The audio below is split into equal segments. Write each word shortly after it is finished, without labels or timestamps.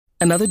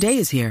Another day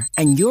is here,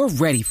 and you're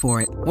ready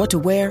for it. What to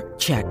wear?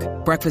 Check.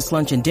 Breakfast,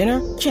 lunch, and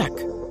dinner? Check.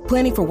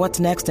 Planning for what's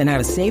next and how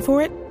to save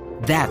for it?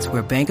 That's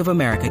where Bank of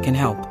America can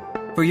help.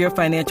 For your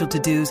financial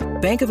to-dos,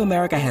 Bank of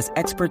America has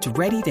experts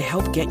ready to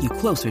help get you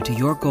closer to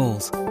your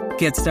goals.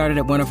 Get started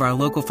at one of our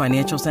local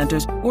financial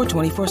centers or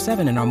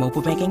 24/7 in our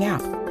mobile banking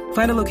app.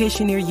 Find a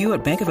location near you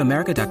at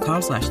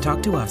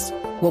bankofamerica.com/talktous.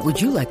 What would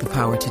you like the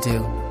power to do?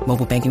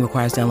 Mobile banking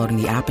requires downloading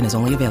the app and is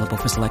only available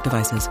for select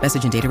devices.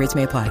 Message and data rates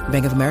may apply.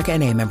 Bank of America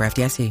N.A., member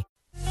FDIC.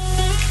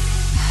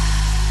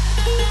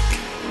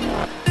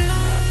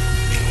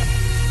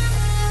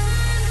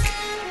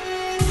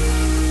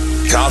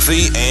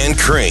 Coffee and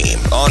Cream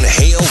on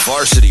Hail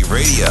Varsity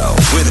Radio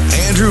with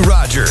Andrew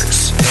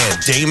Rogers and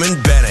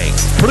Damon Benning.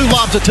 Purdue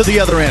lobs it to the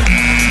other end.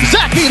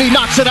 Zach Edey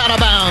knocks it out of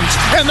bounds.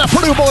 And the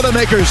Purdue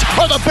Boilermakers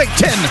are the Big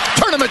Ten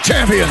tournament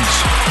champions.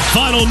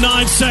 Final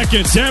 9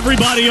 seconds.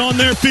 Everybody on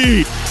their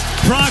feet.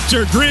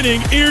 Proctor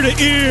grinning ear to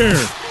ear.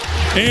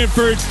 And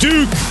for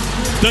Duke,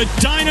 the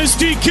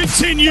dynasty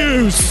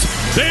continues.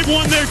 They've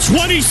won their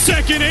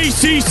 22nd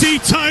ACC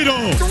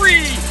title.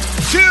 3,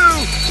 2,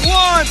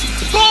 1,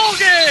 ball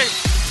game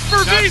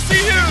for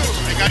VCU.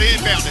 They got to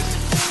inbound it.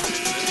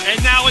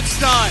 And now it's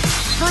done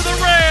for the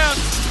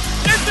Rams.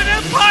 It's an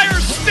Empire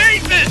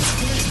statement.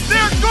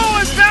 They're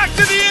going back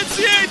to the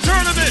NCAA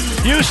tournament.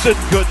 Houston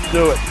couldn't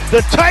do it.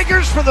 The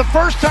Tigers, for the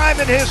first time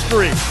in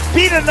history,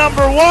 beat a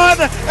number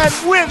 1 and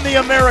win the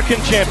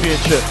American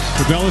Championship.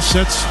 Cabela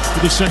sets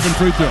for the second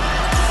free throw.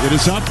 It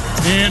is up,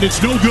 and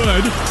it's no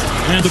good.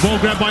 And the ball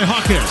grabbed by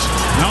Hawkes.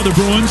 Now the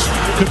Bruins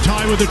could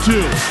tie with a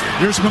 2.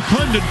 Here's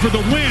McClendon for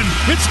the win.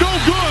 It's no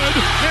good,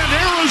 and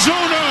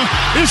Arizona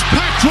is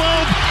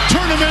Pac-12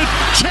 tournament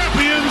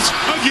champions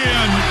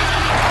again.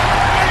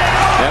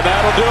 And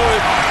that'll do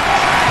it.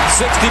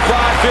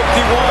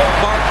 65-51,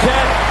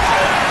 Marquette.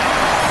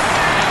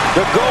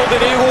 The Golden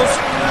Eagles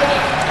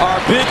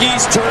are Big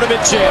East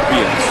tournament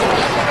champions.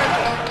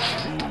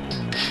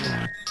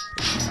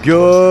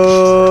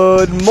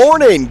 Good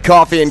morning,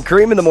 Coffee and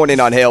Cream in the morning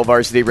on Hail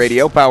Varsity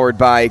Radio, powered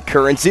by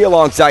Currency,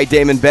 alongside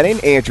Damon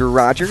Benning, Andrew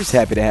Rogers.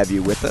 Happy to have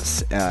you with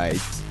us. I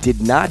did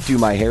not do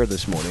my hair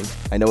this morning.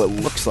 I know it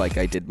looks like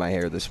I did my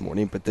hair this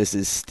morning, but this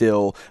is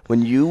still,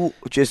 when you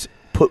just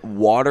put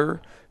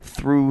water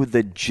through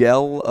the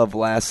gel of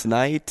last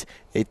night,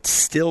 it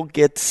still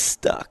gets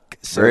stuck.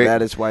 So Great.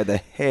 That is why the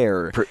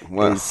hair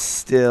is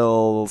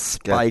still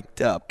spiked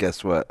up.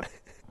 Guess what?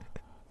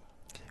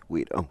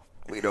 We don't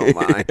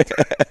mind.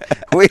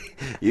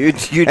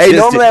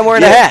 Normally I'm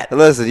wearing a hat.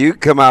 Listen, you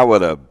come out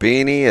with a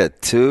beanie, a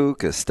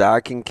toque, a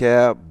stocking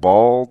cap,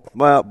 bald.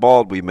 Well,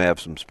 bald, we may have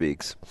some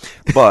speaks.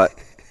 But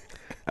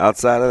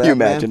outside of that, you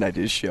imagine I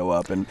just show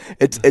up and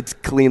it's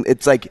clean.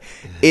 It's like,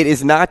 it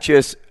is not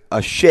just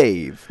a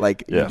shave,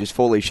 like you just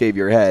fully shave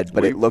your head,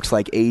 but it looks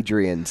like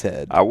Adrian's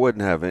head. I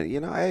wouldn't have it.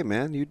 Hey,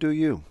 man, you do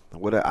you.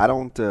 I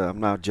don't. I'm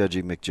not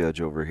Judgy McJudge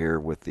over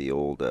here with the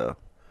old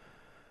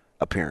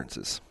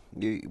appearances.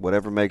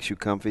 Whatever makes you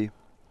comfy,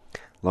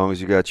 as long as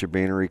you got your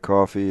Beanery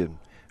coffee and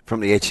from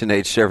the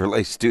H&H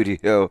Chevrolet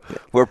studio,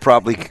 we're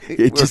probably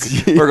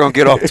we're going to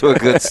get off to a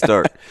good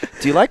start.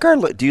 Do you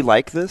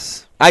like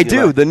this? I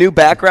do. The new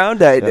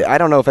background. I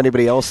don't know if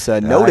anybody else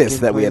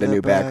noticed that we had a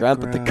new background,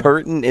 but the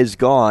curtain is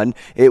gone.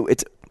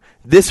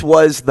 This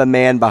was the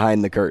man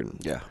behind the curtain.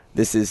 Yeah.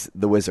 This is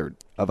the Wizard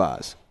of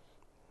Oz.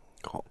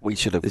 We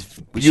should have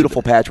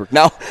beautiful patchwork.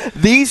 Now,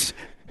 these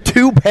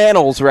two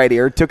panels right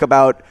here took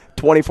about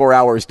 24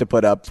 hours to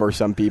put up for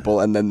some people,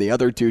 and then the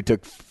other two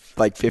took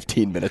like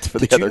 15 minutes for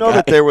the other guy. Did you know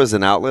that there was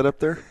an outlet up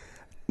there?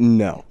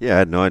 No. Yeah, I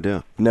had no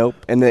idea. Nope.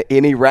 And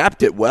he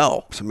wrapped it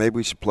well. So maybe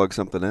we should plug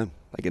something in.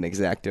 Like an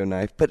X-Acto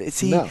knife. But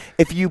see,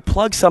 if you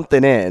plug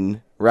something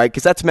in, right,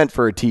 because that's meant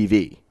for a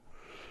TV.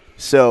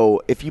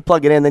 So if you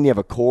plug it in, then you have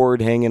a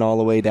cord hanging all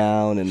the way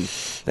down, and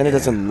then it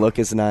doesn't look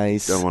as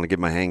nice. Don't want to get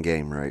my hand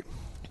game right.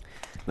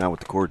 Not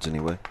with the cords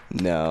anyway.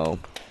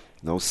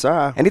 No,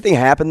 sir. Anything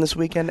happened this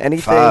weekend?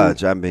 Anything?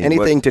 Fudge,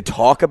 anything to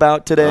talk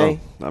about today?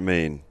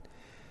 It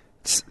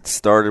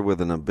started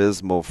with an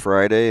abysmal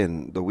Friday,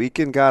 and the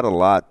weekend got a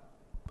lot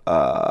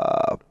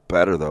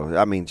better,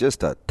 though.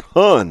 Just a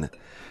ton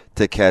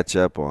to catch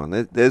up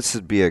on. This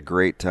would be a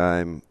great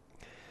time,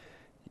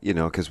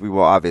 because we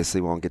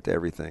won't get to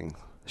everything.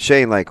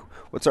 Shane,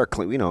 what's our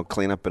clean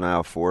up in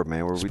aisle 4,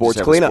 man? Where sports we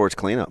just cleanup. Sports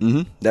cleanup.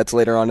 Mm-hmm. That's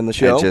later on in the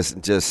show.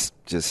 And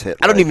just hit.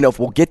 I don't even know if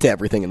we'll get to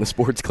everything in the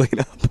sports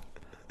cleanup.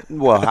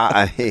 Well,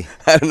 I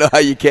don't know how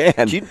you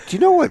can. Do you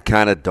know what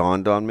kind of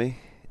dawned on me?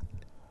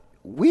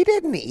 We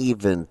didn't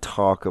even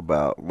talk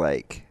about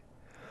and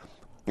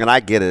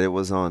I get it. It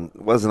wasn't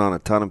on a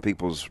ton of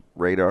people's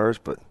radars,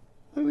 but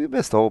we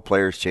missed the whole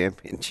Players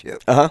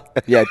Championship.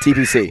 Yeah,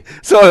 TPC.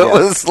 So it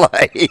was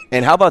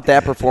And how about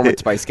that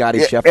performance by Scotty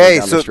Scheffler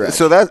down the stretch?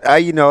 So that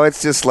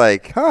it's just I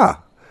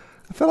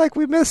feel like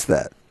we missed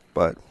that,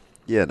 but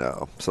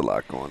it's a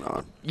lot going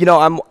on.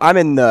 I'm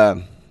in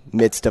the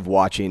midst of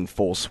watching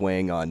Full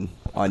Swing on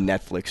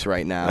Netflix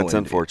right now. That's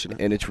unfortunate,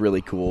 and it's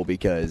really cool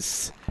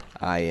because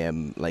I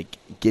am like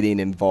getting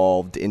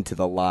involved into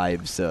the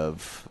lives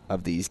of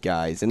these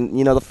guys. And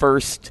you know, the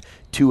first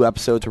 2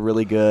 episodes were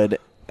really good.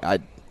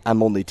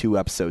 I'm only 2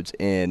 episodes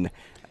in.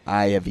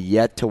 I have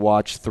yet to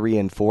watch 3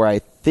 and 4. I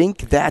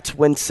think that's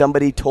when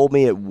somebody told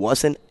me it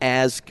wasn't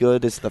as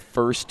good as the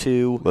first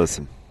 2.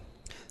 Listen,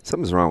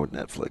 something's wrong with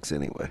Netflix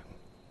anyway.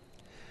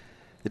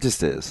 It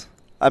just is.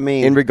 I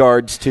mean, in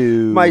regards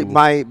to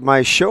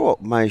my show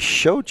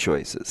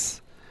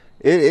choices,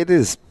 it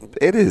is.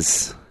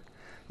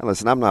 And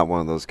listen, I'm not one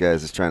of those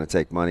guys that's trying to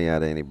take money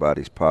out of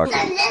anybody's pocket.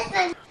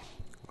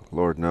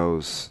 Lord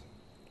knows.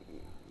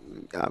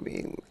 I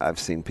mean, I've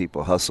seen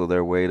people hustle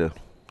their way to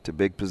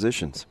big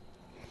positions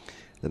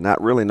and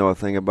not really know a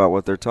thing about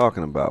what they're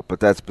talking about, but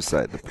that's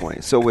beside the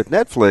point. So with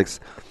Netflix,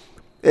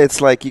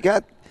 it's like you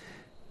got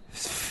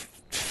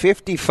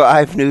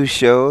 55 new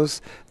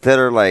shows that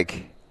are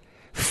like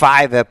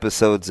 5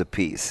 episodes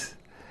apiece.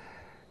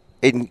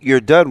 And you're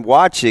done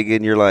watching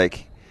and you're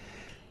like,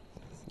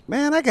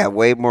 man, I got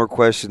way more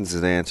questions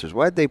than answers.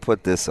 Why'd they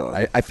put this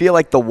on? I feel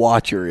like The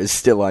Watcher is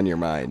still on your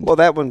mind. Well,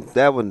 that one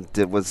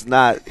did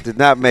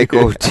not make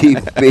OT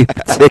me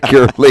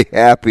particularly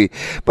happy.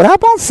 But how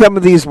about some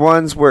of these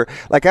ones where,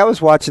 like, I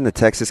was watching the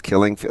Texas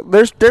Killing Field.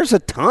 There's a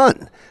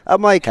ton.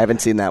 I'm like,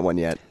 haven't seen that one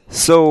yet.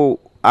 So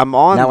I'm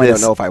on now. This, I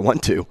don't know if I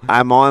want to.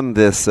 I'm on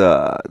this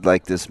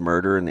like this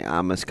murder in the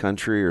Amish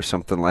country or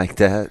something like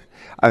that.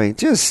 I mean,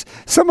 just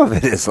some of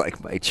it is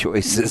like my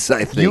choices,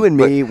 I think. You and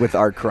me with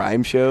our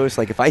crime shows,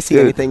 like if I see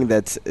anything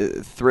that's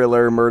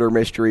thriller, murder,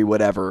 mystery,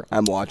 whatever,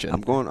 I'm watching.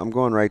 I'm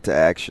going right to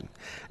action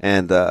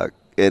and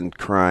in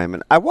crime.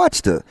 And I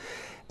watched your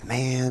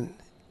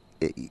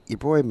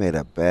boy made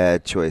a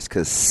bad choice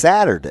because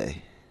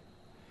Saturday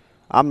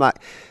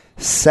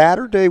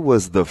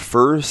was the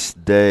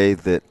first day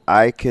that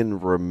I can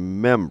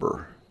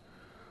remember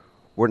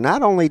where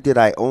not only did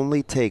I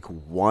only take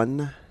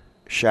 1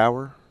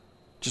 shower,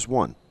 just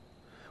 1,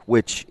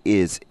 which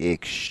is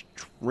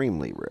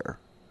extremely rare.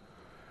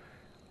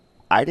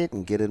 I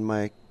didn't get in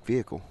my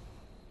vehicle.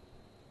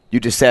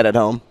 You just sat at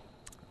home?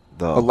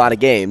 A lot of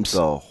games.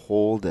 The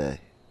whole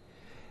day.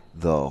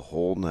 The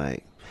whole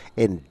night.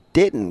 And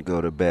didn't go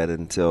to bed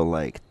until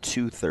like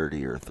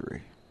 2:30 or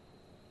 3.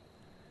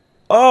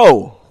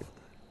 Oh!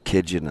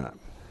 Kid you not.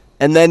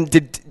 And then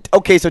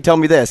so tell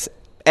me this.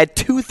 At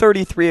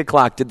 2:30, 3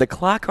 o'clock, did the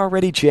clock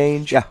already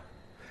change? Yeah.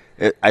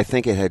 I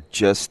think it had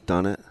just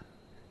done it.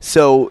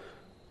 So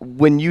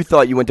when you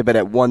thought you went to bed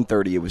at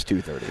 1:30, it was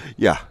 2:30.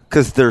 Yeah,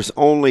 because there's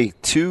only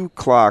 2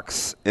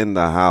 clocks in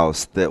the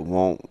house that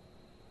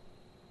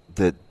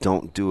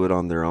don't do it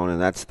on their own,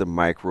 and that's the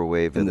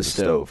microwave and the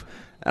stove.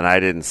 And I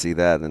didn't see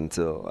that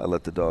until I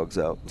let the dogs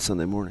out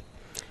Sunday morning.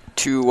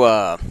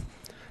 To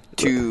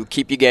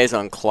keep you guys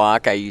on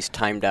clock, I use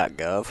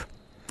time.gov.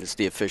 It's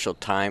the official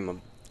time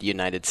of the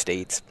United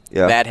States.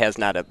 Yeah. That has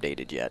not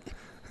updated yet.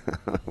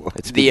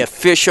 The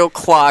official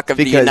clock of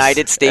the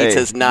United States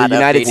has not updated. The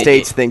United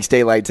States thinks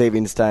daylight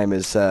savings time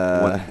is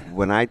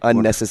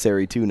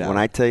unnecessary too now. When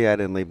I tell you I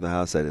didn't leave the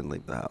house, I didn't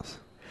leave the house.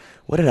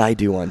 What did I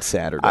do on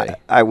Saturday?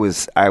 I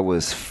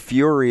was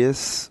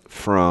furious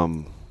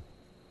from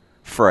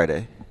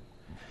Friday,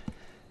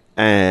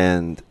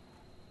 and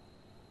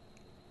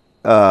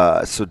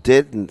so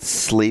didn't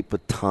sleep a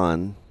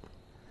ton.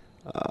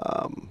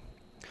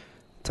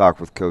 Talked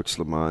with Coach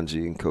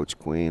Lamanji and Coach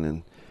Queen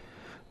and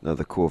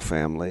another cool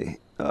family,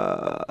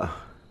 the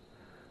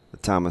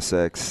Thomas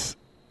X.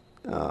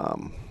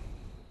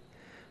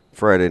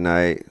 Friday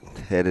night,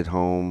 headed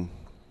home.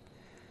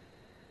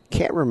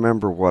 Can't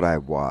remember what I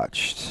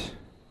watched.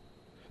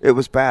 It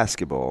was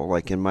basketball,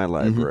 like in my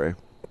library.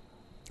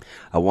 Mm-hmm.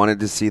 I wanted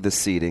to see the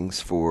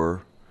seedings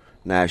for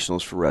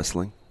Nationals for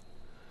wrestling.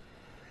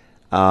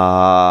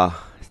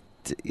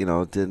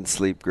 Didn't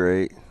sleep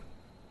great.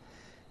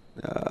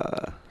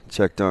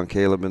 Checked on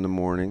Caleb in the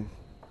morning.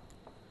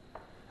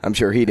 I'm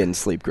sure he didn't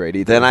sleep great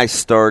either. Then I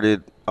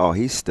started. Oh,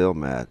 he's still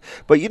mad.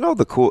 But you know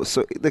the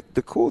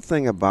cool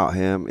thing about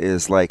him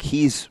is like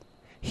he's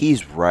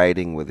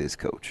riding with his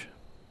coach.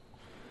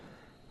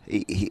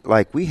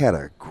 We had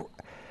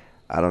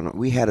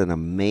an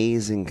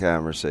amazing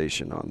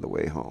conversation on the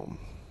way home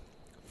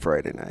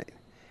Friday night.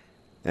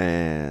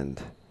 And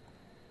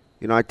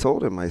I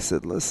told him, I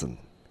said, listen,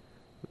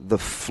 the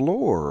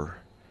floor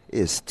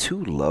is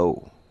too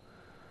low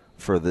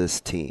for this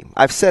team.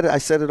 I said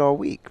it all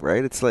week,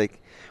 right? It's like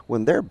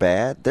when they're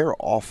bad, they're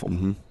awful.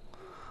 Mm-hmm.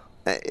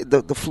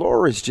 The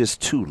floor is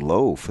just too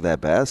low for that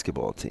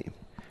basketball team,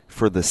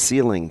 for the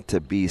ceiling to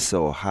be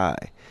so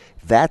high.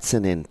 That's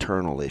an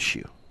internal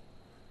issue.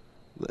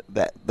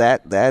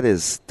 That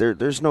is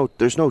there's no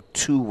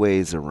 2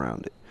 ways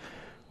around it,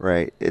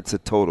 right? It's a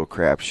total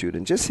crapshoot.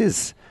 And just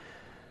his,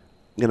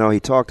 he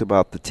talked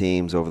about the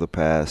teams over the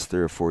past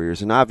 3 or 4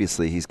 years, and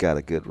obviously he's got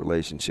a good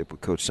relationship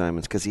with Coach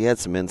Simons because he had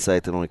some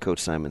insight that only Coach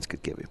Simons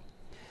could give him,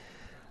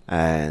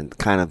 and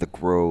kind of the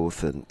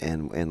growth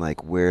and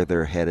like where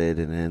they're headed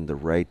and in the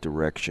right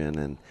direction,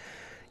 and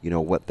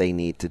what they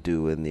need to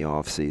do in the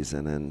off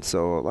season. And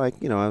so I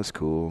was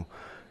cool,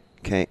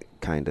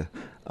 kind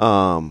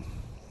of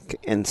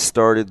and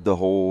started the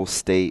whole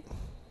state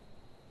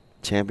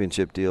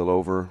championship deal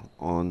over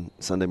on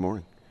Sunday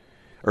morning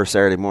or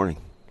Saturday morning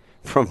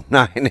from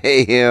 9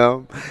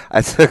 a.m.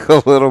 I took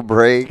a little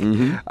break.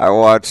 Mm-hmm. I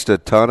watched a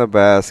ton of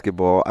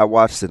basketball. I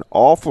watched an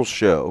awful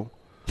show.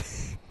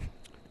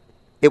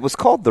 It was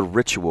called The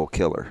Ritual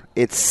Killer.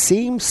 It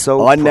seemed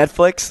so on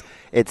Netflix.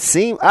 It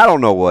seemed, I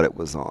don't know what it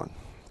was on.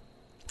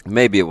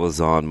 Maybe it was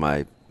on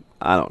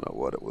I don't know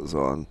what it was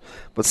on.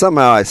 But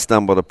somehow I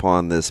stumbled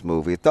upon this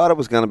movie. Thought it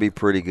was going to be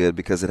pretty good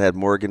because it had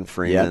Morgan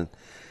Freeman. Yep.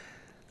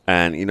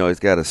 And, he's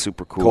got a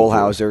super cool Cole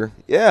Hauser.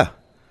 Yeah.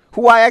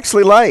 Who I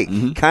actually like.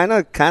 Mm-hmm. Kind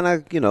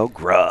of,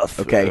 gruff.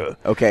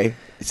 Okay.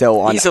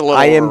 So on He's a little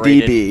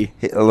IMDb.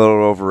 A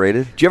little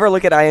overrated. Do you ever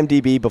look at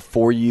IMDb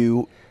before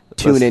you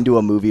tune into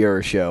a movie or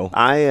a show?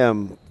 I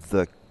am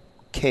the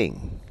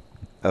king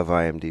of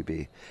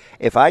IMDb.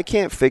 If I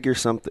can't figure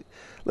something...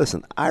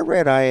 Listen, I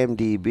read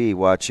IMDb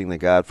watching The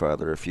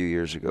Godfather a few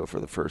years ago for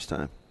the first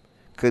time.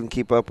 Couldn't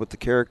keep up with the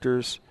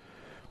characters.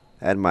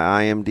 Had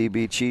my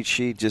IMDb cheat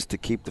sheet just to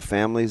keep the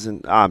families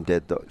in. I'm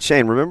dead though.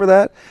 Shane, remember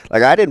that?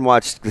 Like I didn't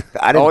watch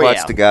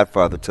The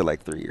Godfather till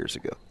like 3 years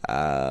ago.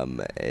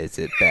 Is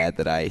it bad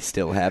that I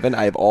still haven't?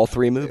 I have all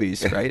 3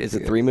 movies, right? Is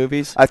it 3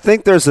 movies? I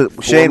think there's a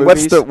 4 Shane.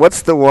 movies?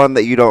 What's the one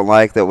that you don't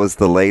like that was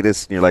the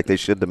latest? And you're like they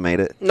should have made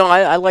it. No,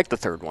 I like the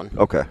third one.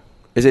 Okay.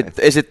 Is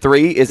it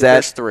 3?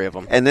 There's 3 of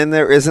them. And then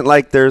isn't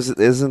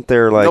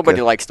there like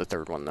Nobody likes the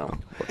third one though.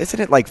 Isn't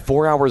it like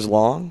 4 hours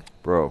long?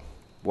 Bro,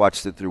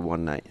 watched it through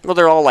one night. Well,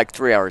 they're all like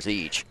 3 hours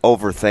each.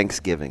 Over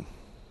Thanksgiving.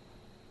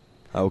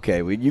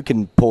 Okay, well, you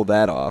can pull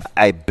that off.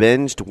 I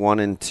binged 1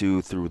 and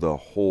 2 through the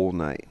whole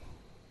night.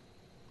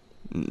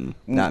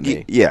 Not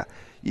me. Yeah.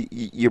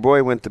 Your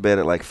boy went to bed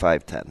at like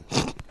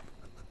 5:10.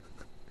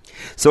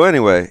 So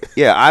anyway,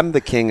 yeah, I'm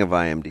the king of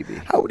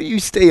IMDb. How do you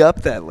stay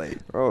up that late?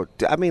 Bro,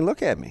 I mean,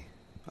 look at me.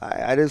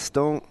 I just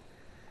don't.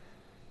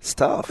 It's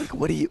tough. Like,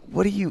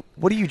 what do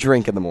you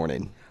drink in the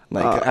morning?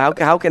 Like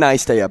how can I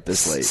stay up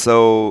this late?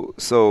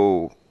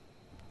 So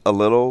a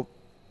little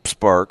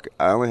Spark.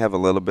 I only have a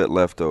little bit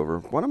left over.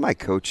 One of my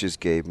coaches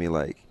gave me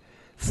like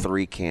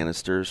 3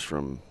 canisters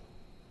from.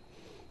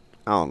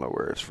 I don't know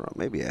where it's from.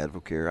 Maybe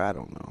Advocare. I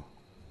don't know.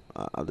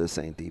 This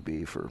ain't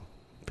DB for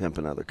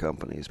pimping other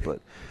companies,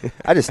 but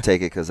I just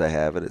take it because I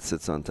have it. It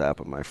sits on top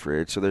of my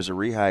fridge. So there's a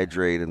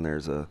Rehydrate and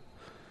there's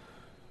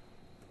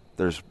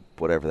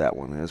whatever that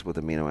one is with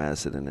amino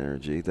acid and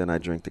energy. Then I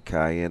drink the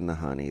cayenne, the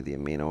honey, the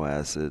amino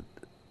acid,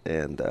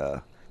 and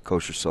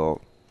kosher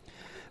salt.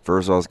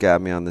 Verzal's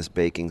got me on this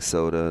baking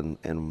soda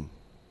and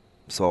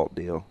salt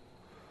deal.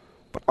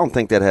 But I don't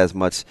think that has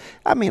much.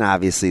 I mean,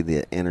 obviously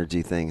the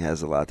energy thing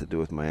has a lot to do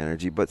with my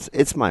energy, but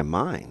it's my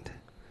mind.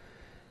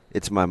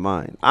 It's my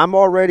mind. I'm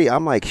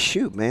like,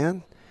 shoot,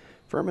 man.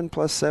 Furman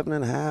plus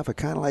 7.5. I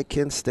kind of like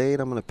Kent State.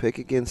 I'm going to pick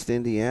against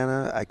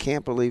Indiana. I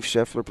can't believe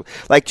Scheffler.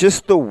 Like,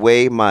 just the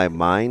way my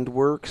mind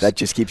works. That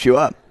just keeps you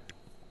up.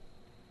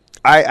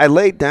 I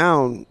laid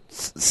down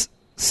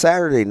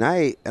Saturday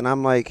night, and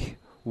I'm like,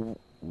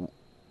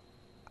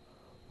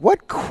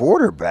 what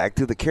quarterback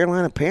do the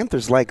Carolina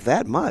Panthers like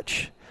that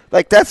much?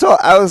 Like, that's all.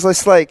 I was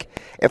just like,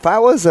 if I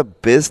was a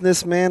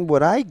businessman,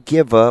 would I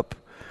give up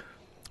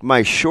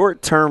my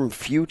short-term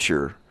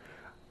future?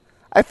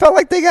 I felt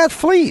like they got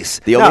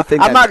fleeced.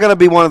 I'm not going to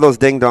be one of those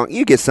ding-dong.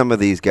 You get some of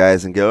these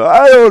guys and go,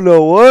 I don't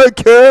know, what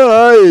can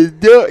I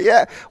do?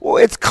 Yeah, well,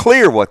 it's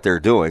clear what they're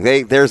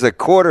doing. There's a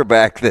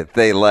quarterback that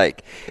they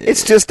like.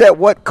 It's just at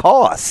what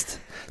cost?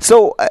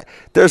 So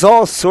there's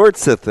all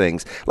sorts of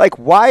things. Like,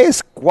 why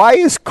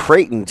is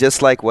Creighton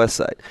just like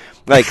Westside?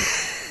 Like,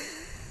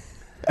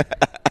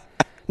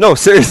 no,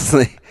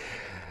 seriously.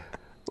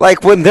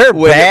 Like, when they're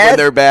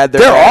bad,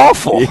 they're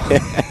awful.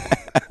 Yeah.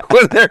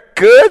 When they're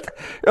good,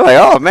 you're like,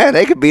 oh, man,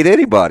 they could beat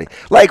anybody.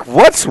 Like,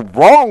 what's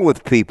wrong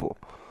with people?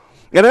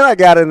 And then I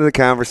got into the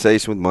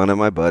conversation with one of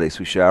my buddies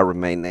who shall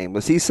remain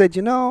nameless. He said,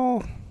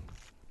 the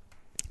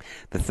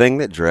thing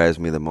that drives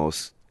me the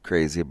most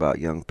crazy about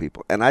young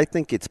people, and I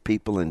think it's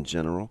people in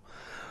general,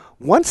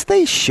 once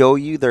they show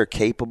you they're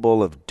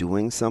capable of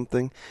doing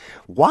something,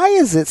 why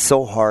is it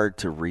so hard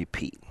to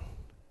repeat?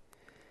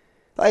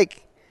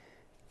 Like,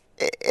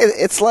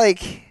 it's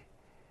like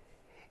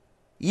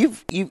you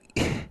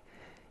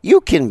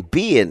can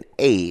be an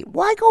 8.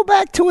 Why go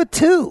back to a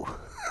 2?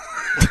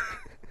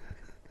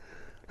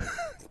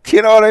 Do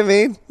you know what I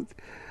mean?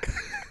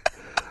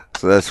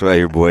 So that's why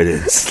your boy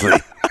didn't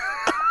sleep.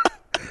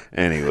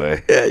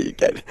 Anyway. Yeah, you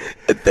get.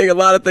 I think a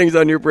lot of things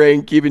on your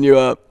brain keeping you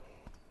up.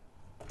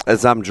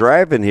 As I'm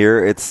driving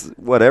here, it's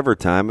whatever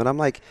time, and I'm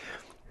like,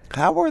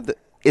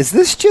 is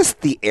this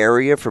just the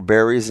area for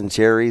berries and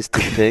cherries to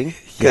ping?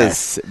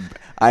 Yes.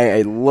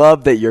 I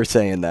love that you're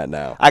saying that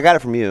now. I got it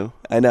from you.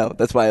 I know.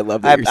 That's why I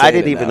love that you're saying it I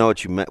didn't even now.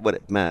 know what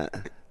it meant.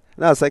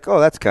 And I was like, oh,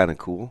 that's kind of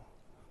cool.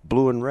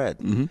 Blue and red.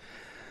 Mm-hmm.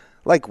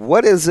 Like,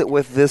 what is it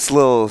with this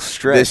little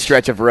stretch? This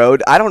stretch of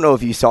road. I don't know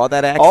if you saw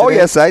that accident. Oh,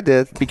 yes, I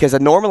did. Because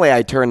normally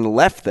I turn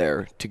left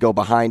there to go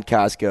behind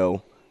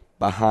Costco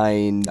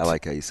behind. I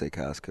like how you say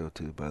Costco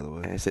too, by the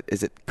way. Is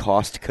it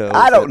Costco?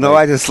 I don't know.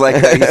 I just like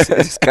how you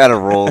just kind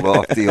of rolled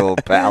off the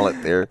old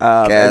palate there.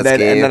 And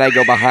then I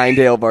go behind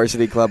Hale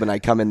Varsity Club and I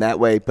come in that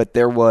way. But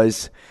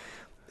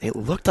it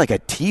looked like a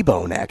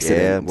T-bone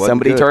accident. Yeah,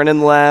 somebody good.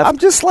 turning left. I'm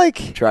just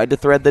like tried to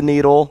thread the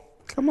needle.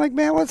 I'm like,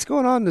 man, what's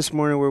going on this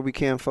morning where we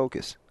can't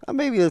focus?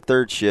 Maybe the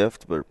third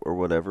shift, or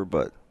whatever,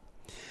 but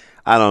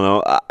I don't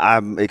know. I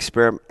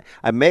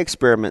may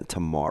experiment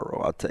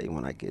tomorrow. I'll tell you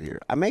when I get here.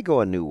 I may go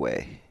a new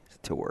way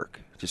to work.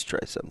 Just try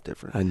something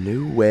different. A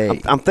new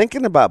way. I'm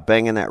thinking about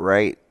banging that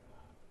right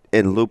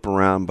and loop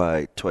around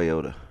by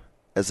Toyota,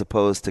 as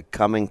opposed to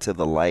coming to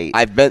the light.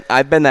 I've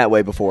been that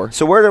way before.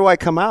 So where do I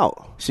come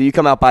out? So you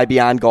come out by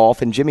Beyond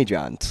Golf and Jimmy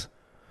John's.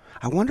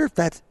 I wonder if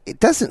it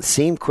doesn't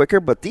seem quicker,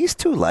 but these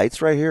two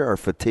lights right here are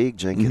fatigue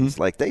Jenkins.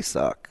 Like, they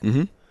suck.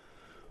 Mm-hmm.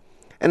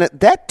 And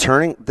that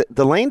turning,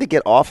 the lane to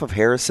get off of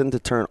Harrison to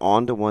turn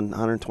on to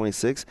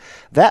 126,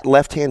 that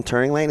left-hand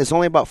turning lane is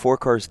only about 4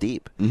 cars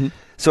deep. Mm-hmm.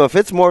 So if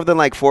it's more than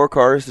like 4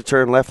 cars to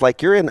turn left,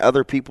 like, you're in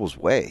other people's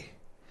way.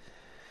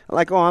 I'm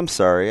like, oh, I'm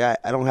sorry. I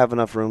don't have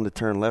enough room to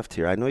turn left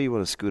here. I know you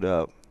want to scoot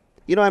up.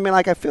 You know what I mean?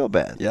 Like, I feel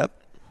bad. Yep.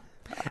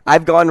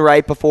 I've gone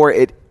right before.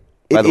 It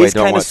By the way, is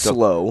kind of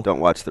slow. Don't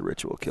watch The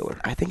Ritual Killer.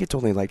 I think it's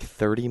only like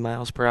 30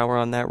 miles per hour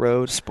on that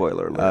road.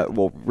 Spoiler alert.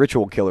 Well,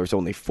 Ritual Killer is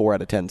only 4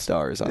 out of 10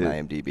 stars on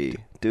IMDb.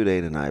 Dude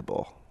ate an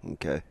eyeball.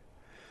 Okay.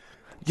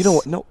 You know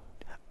what? No.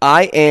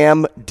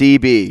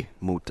 IMDb.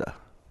 Muta.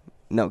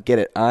 No, get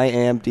it.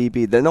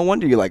 IMDb. Then no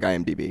wonder you like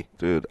IMDb.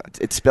 Dude.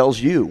 It spells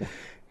you.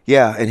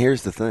 Yeah, and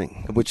here's the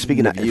thing. Which,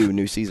 speaking of you,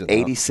 new season.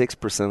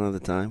 86% of the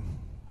time,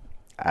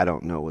 I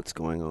don't know what's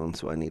going on,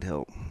 so I need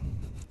help.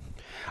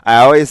 I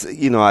always,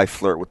 I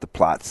flirt with the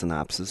plot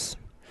synopsis.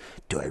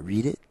 Do I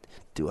read it?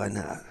 Do I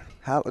not?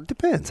 It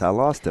depends. How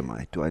lost am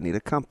I? Do I need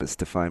a compass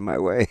to find my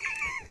way?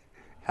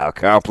 How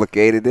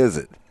complicated is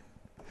it?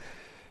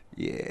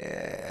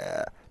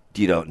 Yeah.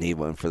 You don't need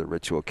one for The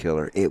Ritual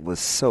Killer. It was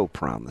so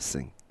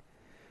promising.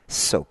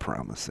 So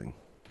promising.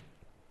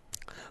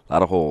 A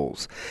lot of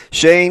holes.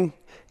 Shane,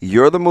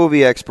 you're the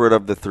movie expert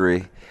of the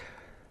three.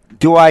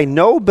 Do I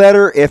know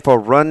better if a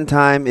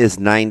runtime is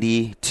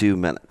 92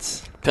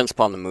 minutes? Depends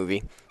upon the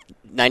movie.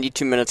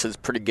 92 minutes is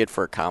pretty good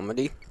for a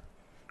comedy.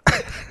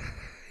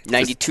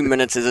 92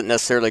 minutes isn't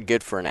necessarily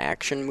good for an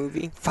action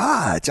movie.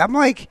 Fudge. I'm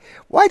like,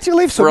 why'd you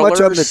leave so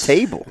much on the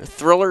table?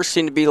 Thrillers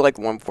seem to be like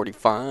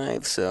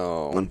 145,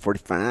 so...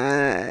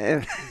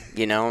 145.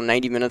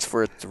 90 minutes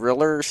for a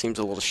thriller seems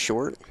a little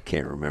short.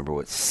 Can't remember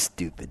what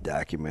stupid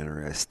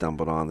documentary I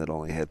stumbled on that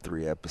only had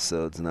 3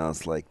 episodes, and I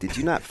was like, did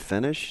you not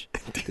finish?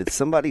 Did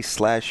somebody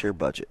slash your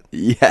budget?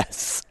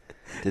 Yes.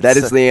 That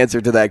is the answer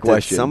to that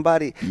question. Did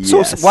somebody?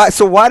 Yes.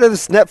 So why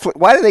does Netflix?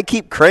 Why do they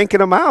keep cranking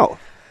them out?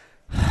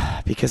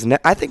 Because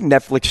I think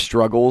Netflix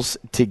struggles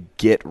to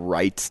get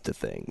rights to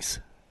things.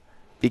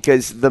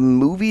 Because the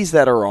movies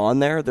that are on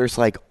there, there's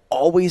like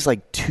always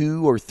like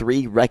 2 or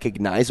 3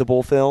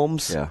 recognizable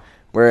films. Yeah.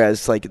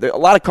 Whereas like there, a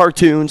lot of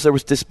cartoons, there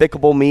was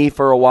Despicable Me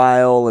for a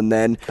while, and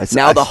then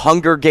The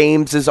Hunger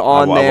Games is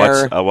on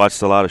there. I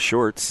watched a lot of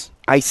shorts.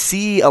 I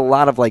see a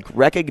lot of like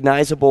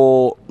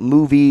recognizable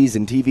movies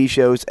and TV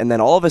shows, and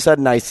then all of a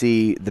sudden I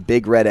see the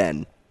big red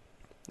N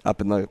up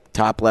in the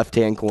top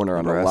left-hand corner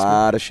on a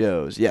lot of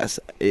shows. Yes,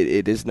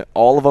 it is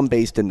all of them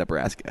based in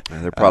Nebraska.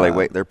 Yeah, they're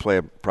probably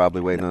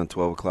probably waiting on a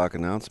 12:00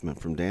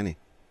 announcement from Danny.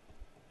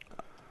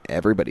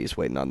 Everybody's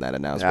waiting on that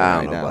announcement I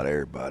right don't know now. About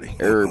everybody.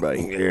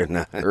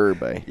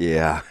 Everybody.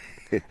 Yeah.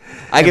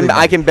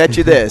 I can bet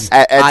you this.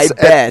 I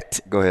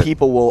bet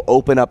people will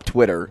open up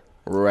Twitter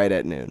right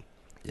at noon.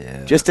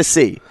 Yeah. Just to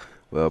see.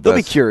 Well, they'll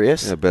be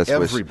curious. Yeah,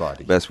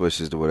 best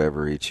wishes to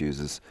whatever he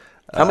chooses.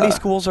 How many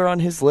schools are on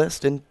his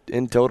list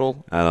in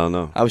total? I don't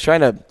know. I was trying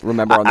to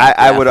remember on that.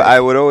 I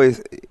would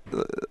always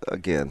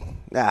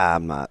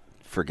I'm not.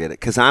 Forget it,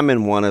 because I'm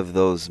in one of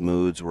those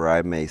moods where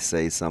I may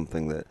say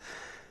something that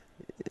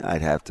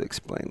I'd have to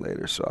explain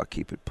later, so I'll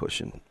keep it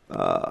pushing.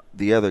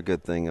 The other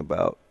good thing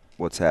about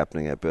what's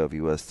happening at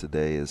Bellevue West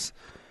today is,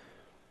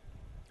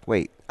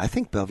 I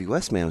think Bellevue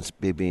West man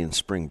may be in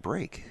spring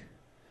break.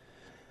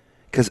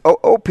 Because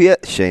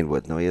OPS, Shane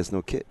would know he has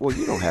no kid. Well,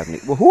 you don't have any.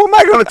 Well, who am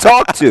I going to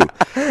talk to?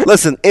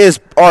 Listen,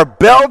 are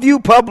Bellevue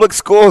Public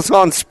Schools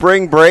on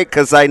spring break?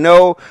 Because I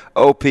know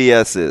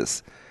OPS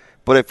is.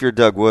 But if you're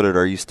Doug Woodard,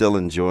 are you still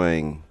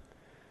enjoying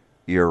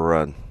your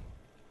run?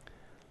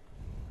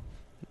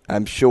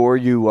 I'm sure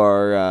you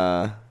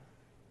are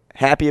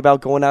happy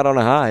about going out on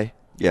a high.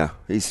 Yeah,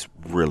 he's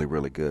really,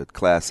 really good.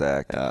 Class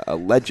act. A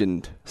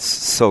legend.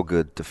 So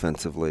good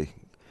defensively.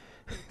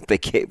 They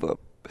gave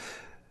up.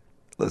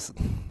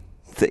 Listen.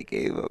 They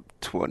gave up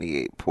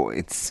 28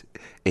 points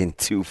in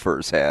 2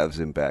 first halves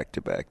in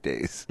back-to-back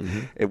days. Mm-hmm.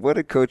 And what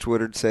did Coach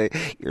Woodard say?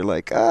 You're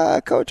like,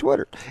 Coach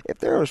Woodard, if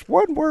there was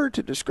one word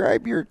to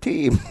describe your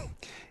team,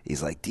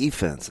 he's like,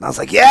 defense. And I was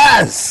like,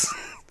 yes!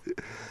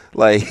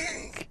 I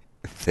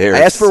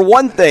asked for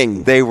one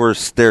thing. They're Coach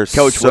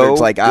so Woodard's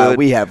like, good.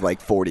 We have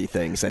like 40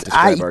 things that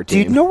describe our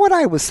team. Do you know what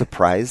I was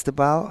surprised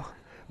about?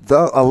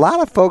 A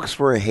lot of folks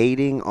were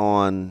hating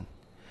on.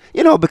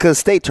 Because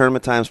state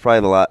tournament time is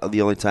probably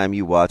the only time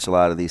you watch a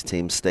lot of these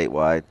teams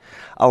statewide.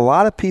 A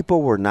lot of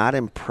people were not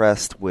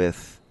impressed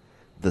with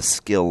the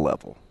skill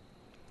level.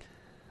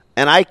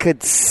 And I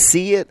could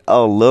see it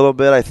a little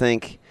bit. I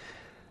think,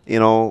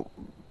 Miller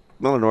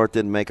North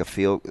didn't make a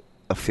field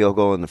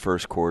goal in the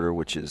first quarter,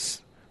 which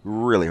is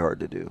really hard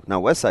to do.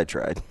 Now, Westside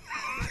tried,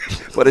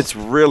 but it's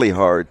really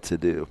hard to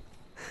do.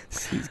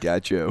 He's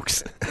got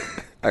jokes.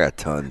 I got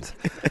tons.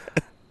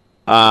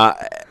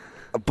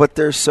 But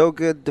they're so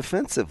good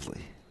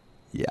defensively.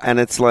 Yeah. And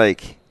it's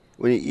like,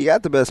 when you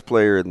got the best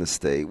player in the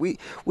state, we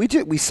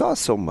saw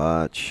so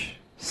much,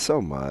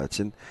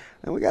 and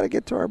we got to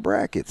get to our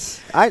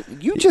brackets.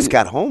 You just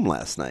got home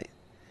last night.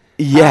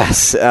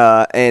 Yes,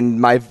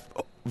 and my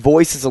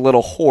voice is a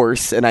little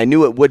hoarse, and I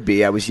knew it would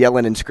be. I was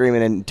yelling and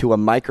screaming into a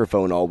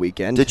microphone all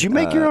weekend. Did you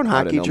make your own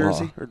hockey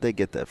jersey, or did they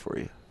get that for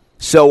you?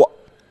 So,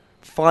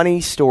 funny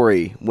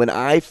story. When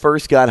I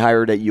first got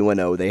hired at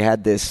UNO, they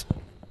had this,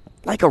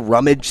 like a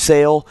rummage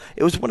sale.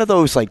 It was one of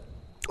those, like,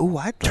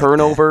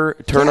 turnover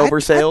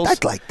sales.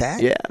 I'd like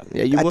that. Yeah,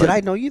 you would. Did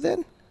I know you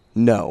then?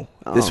 No,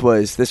 this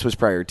was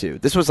prior to.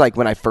 This was like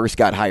when I first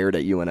got hired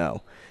at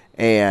UNO,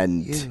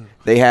 and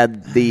they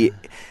had the.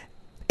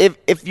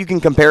 If you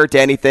can compare it to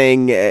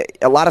anything, a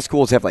lot of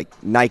schools have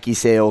like Nike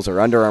sales or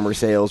Under Armour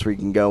sales where you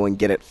can go and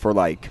get it for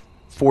like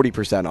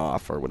 40%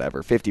 off or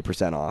whatever,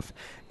 50% off.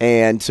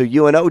 And so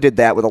UNO did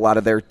that with a lot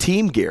of their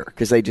team gear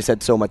because they just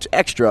had so much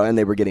extra and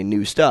they were getting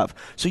new stuff.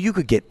 So you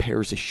could get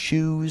pairs of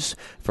shoes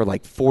for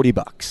like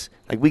 $40.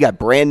 Like we got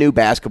brand new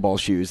basketball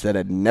shoes that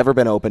had never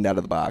been opened out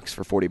of the box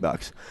for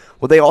 $40.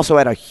 Well, they also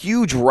had a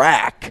huge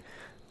rack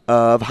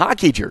of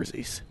hockey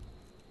jerseys.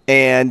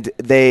 And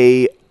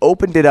they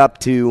opened it up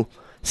to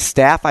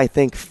staff, I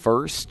think,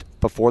 first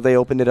before they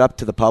opened it up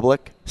to the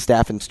public,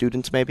 staff and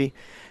students maybe.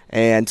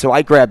 And so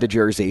I grabbed a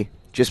jersey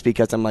just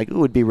because I'm like, ooh,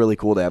 it would be really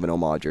cool to have an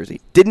Omaha jersey.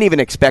 Didn't even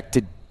expect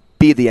to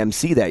be the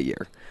MC that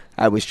year.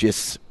 I was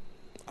just,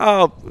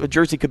 a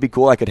jersey could be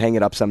cool. I could hang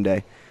it up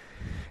someday.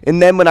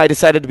 And then when I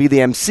decided to be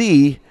the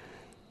MC,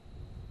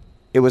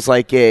 it was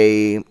like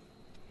a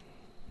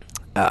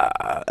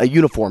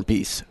uniform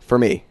piece for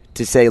me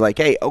to say like,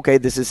 hey, okay,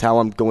 this is how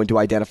I'm going to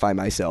identify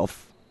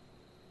myself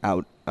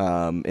out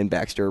in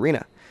Baxter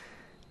Arena.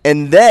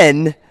 And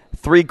then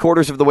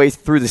 3/4 of the way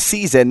through the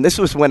season, this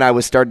was when I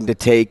was starting to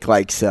take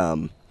like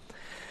some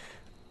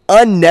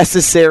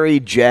unnecessary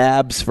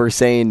jabs for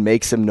saying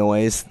make some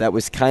noise. That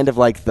was kind of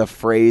like the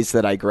phrase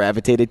that I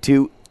gravitated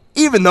to,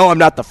 even though I'm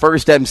not the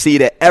first MC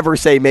to ever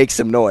say make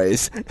some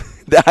noise.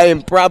 I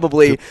am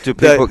probably do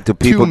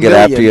people get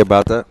after you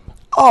about that?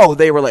 Oh,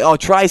 they were like, oh,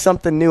 try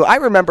something new. I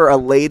remember a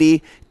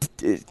lady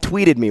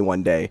tweeted me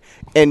one day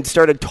and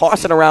started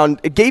tossing around.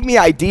 It gave me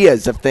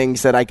ideas of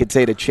things that I could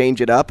say to change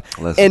it up.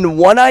 Listen. And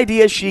one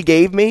idea she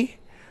gave me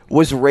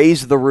was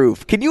raise the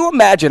roof. Can you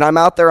imagine? I'm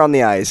out there on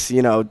the ice,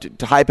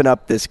 hyping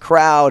up this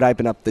crowd,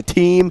 hyping up the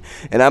team.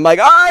 And I'm like,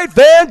 all right,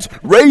 fans,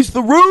 raise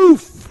the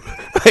roof.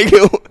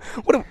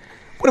 What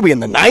are we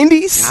in the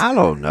 90s? I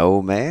don't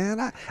know,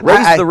 man.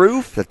 Raise the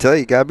roof. I tell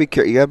you, you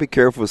gotta be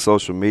careful with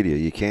social media.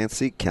 You can't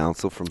seek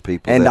counsel from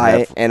people and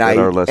that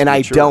are less I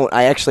mature. don't.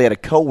 I actually had a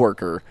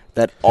coworker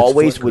that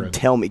always would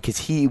tell me because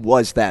he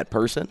was that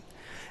person,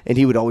 and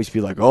he would always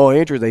be like, "Oh,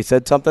 Andrew, they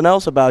said something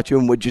else about you,"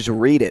 and would just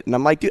read it, and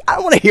I'm like, "Dude, I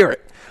don't want to hear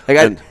it." Like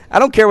I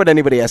don't care what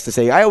anybody has to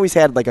say. I always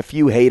had like a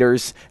few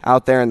haters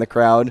out there in the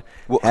crowd.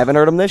 Haven't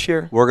heard them this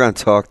year. We're going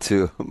to talk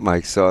to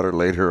Mike Sauter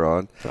later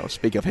on. So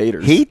speak of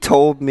haters. He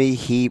told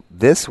me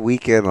this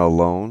weekend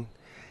alone,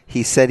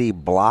 he said he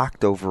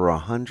blocked over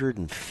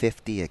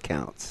 150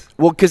 accounts.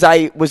 Well, because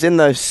I was in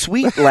the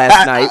suite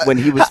last night when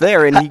he was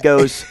there, and he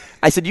goes,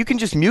 I said, you can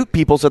just mute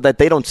people so that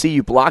they don't see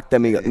you block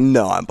them. He goes,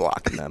 no, I'm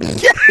blocking them.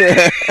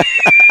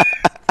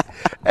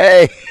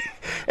 Hey.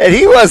 And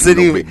he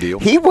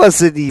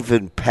wasn't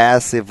even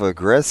passive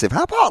aggressive.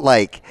 How about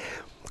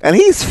and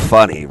he's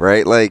funny,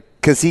 right? Like,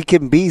 because he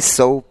can be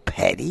so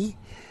petty.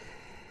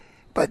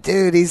 But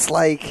dude, he's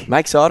like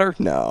Mike Sauter.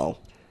 No,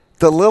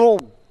 the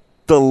little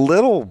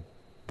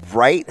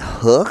right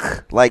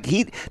hook.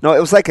 It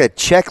was like a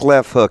check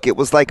left hook. It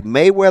was like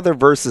Mayweather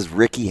versus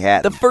Ricky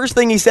Hatton. The first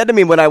thing he said to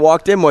me when I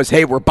walked in was,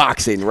 "Hey, we're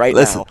boxing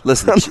now."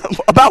 Listen.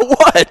 About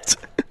what?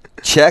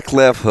 Check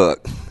left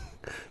hook.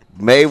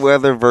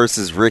 Mayweather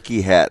versus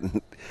Ricky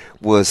Hatton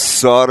was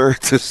Sauter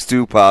to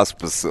Stu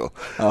Pospisil.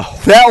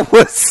 Oh. That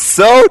was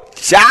so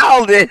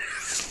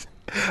childish.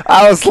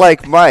 I was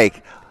like,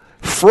 Mike,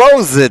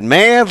 frozen,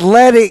 man,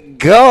 let it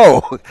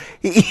go.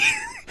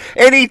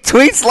 And he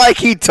tweets like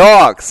he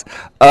talks.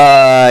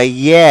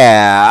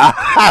 Yeah.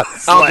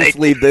 I'll just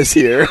leave this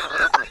here.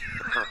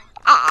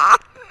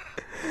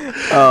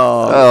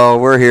 Oh,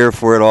 we're here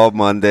for it all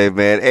Monday,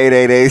 man.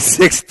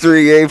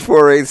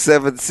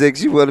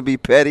 888-638-4876. You want to be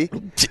petty?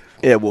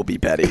 It will be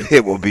petty.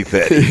 It will be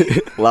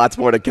petty. Lots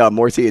more to come.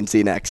 More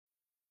CNC next.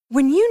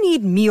 When you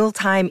need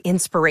mealtime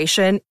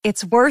inspiration,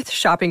 it's worth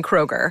shopping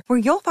Kroger, where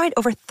you'll find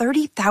over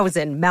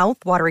 30,000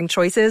 mouth-watering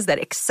choices that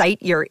excite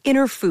your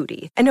inner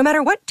foodie. And no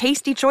matter what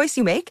tasty choice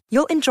you make,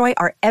 you'll enjoy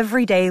our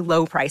everyday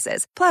low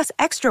prices, plus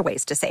extra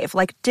ways to save,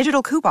 like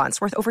digital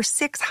coupons worth over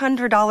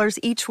 $600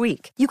 each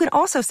week. You can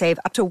also save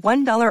up to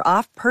 $1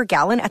 off per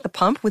gallon at the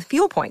pump with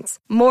fuel points.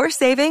 More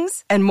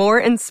savings and more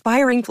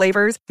inspiring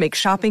flavors make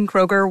shopping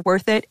Kroger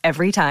worth it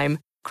every time.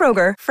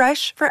 Kroger,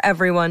 fresh for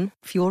everyone.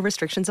 Fuel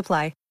restrictions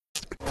apply.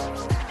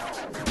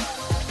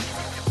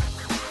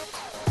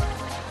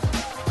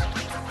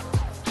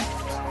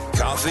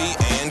 Coffee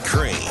and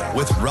Cream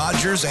with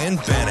Rogers and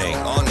Benning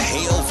on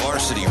Hail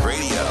Varsity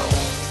Radio.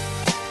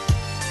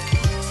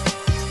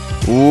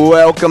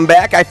 Welcome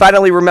back. I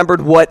finally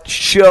remembered what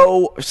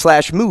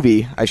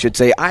show/movie, I should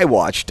say, I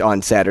watched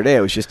on Saturday.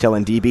 I was just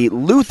telling DB.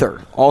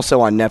 Luther,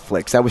 also on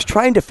Netflix. I was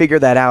trying to figure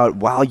that out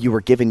while you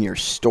were giving your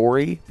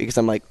story because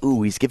I'm like,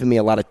 ooh, he's giving me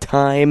a lot of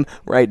time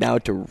right now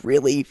to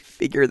really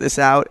figure this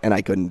out, and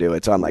I couldn't do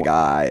it. So I'm like,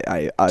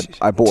 I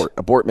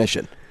abort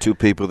mission. Two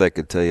people that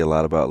could tell you a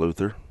lot about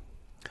Luther.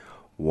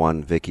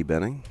 One, Vicki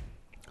Benning,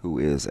 who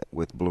is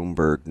with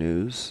Bloomberg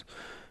News.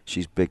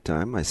 She's big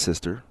time. My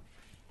sister,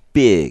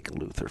 big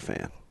Luther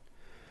fan.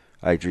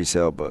 Idris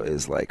Elba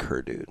is like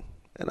her dude.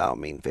 And I don't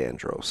mean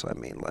Vandross. I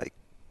mean like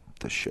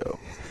the show.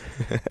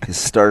 He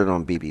started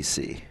on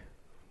BBC.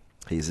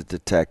 He's a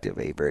detective,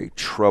 a very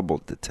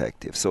troubled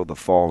detective. So The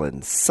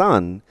Fallen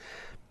Son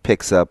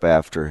picks up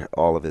after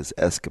all of his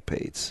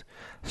escapades.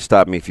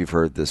 Stop me if you've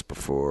heard this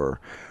before.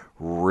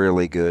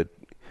 Really good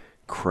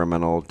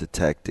criminal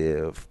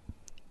detective.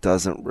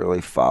 Doesn't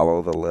really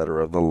follow the letter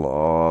of the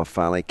law.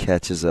 Finally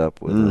catches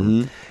up with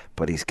him.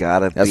 But he's got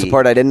to be... That's the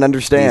part I didn't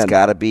understand. He's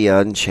got to be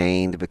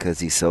unchained because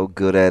he's so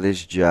good at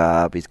his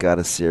job. He's got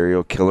a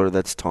serial killer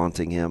that's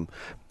taunting him.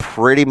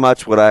 Pretty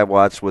much what I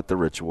watched with The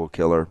Ritual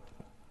Killer.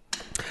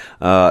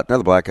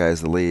 Another black guy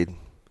is the lead.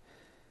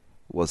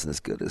 Wasn't as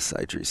good as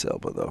Idris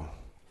Elba, though.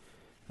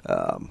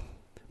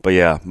 But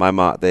yeah, my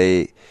mom,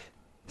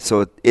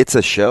 So it's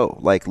a show,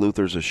 like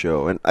Luther's a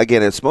show. And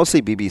again, it's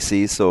mostly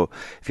BBC, so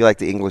if you like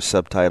the English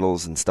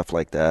subtitles and stuff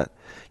like that,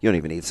 you don't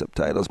even need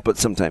subtitles, but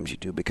sometimes you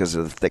do because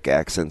of the thick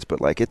accents. But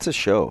like, it's a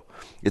show.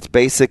 It's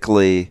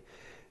basically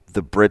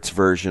the Brits'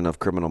 version of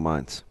Criminal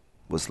Minds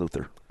was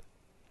Luther.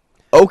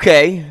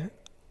 Okay.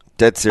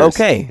 Dead serious.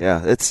 Okay.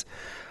 Yeah, it's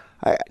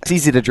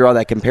easy to draw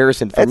that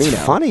comparison for me now.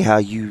 It's funny how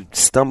you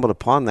stumbled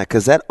upon that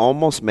because that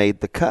almost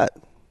made the cut.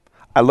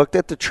 I looked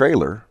at the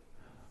trailer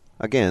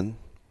again.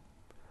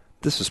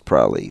 This was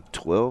probably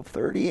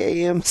 12:30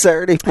 a.m.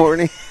 Saturday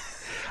morning.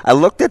 I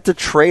looked at the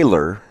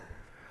trailer,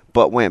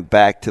 but went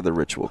back to The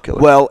Ritual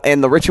Killer. Well,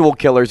 and The Ritual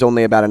Killer is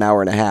only about an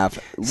hour and a half.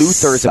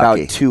 Luther's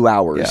about 2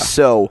 hours. Yeah.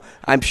 So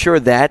I'm sure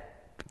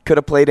that could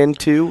have played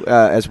into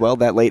as well,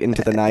 that late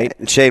into the night.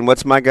 Shane,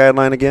 what's my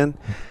guideline again?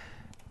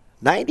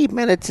 90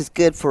 minutes is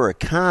good for a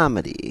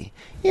comedy.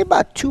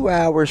 About 2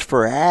 hours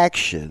for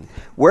action.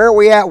 Where are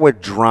we at with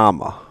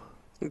drama?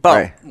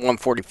 About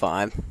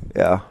 145.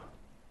 Yeah.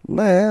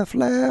 Laugh,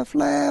 laugh,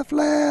 laugh,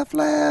 laugh,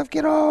 laugh.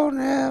 Get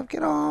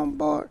on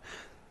board.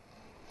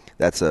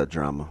 That's a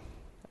drama.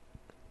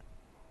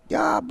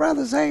 Y'all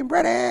brothers ain't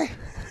ready.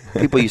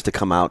 People used to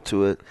come out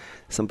to it.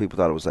 Some people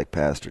thought it was like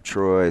Pastor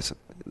Troy.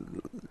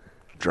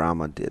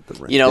 Drama did the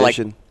rendition. You know, like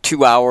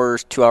 2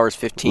 hours, 2 hours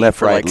 15 left,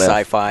 for right, like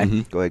left. Don't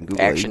Mm-hmm. Go ahead and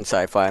Google action it.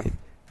 sci-fi.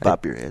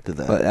 Bop your head to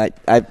that.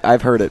 But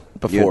I've heard it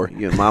before.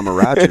 Your Mama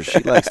Rogers, she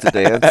likes to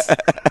dance.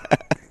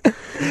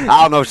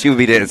 I don't know if she would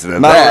be dancing to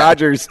Mama that.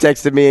 Rogers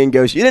texted me and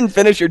goes, "You didn't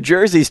finish your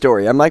Jersey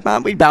story." I'm like,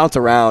 "Mom, we bounce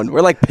around.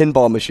 We're like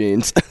pinball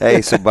machines."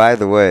 Hey, so by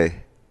the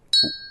way,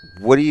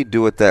 what do you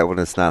do with that when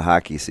it's not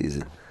hockey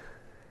season?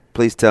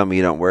 Please tell me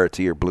you don't wear it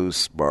to your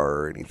Blues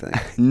bar or anything.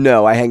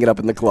 No, I hang it up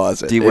in the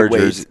closet. Do you wear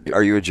jersey?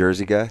 Are you a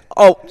Jersey guy?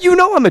 Oh, you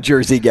know I'm a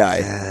Jersey guy.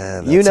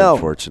 Yeah, that's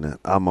unfortunate.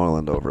 I'm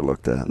willing to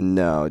overlook that.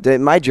 No,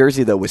 my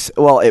jersey though was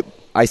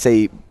I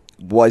say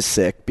was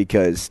sick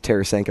because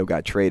Tarasenko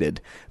got traded,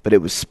 but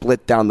it was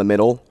split down the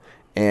middle,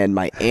 and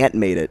my aunt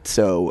made it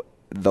so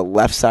the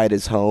left side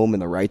is home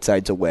and the right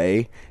side's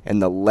away,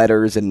 and the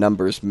letters and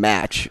numbers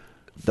match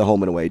the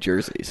home and away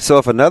jerseys. So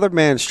if another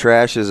man's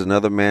trash is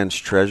another man's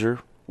treasure,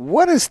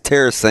 what is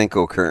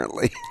Tarasenko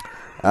currently?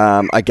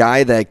 A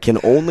guy that can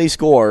only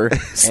score.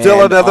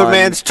 Still another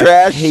man's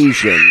trash?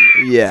 Occasion,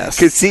 yes.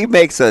 Because he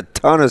makes a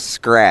ton of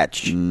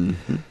scratch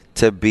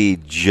to be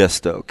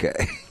just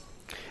okay.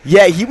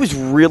 Yeah, he was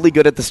really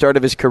good at the start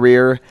of his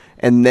career,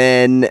 and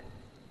then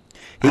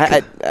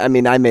I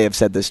mean, I may have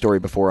said this story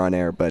before on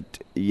air, but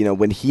you know,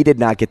 when he did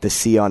not get the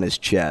C on his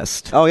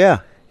chest, oh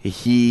yeah,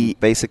 he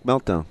basic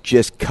meltdown,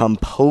 just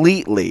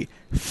completely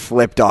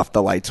flipped off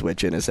the light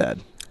switch in his head.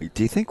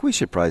 Do you think we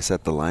should probably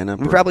set the lineup?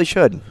 We probably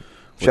should.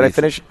 Should I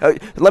finish?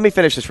 Let me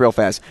finish this real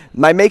fast.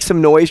 My Make Some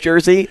Noise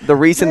jersey, the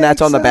reason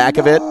that's on the back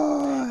of it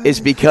is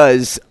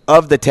because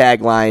of the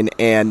tagline,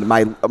 and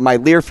my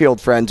Learfield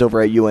friends over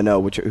at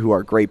UNO, who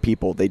are great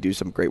people. They do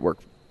some great work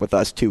with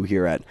us too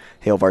here at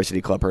Hale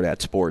Varsity Club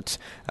Hurrdat Sports.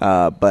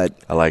 But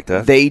I like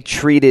that. They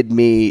treated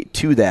me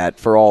to that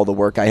for all the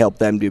work I helped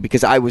them do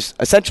because I was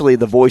essentially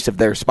the voice of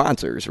their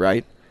sponsors,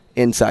 right,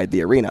 inside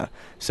the arena.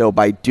 So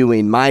by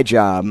doing my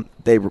job,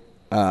 they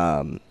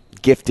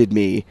gifted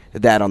me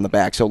that on the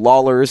back. So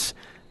Lawlers,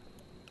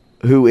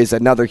 who is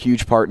another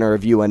huge partner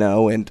of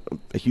UNO and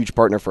a huge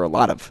partner for a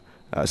lot of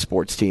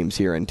sports teams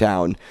here in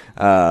town,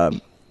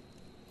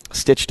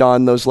 stitched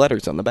on those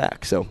letters on the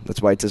back. So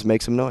that's why it says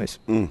make some noise.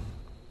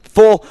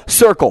 Full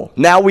circle.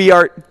 Now we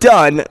are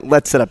done.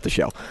 Let's set up the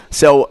show.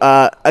 So,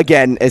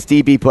 again, as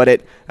DB put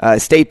it,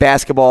 state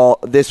basketball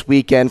this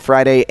weekend,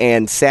 Friday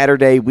and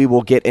Saturday. We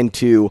will get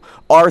into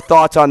our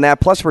thoughts on that.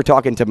 Plus, we're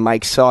talking to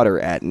Mike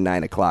Sauter at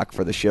 9 o'clock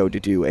for the show to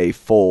do a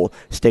full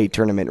state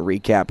tournament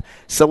recap.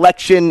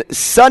 Selection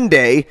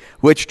Sunday,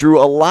 which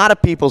drew a lot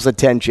of people's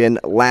attention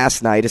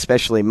last night,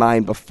 especially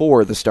mine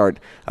before the start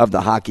of the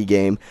hockey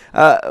game.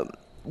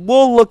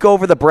 We'll look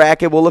over the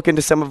bracket. We'll look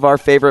into some of our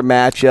favorite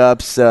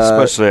matchups,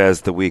 especially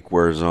as the week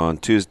wears on.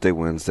 Tuesday,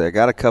 Wednesday. I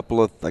got a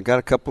couple of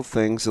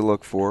things to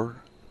look for.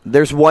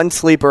 There's one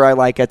sleeper I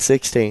like at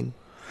 16.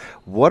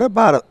 What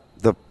about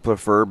the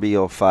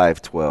proverbial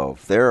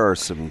 5-12? There are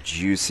some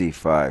juicy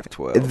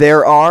 5-12s.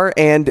 There are,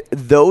 and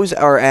those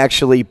are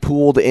actually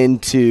pooled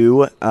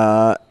into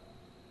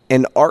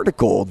an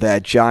article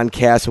that John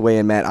Cassaway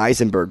and Matt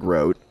Eisenberg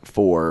wrote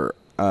for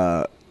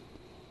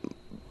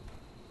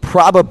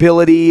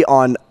probability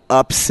on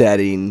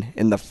upsetting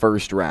in the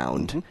first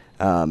round.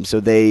 So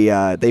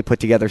they put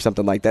together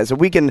something like that. So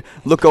we can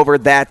look over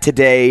that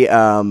today.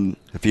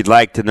 If you'd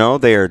like to know,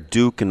 they are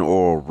Duke and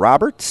Oral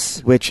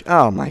Roberts. Which,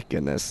 oh my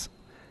goodness.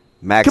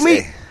 Max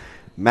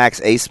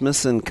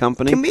Asmus and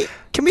company.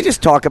 Can we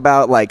just talk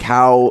about like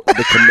how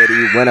the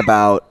committee went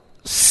about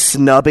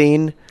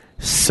snubbing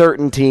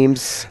certain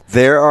teams?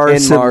 There are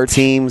some March.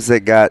 Teams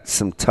that got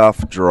some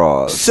tough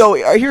draws. So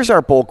here's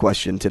our poll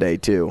question today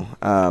too.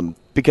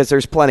 Because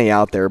there's plenty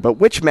out there. But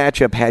which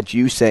matchup had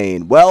you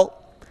saying, well,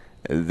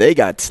 they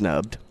got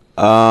snubbed?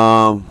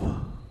 Go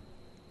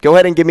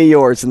ahead and give me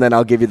yours, and then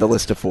I'll give you the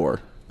list of 4.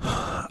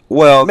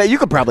 Well, man, you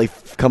could probably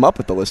come up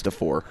with the list of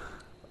 4.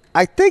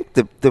 I think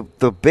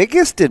the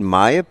biggest, in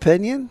my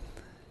opinion,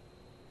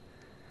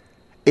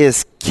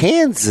 is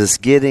Kansas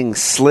getting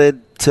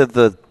slid to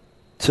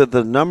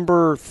the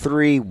number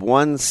 3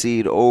 1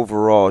 seed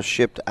overall,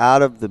 shipped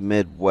out of the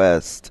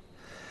Midwest.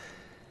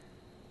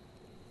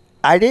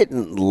 I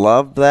didn't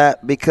love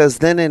that because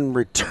then in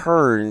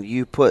return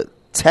you put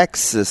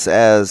Texas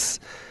as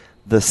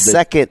the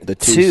second the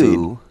 2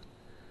 seed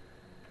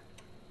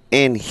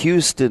in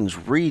Houston's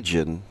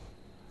region.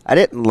 I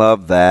didn't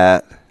love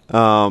that.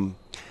 I'm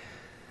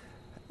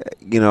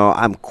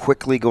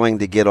quickly going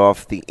to get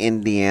off the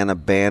Indiana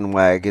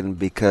bandwagon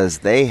because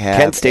they have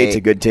Kent State's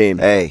a good team.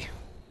 Hey,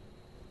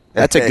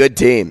 that's a good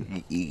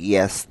team.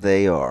 Yes,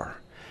 they are.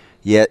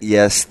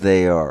 Yes,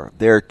 they are.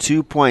 Their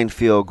 2-point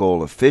field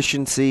goal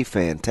efficiency,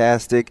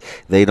 fantastic.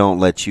 They don't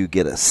let you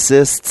get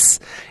assists.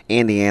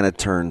 Indiana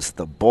turns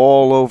the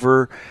ball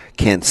over.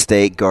 Kent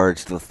State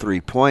guards the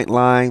 3-point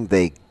line.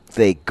 They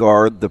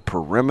guard the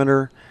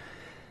perimeter.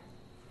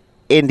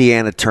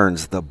 Indiana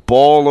turns the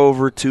ball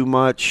over too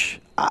much.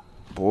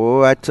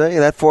 Boy, I tell you,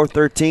 that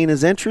 4-13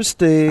 is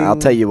interesting. I'll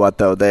tell you what,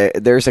 though.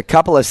 There's a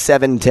couple of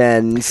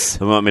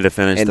 7-10s. You want me to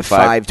finish and the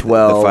 5-12s?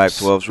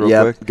 The 5-12s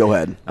real quick? Go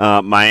ahead.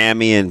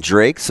 Miami and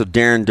Drake, so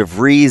Darren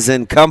DeVries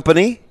and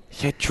company.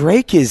 Yeah,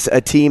 Drake is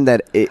a team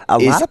that a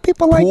lot of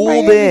people like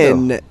pulled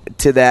Miami, in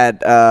to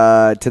that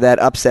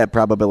upset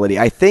probability.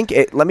 I think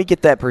let me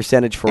get that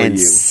percentage for and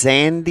you.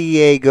 San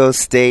Diego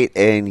State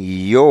and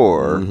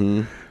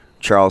your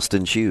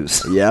Charleston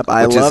Shoes. Yep,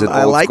 I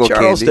like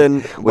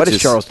Charleston. What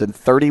is Charleston?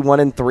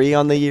 31-3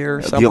 on the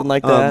year, something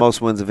like that. Most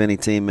wins of any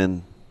team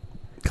in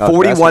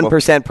college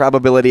 41%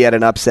 probability at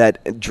an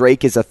upset.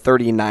 Drake is a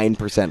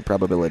 39%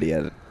 probability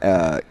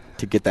to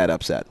get that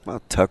upset.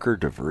 Well, Tucker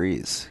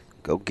DeVries,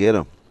 go get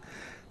him.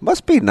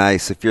 Must be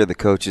nice if you're the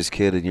coach's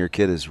kid and your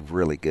kid is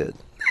really good.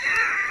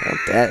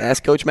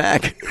 Ask Coach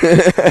Mack.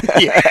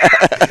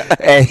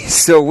 Hey,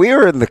 so we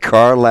were in the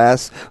car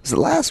was it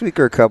last week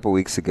or a couple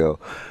weeks ago?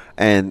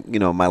 And,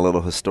 my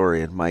little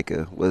historian,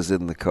 Micah, was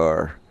in the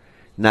car,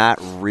 not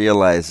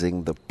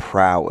realizing the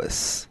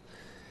prowess.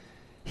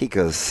 He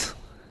goes,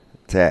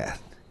 Dad,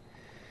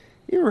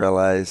 you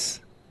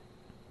realize,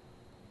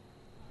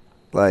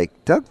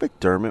 Doug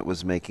McDermott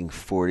was making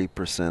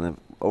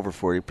over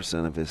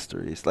 40% of his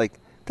threes.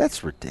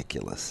 That's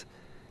ridiculous.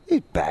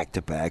 He's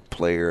back-to-back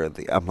player of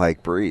the. I'm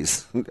like,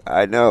 Breeze,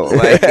 I know.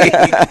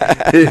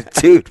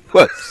 Dude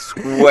was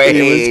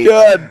He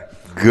was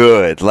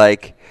good.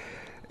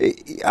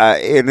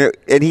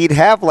 And he'd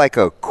have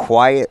a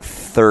quiet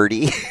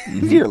 30.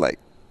 You're like,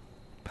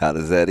 how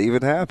does that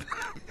even happen?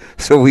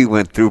 So we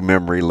went through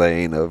memory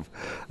lane of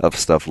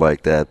stuff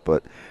like that.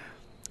 But,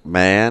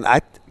 man,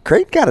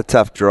 Creighton got a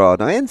tough draw.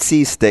 Now,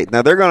 NC State,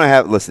 now they're going to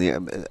have, listen,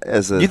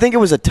 you think it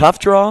was a tough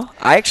draw?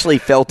 I actually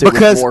felt it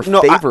was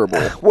more favorable.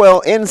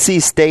 Well,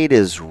 NC State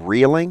is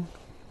reeling.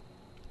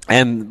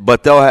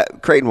 But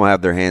Creighton will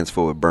have their hands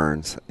full with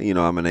Burns. You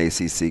know, I'm an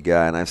ACC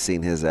guy, and I've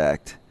seen his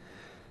act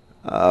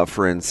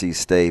for NC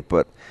State.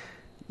 But,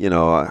 you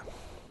know,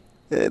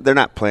 they're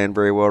not playing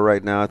very well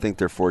right now. I think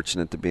they're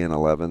fortunate to be in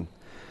 11.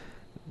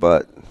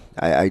 But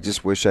I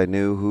just wish I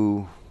knew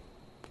who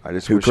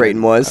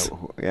Creighton was.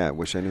 I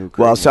wish I knew who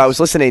Creighton was. I was was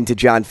listening to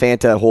John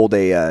Fanta hold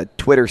a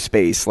Twitter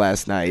space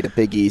last night, a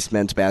Big East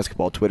men's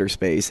basketball Twitter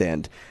space,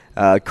 and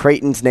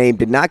Creighton's name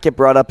did not get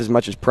brought up as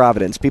much as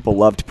Providence. People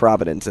loved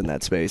Providence in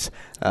that space.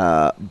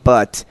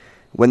 But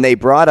when they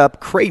brought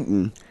up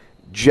Creighton,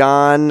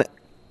 John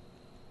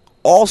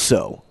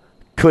also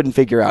couldn't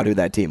figure out who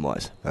that team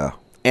was. Oh.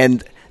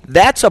 And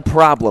that's a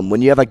problem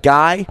when you have a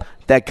guy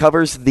that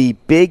covers the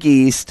Big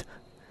East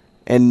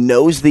and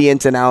knows the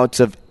ins and outs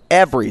of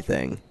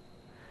everything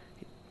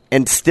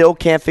and still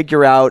can't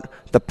figure out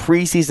the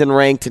preseason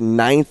ranked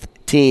 9th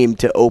team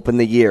to open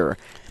the year.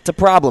 It's a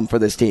problem for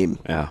this team.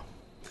 Yeah.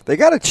 They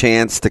got a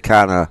chance to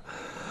kind of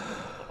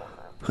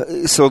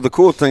 – so the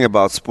cool thing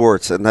about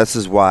sports, and this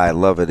is why I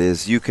love it,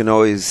 is you can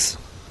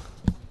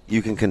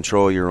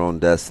control your own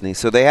destiny.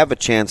 So they have a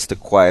chance to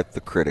quiet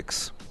the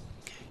critics.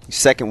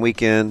 Second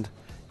weekend,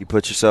 you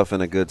put yourself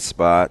in a good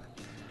spot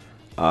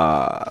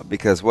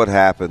because what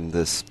happened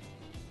this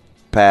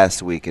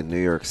past week in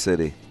New York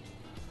City?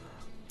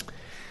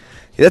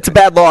 That's a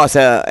bad loss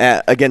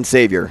against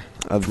Xavier.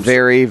 A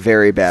very,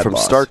 very bad loss. From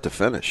start to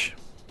finish.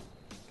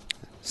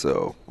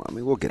 So, I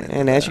mean, we'll get into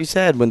And that. as you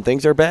said, when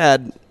things are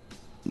bad,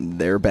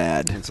 they're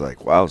bad. It's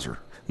like, wowzer.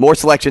 More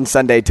Selection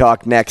Sunday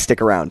talk next.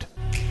 Stick around.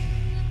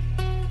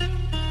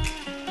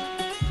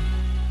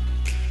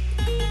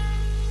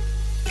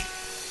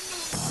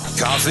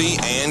 Coffee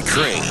and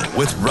Cream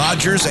with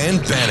Rogers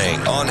and Benning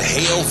on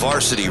Hail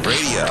Varsity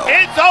Radio.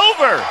 It's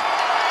over.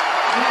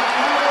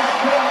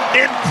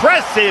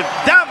 Impressive,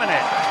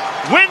 dominant.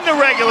 Win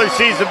the regular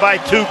season by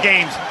 2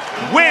 games.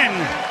 Win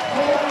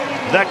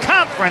the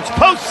conference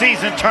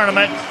postseason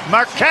tournament.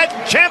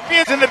 Marquette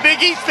champions in the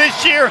Big East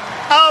this year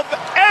of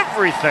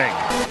everything.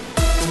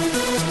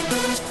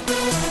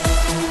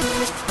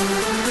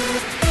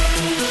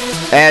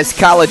 As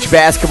college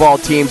basketball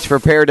teams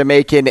prepare to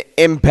make an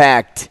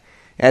impact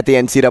at the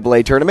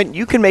NCAA tournament,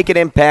 you can make an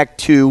impact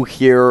too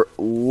here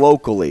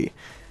locally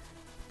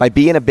by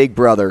being a big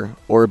brother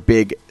or a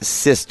big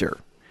sister.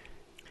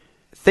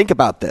 Think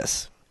about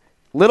this.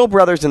 Little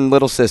brothers and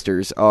little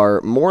sisters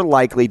are more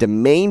likely to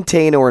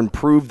maintain or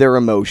improve their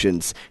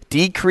emotions,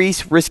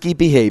 decrease risky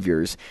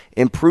behaviors,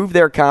 improve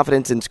their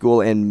confidence in school,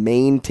 and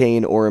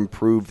maintain or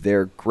improve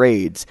their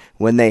grades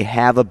when they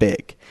have a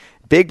big.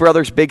 Big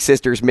Brothers Big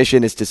Sisters'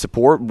 mission is to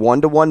support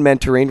one-to-one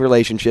mentoring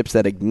relationships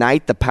that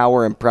ignite the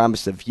power and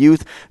promise of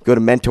youth. Go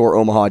to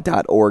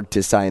mentoromaha.org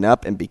to sign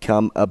up and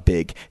become a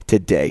big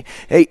today.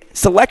 Hey,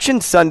 Selection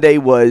Sunday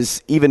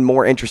was even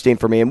more interesting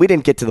for me, and we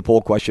didn't get to the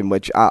poll question,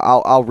 which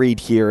I'll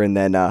read here, and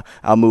then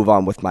I'll move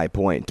on with my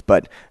point.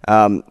 But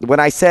when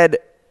I said,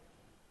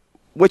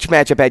 which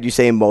matchup had you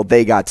saying, well,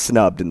 they got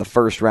snubbed in the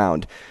first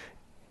round?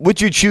 Would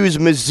you choose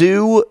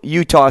Mizzou,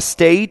 Utah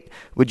State?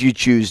 Would you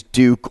choose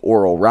Duke,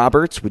 Oral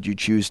Roberts? Would you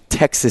choose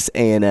Texas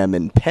A&M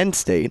and Penn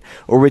State?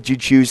 Or would you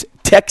choose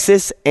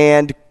Texas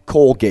and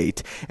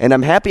Colgate? And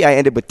I'm happy I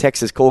ended with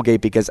Texas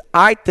Colgate because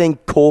I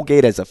think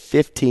Colgate as a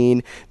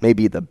 15 may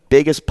be the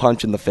biggest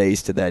punch in the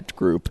face to that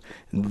group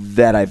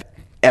that I've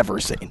ever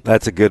seen.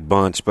 That's a good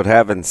bunch. But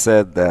having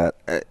said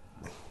that,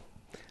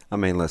 I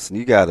mean, listen,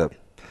 you got a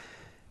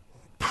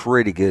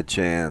pretty good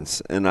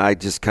chance. And I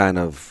just kind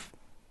of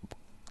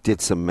did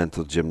some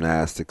mental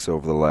gymnastics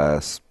over the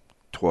last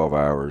 12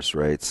 hours,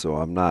 right? So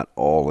I'm not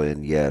all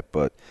in yet,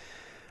 but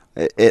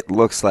it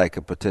looks like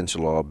a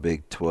potential all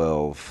Big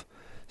 12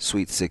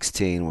 Sweet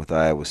 16 with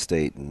Iowa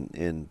State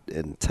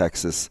and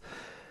Texas.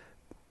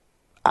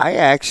 I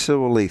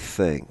actually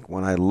think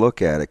when I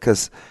look at it,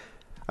 because,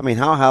 I mean,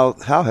 how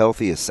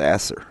healthy is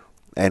Sasser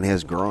and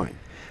his groin?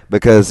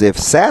 Because if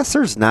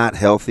Sasser's not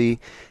healthy,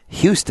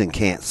 Houston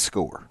can't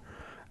score.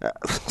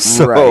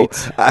 So,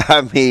 right.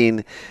 I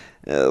mean,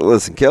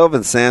 listen,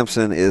 Kelvin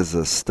Sampson is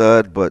a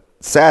stud, but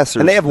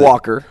Sasser's... And they have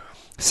Walker.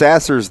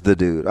 Sasser's the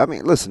dude. I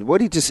mean, listen,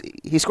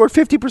 he scored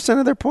 50%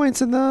 of their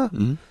points in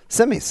the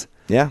semis.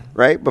 Yeah.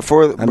 Right?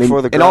 Before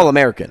the an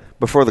All-American.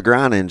 Before the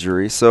ground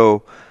injury.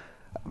 So,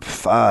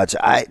 fudge.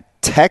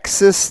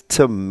 Texas,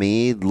 to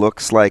me,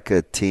 looks like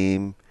a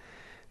team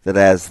that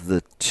as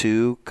the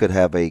 2 could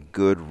have a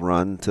good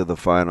run to the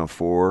Final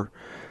Four.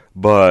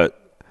 But...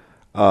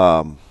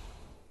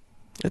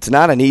 it's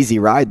not an easy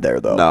ride there,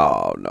 though.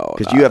 No.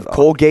 Because you have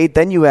Colgate,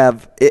 then you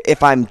have,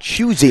 if I'm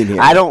choosing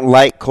here. I don't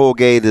like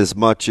Colgate as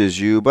much as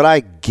you, but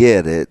I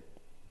get it.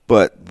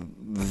 But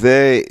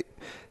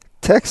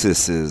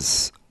Texas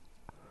is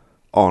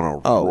on a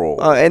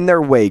roll. And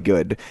they're way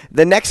good.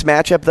 The next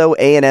matchup, though,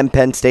 A&M,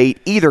 Penn State,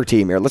 either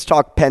team here. Let's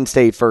talk Penn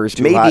State first.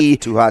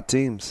 Two hot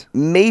teams.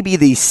 Maybe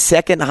the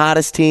second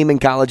hottest team in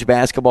college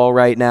basketball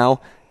right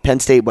now. Penn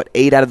State,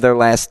 8 out of their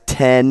last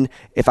 10.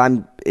 If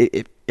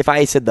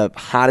I said the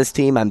hottest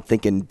team, I'm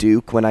thinking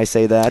Duke when I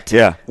say that.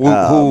 Yeah.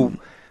 Who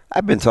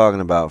I've been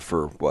talking about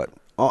for,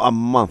 a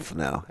month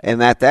now,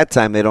 and at that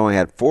time they'd only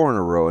had 4 in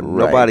a row, and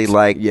Right. nobody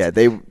liked. Yeah,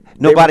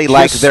 nobody were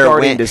liked just their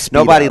starting win. to speed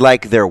Nobody up.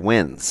 liked their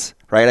wins.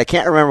 Right? I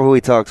can't remember who we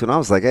talked to, and I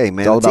was like, "Hey,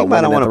 man, all the team about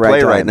I don't winning want at to the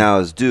play right right time. now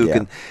is Duke,"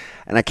 Yeah.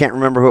 and I can't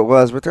remember who it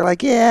was, but they're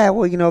like, "Yeah,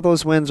 well,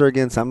 those wins are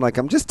against." I'm like,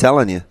 "I'm just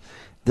telling you,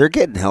 they're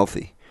getting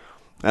healthy."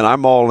 And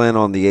I'm all in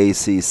on the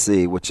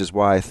ACC, which is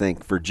why I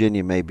think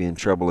Virginia may be in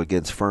trouble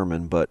against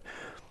Furman, but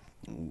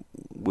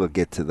we'll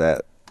get to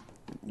that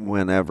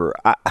whenever.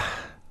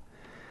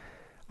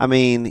 I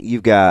mean,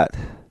 you've got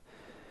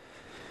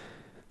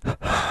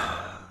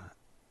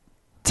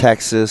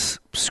Texas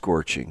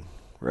scorching,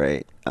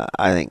 right?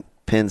 I think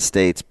Penn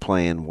State's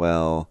playing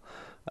well.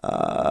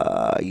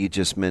 You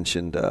just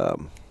mentioned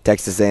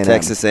Texas A&M.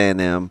 Texas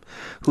A&M,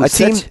 who's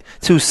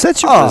team-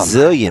 such a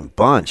resilient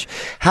bunch.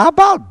 How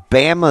about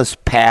Bama's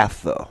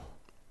path, though?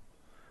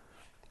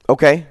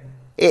 Okay.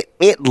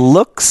 It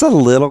looks a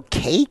little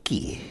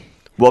cakey.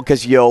 Well,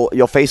 because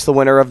you'll face the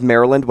winner of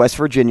Maryland, West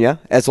Virginia.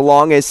 As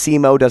long as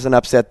SEMO doesn't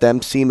upset them,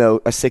 SEMO,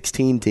 a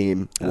 16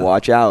 team,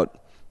 watch out.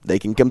 They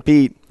can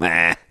compete.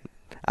 Nah.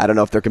 I don't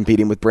know if they're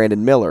competing with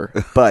Brandon Miller,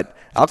 but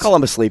I'll call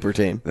them a sleeper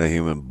team. The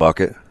human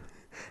bucket.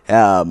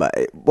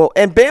 Well,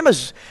 and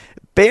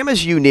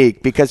Bama's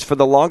unique because for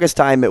the longest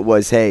time it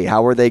was, hey,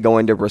 how are they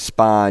going to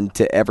respond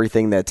to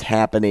everything that's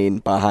happening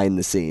behind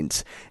the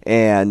scenes?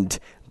 And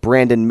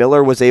Brandon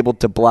Miller was able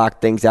to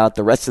block things out.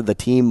 The rest of the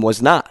team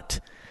was not.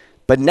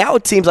 But now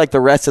it seems like the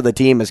rest of the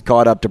team has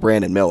caught up to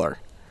Brandon Miller.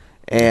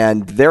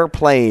 And they're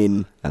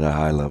playing at a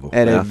high level.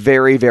 At a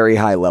very, very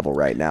high level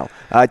right now.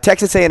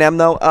 Texas A&M,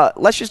 though,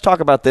 let's just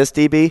talk about this,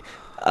 DB.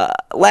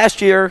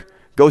 Last year,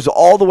 goes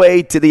all the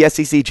way to the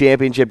SEC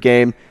championship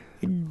game,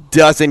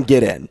 doesn't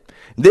get in.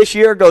 This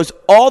year, goes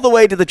all the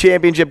way to the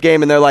championship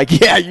game, and they're like,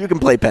 yeah, you can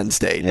play Penn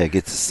State. Yeah, it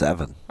gets to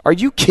 7. Are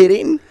you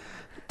kidding?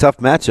 Tough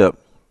matchup.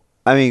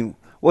 I mean,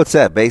 what's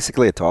that?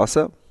 Basically a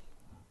toss-up?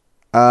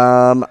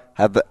 I'm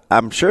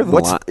sure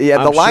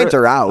the lines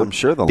are out. I'm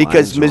sure the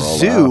because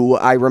lines are all Mizzou,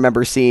 out. I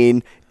remember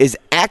seeing, is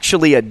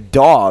actually a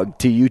dog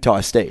to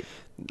Utah State.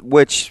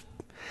 Which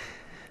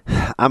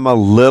I'm a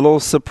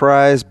little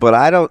surprised, but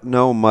I don't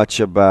know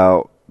much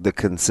about the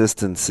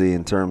consistency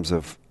in terms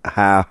of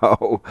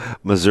how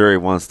Missouri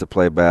wants to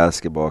play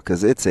basketball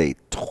because it's a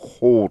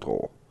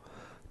total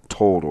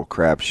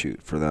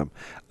crapshoot for them.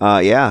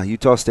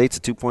 Utah State's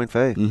a 2-point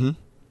fave. Mm-hmm.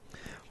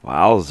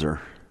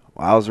 Wowzer.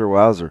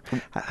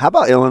 How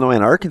about Illinois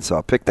and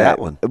Arkansas? Pick that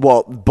one.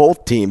 Well,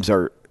 both teams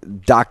are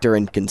doctor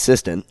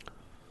inconsistent.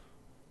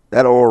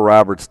 That Oral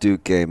Roberts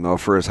Duke game, though,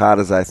 for as hot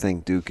as I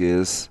think Duke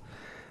is,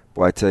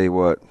 boy, I tell you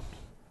what,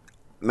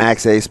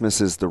 Max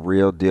Asmus is the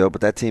real deal,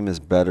 but that team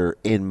is better,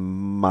 in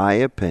my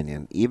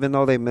opinion. Even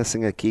though they're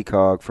missing a key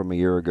cog from a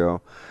year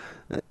ago,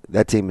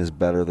 that team is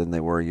better than they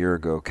were a year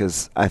ago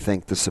because I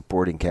think the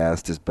supporting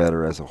cast is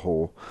better as a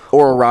whole.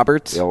 Oral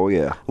Roberts? Oh,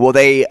 yeah. Well,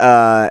 they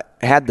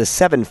had the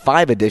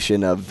 7-5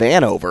 edition of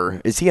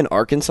Vanover. Is he an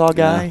Arkansas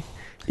guy?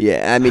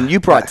 Yeah, I mean, you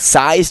brought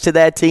size to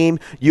that team.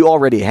 You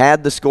already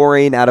had the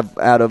scoring out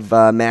of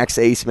Max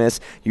Asmus.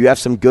 You have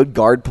some good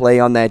guard play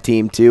on that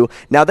team, too.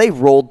 Now, they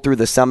rolled through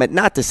the Summit.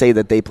 Not to say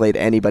that they played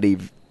anybody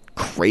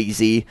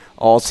crazy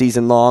all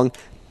season long,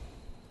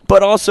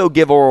 but also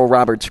give Oral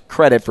Roberts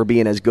credit for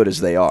being as good as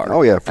they are.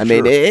 Oh, yeah, for sure.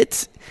 I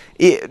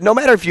mean, no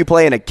matter if you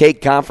play in a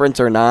cake conference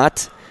or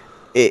not,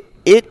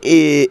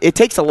 it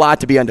takes a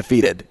lot to be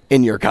undefeated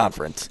in your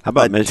conference. How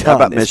about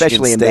Michigan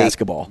especially in State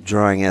basketball?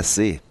 Drawing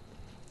SC.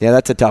 Yeah,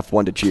 that's a tough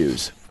one to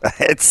choose.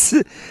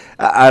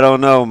 I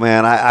don't know,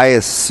 man. I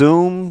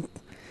assume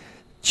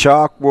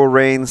chalk will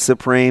reign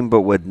supreme,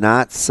 but would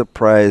not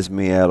surprise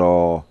me at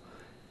all.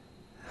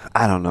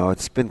 I don't know.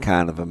 It's been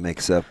kind of a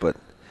mix-up, but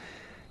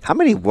how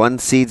many 1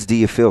 seeds do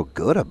you feel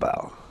good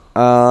about?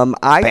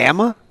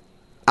 Bama?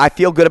 I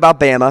feel good about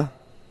Bama.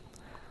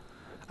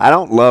 I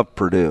don't love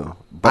Purdue,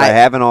 but I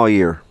haven't all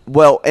year.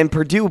 Well, and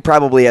Purdue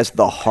probably has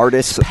the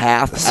hardest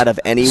path out of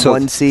any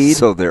 1 seed.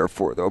 So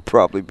therefore, they'll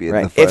probably be in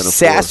the If Final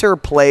Sasser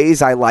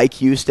plays, I like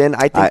Houston.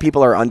 I think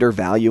people are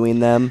undervaluing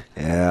them.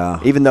 Yeah.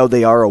 Even though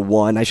they are a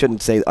 1, I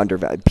shouldn't say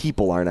undervalued.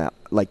 People are not,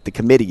 like the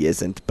committee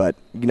isn't. But,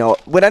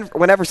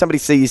 whenever somebody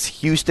sees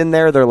Houston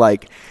there, they're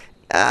like,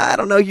 I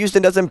don't know,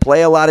 Houston doesn't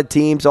play a lot of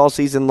teams all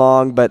season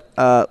long, but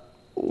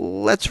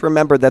let's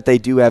remember that they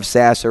do have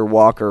Sasser,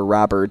 Walker,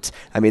 Roberts.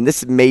 I mean,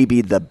 this may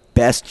be the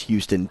best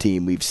Houston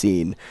team we've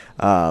seen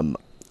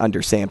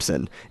under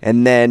Sampson.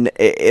 And then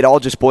it all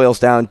just boils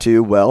down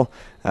to,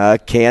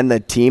 can the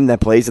team that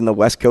plays in the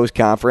West Coast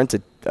Conference,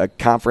 a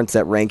conference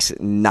that ranks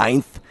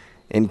 9th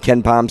in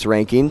Ken Palm's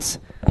rankings,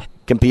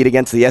 compete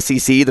against the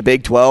SEC, the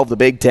Big 12, the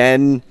Big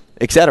 10,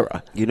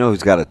 etc.? You know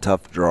who's got a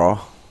tough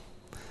draw?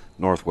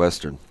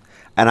 Northwestern.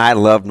 And I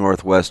love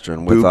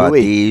Northwestern with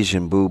Audige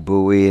and Boo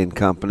Buie and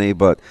company,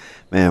 but,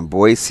 man,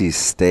 Boise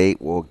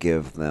State will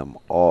give them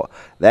all.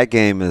 That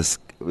game is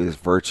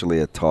virtually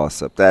a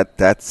toss-up.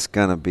 That's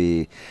going to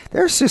be –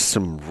 there's just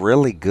some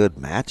really good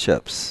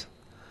matchups.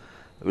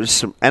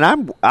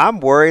 And I'm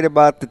worried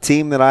about the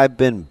team that I've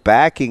been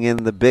backing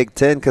in the Big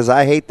Ten because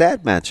I hate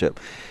that matchup.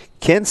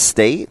 Kent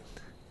State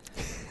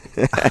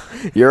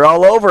You're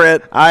all over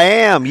it. I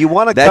am. You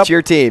want to? That's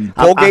your team.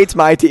 Colgate's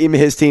my team.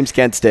 His team's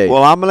Kent State.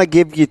 Well, I'm going to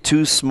give you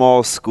two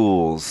small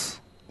schools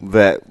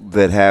that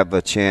have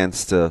a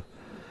chance to,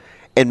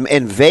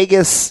 and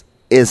Vegas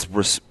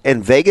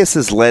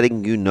is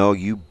letting you know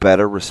you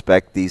better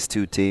respect these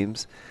two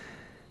teams.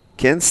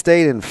 Kent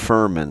State and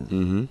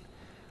Furman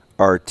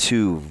are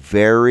two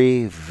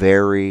very,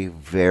 very,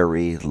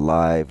 very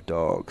live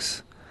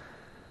dogs.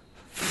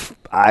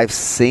 I've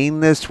seen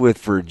this with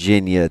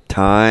Virginia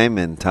time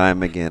and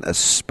time again,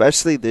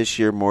 especially this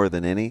year more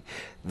than any.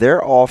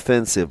 Their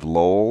offensive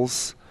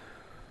lulls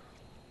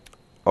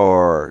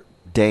are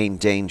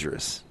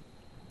dangerous.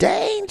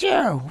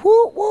 Danger!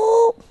 Whoop,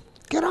 whoop!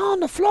 Get on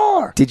the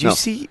floor. Did you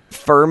see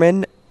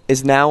Furman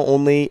is now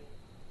only...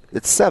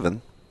 It's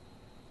 7.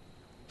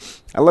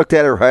 I looked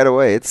at it right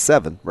away. It's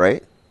 7,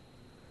 right?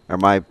 Or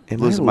am I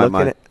losing my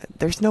mind?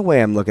 There's no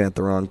way I'm looking at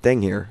the wrong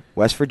thing here.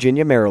 West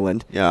Virginia,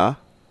 Maryland. Yeah.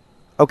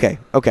 Okay.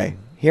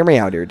 Hear me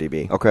out here,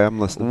 DB. Okay, I'm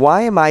listening.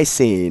 Why am I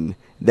seeing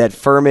that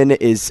Furman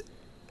is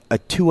a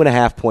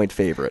 2.5-point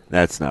favorite?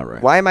 That's not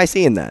right. Why am I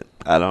seeing that?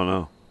 I don't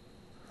know.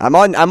 I'm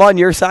on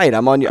your side.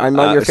 I'm on your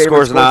favorite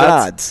scores and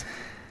odds.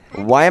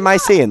 Why am I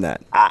seeing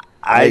that?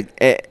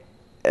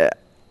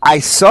 I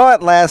saw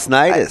it last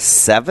night at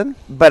 7.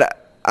 But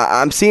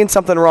I'm seeing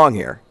something wrong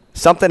here.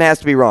 Something has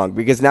to be wrong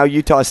because now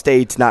Utah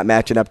State's not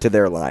matching up to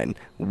their line.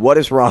 What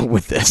is wrong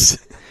with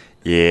this?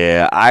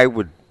 Yeah, I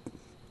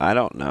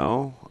don't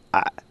know.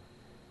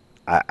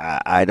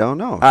 I don't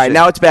know. All right,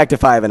 now it's back to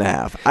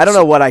 5.5. I don't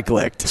know what I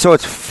clicked. So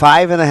it's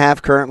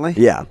 5.5 currently?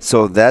 Yeah.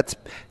 So when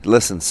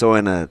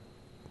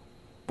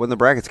the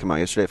brackets come out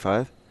yesterday at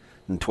 5?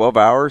 In 12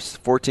 hours,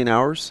 14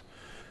 hours?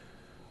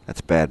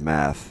 That's bad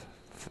math.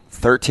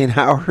 13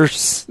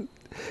 hours?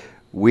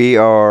 We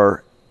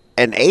are,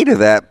 and 8 of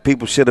that,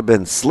 people should have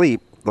been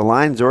asleep. The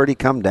line's already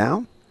come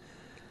down.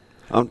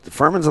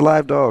 Furman's a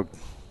live dog.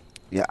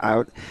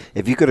 Yeah,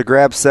 if you could have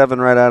grabbed 7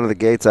 right out of the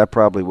gates, I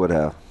probably would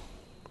have.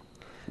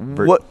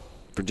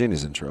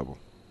 Virginia's in trouble.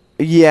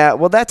 Yeah,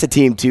 well, that's a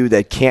team too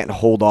that can't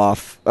hold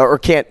off or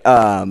can't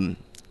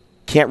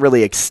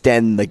really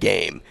extend the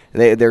game.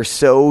 They're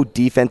so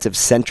defensive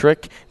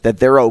centric that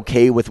they're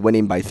okay with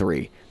winning by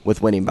 3,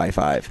 with winning by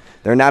 5.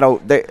 They're not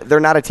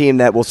a team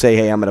that will say,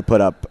 "Hey, I'm going to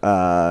put up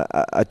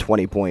a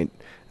 20-point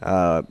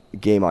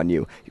game on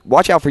you."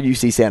 Watch out for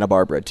UC Santa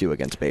Barbara too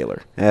against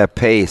Baylor. Yeah,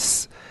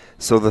 pace.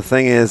 So the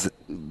thing is,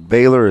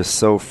 Baylor is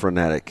so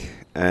frenetic,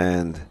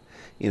 and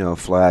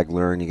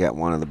Flagler, and you got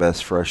one of the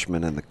best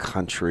freshmen in the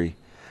country.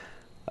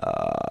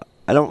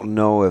 I don't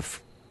know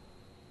if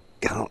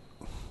the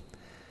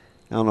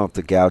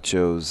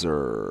Gauchos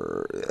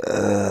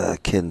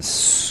can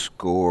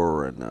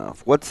score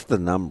enough. What's the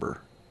number?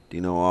 Do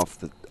you know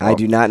I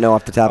do not know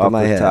off the top of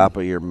my head. Off the top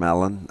of your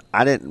melon.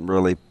 I didn't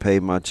really pay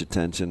much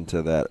attention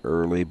to that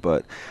early,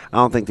 but I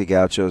don't think the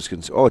Gauchos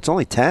can. Oh, it's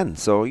only 10.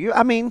 So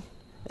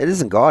it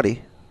isn't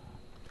gaudy.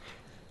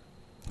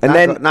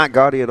 And not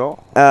gaudy at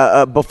all.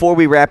 Before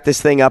we wrap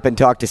this thing up and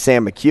talk to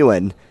Sam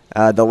McEwen,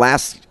 the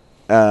last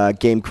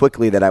game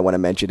quickly that I want to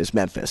mention is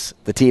Memphis,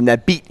 the team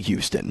that beat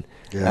Houston.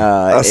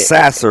 Yeah. A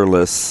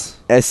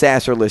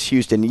Sasserless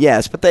Houston,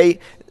 yes, but they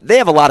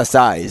have a lot of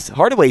size.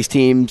 Hardaway's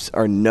teams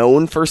are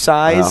known for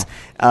size.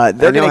 Wow.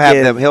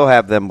 He'll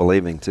have them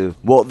believing too.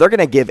 Well, they're going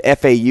to give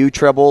FAU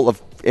trouble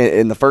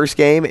in the first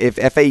game. If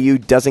FAU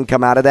doesn't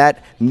come out of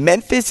that,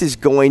 Memphis is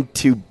going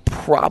to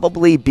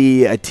probably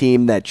be a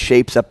team that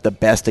shapes up the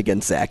best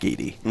against Zach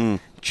Edey,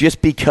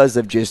 just because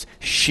of just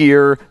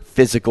sheer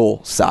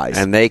physical size.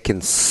 And they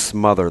can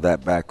smother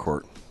that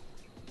backcourt.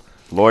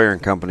 Lawyer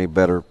and company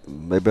better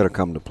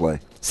come to play.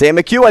 Sam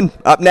McEwen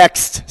up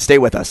next. Stay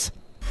with us.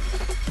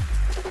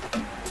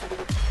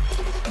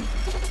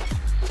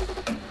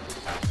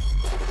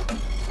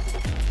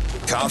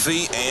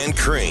 Coffee and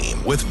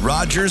Cream with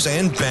Rogers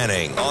and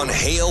Benning on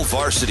Hail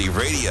Varsity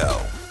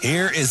Radio.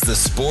 Here is the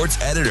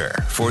sports editor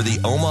for the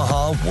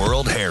Omaha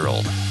World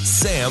Herald,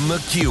 Sam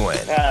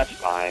McEwen. That's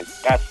fine.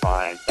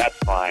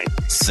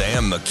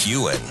 Sam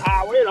McEwen.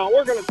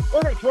 We're gonna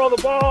throw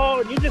the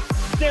ball, and you just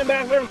stand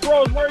back there and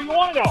throw it where you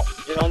want to go.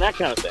 That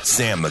kind of thing.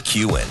 Sam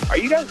McEwen. Are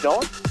you guys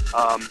going?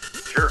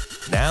 Sure.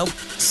 Now,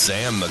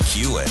 Sam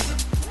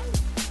McEwen.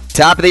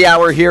 Top of the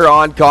hour here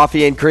on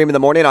Coffee and Cream in the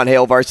Morning on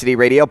Hail Varsity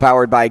Radio,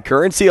 powered by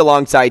Currency,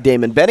 alongside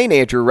Damon Benning,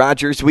 Andrew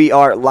Rogers. We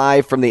are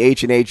live from the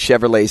H&H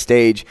Chevrolet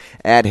stage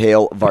at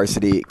Hail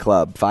Varsity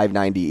Club,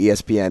 590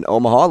 ESPN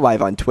Omaha,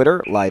 live on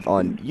Twitter, live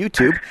on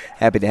YouTube.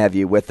 Happy to have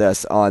you with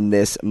us on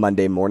this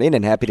Monday morning,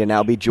 and happy to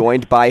now be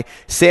joined by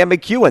Sam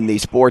McEwen, the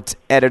sports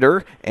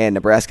editor and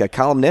Nebraska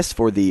columnist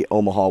for the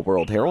Omaha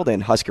World Herald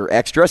and Husker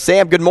Extra.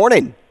 Sam, good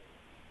morning.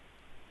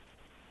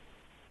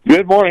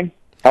 Good morning.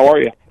 How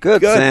are you?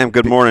 Good, Sam.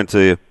 Good morning to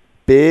you.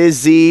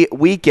 Busy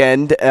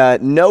weekend,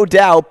 no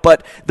doubt,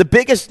 but the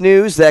biggest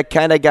news that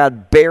kind of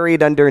got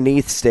buried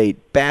underneath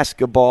state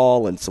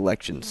basketball and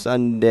Selection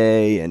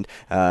Sunday and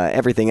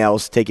everything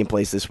else taking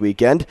place this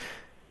weekend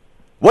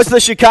was the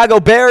Chicago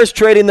Bears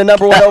trading the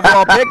number 1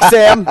 overall pick,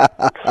 Sam.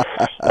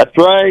 That's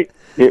right.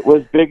 It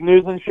was big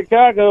news in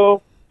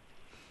Chicago.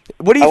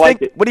 What do you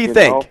think? What do you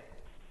think? Know?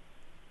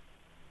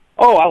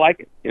 Oh, I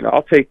like it.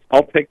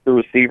 I'll take the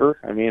receiver.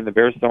 I mean, the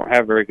Bears don't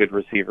have very good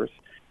receivers,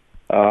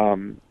 so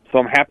I'm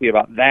happy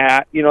about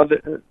that.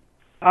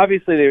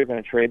 Obviously they were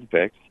going to trade the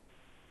picks,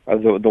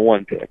 the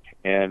one pick,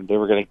 and they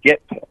were going to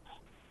get picks.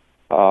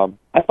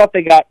 I thought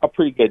they got a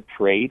pretty good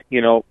trade.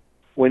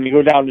 When you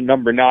go down to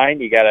number 9,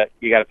 you gotta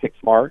pick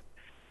smart.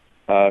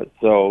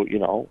 So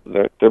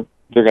they're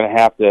going to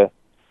have to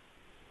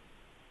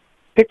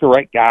pick the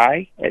right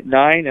guy at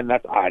 9, and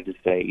that's odd to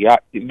say. Yeah,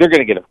 they're going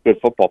to get a good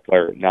football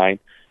player at 9,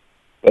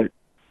 but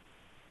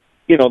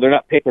they're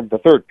not picking the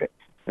 3rd pick,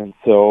 and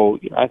so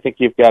I think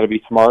you've got to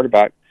be smart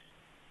about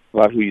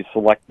who you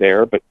select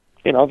there. But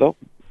they'll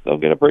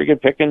get a pretty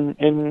good pick in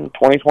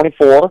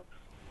 2024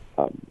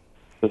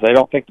 because I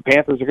don't think the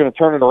Panthers are going to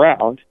turn it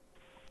around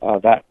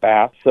that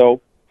fast.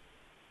 So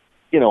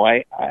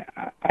I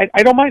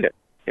don't mind it.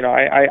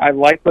 I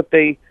like what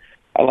they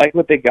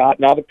got.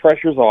 Now the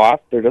pressure's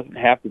off. There doesn't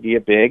have to be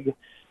a big,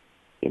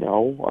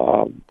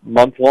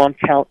 month-long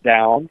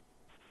countdown.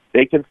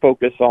 They can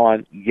focus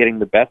on getting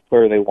the best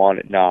player they want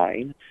at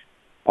 9.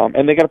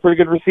 And they got a pretty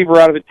good receiver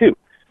out of it, too.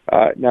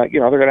 Now,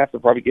 they're going to have to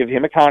probably give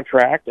him a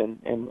contract, and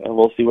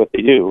we'll see what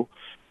they do.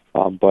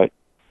 But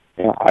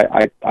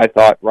I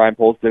thought Ryan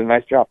Poles did a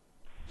nice job.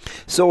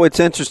 So it's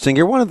interesting.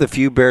 You're one of the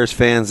few Bears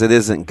fans that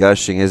isn't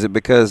gushing. Is it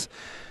because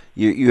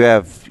you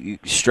have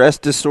stress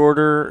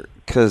disorder?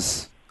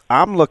 Because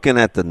I'm looking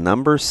at the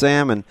numbers,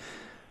 Sam, and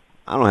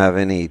I don't have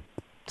any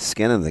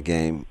skin in the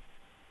game.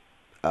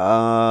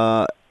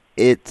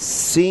 It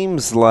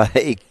seems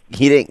like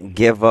he didn't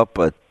give up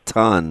a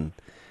ton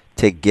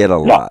to get a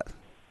lot.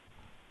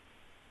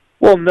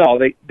 Well, no,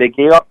 they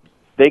gave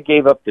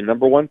up the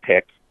number 1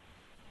 pick,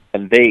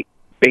 and they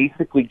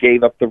basically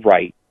gave up the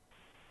right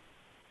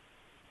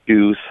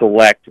to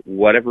select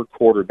whatever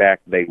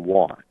quarterback they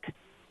want.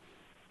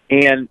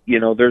 And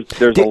there's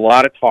a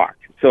lot of talk.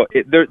 So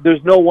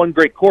there's no one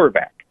great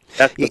quarterback.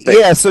 That's the thing.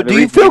 Yeah, so do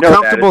you feel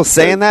comfortable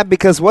saying that?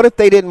 Because what if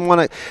they didn't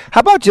want to – how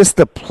about just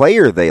the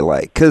player they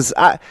like? Because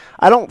I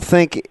don't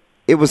think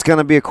it was going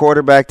to be a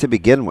quarterback to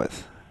begin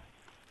with.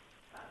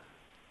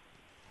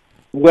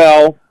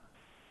 Well,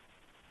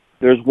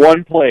 there's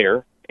one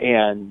player,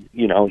 and,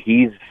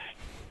 he's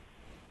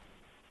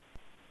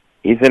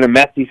in a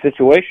messy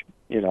situation,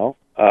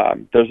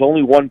 There's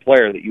only one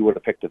player that you would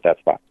have picked at that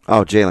spot.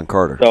 Oh, Jalen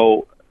Carter.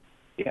 So,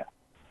 yeah.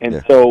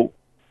 And so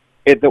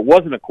if it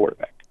wasn't a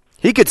quarterback,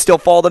 he could still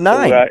fall to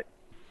 9.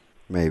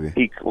 Maybe.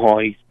 He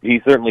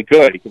certainly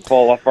could. He could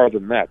fall off farther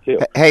than that, too.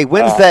 Hey,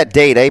 when's that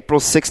date? April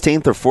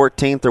 16th or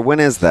 14th? Or when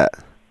is that,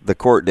 the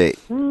court date?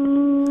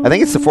 I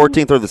think it's the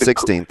 14th or the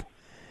 16th.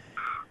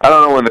 I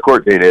don't know when the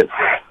court date is.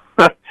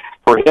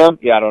 For him,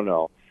 I don't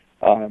know.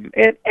 And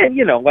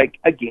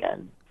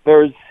again,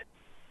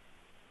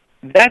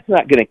 that's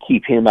not going to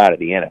keep him out of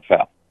the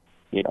NFL.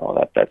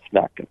 That's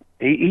not going to.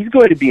 He's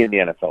going to be in the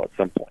NFL at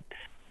some point.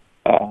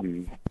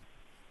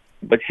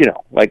 But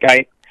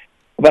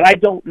I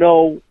don't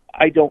know.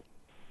 I don't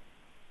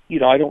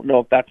know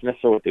if that's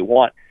necessarily what they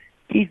want.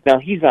 He's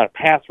not a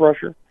pass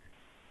rusher,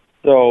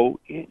 so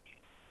can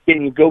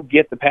you go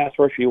get the pass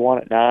rusher you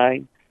want at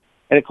 9?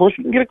 And of course,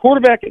 you can get a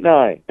quarterback at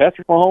 9.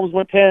 Patrick Mahomes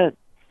went 10.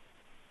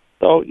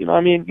 So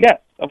yes,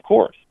 of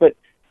course. But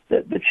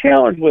the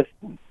challenge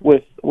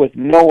with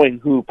knowing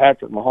who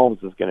Patrick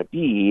Mahomes is going to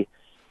be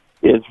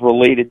is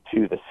related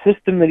to the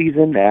system that he's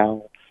in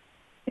now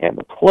and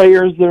the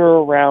players that are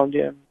around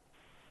him.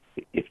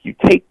 If you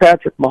take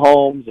Patrick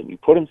Mahomes and you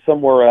put him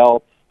somewhere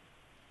else,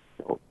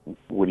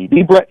 would he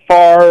be Brett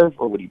Favre,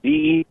 or would he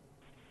be,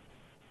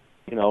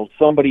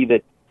 somebody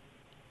that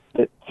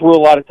threw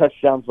a lot of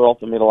touchdowns but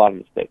also made a lot of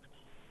mistakes?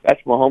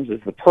 Patrick Mahomes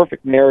is the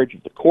perfect marriage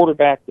of the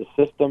quarterback, the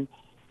system,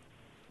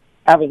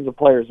 having the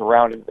players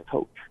around him, the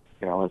coach.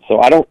 And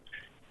so I don't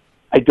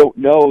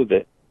know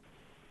that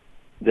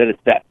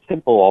it's that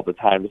simple all the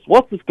time. It's,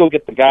 let's just go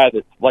get the guy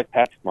that's like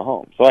Patrick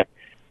Mahomes. So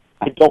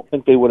I don't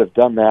think they would have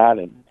done that,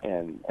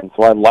 and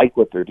so I like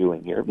what they're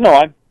doing here.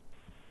 No,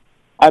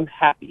 I'm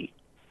happy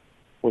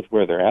with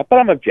where they're at, but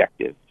I'm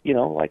objective.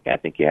 I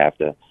think you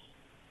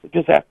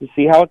just have to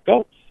see how it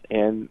goes.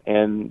 And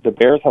the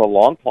Bears have a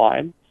long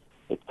climb.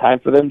 It's time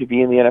for them to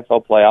be in the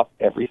NFL playoffs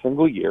every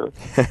single year.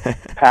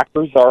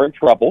 Packers are in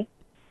trouble.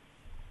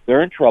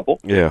 They're in trouble.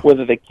 Yeah.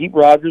 Whether they keep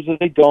Rodgers or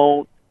they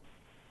don't,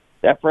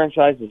 that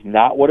franchise is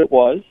not what it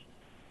was.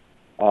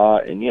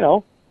 And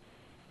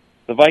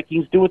the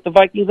Vikings do what the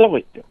Vikings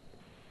always do.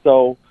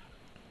 So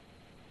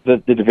the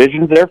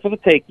division's there for the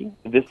taking.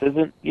 This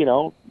isn't,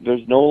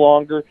 there's no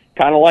longer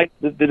kind of like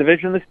the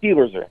division the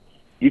Steelers are in.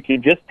 You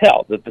can just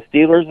tell that the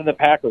Steelers and the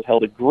Packers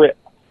held a grip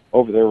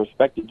over their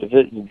respective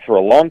divisions for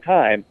a long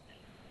time,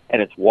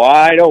 and it's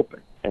wide open.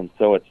 And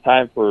so it's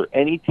time for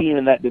any team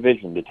in that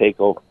division to take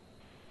over.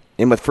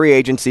 And with free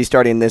agency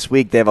starting this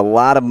week, they have a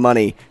lot of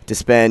money to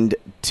spend,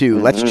 too.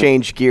 Mm-hmm. Let's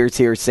change gears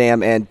here,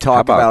 Sam, and talk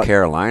about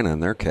Carolina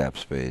and their cap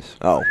space.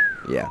 Oh,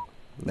 yeah,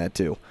 that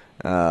too.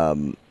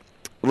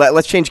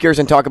 Let's change gears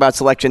and talk about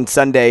Selection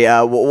Sunday.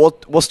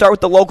 We'll start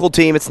with the local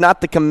team. It's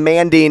not the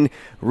commanding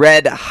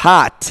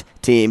red-hot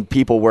team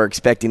people were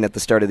expecting at the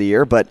start of the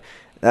year, but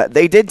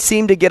they did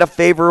seem to get a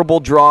favorable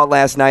draw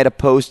last night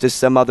opposed to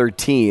some other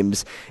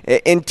teams.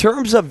 In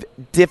terms of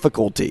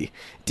difficulty,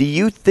 do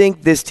you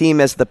think this team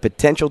has the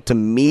potential to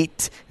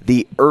meet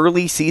the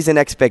early season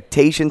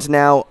expectations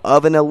now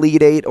of an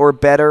Elite Eight or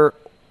better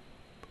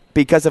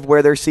because of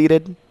where they're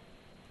seated?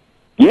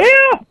 Yeah.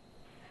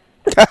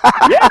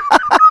 Yeah.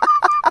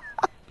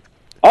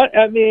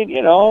 I mean,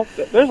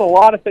 there's a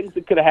lot of things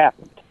that could have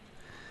happened.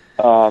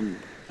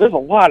 There's a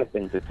lot of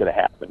things that could have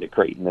happened at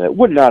Creighton, and it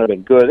would not have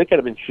been good. They could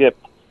have been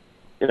shipped,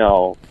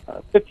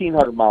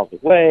 1,500 miles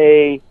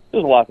away.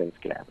 There's a lot of things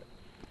that could happen.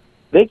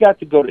 They got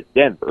to go to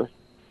Denver,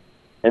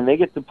 and they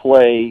get to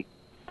play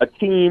a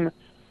team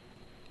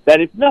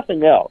that, if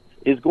nothing else,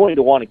 is going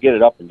to want to get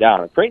it up and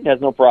down. And Creighton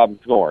has no problem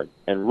scoring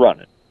and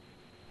running.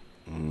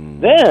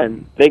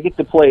 Then they get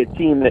to play a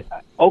team that,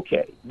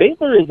 okay,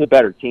 Baylor is a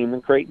better team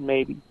than Creighton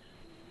maybe,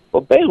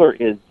 but Baylor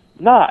is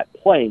not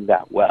playing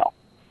that well.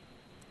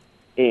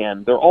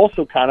 And they're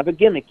also kind of a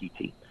gimmicky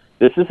team.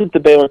 This isn't the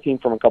Baylor team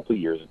from a couple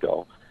of years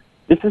ago.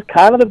 This is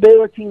kind of the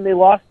Baylor team they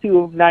lost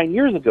to 9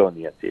 years ago in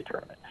the NCAA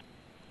tournament.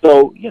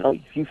 So,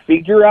 if you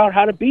figure out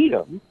how to beat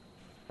them,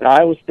 and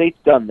Iowa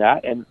State's done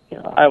that, and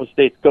Iowa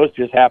State's coach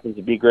just happens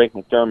to be Greg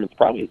McDermott's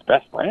probably his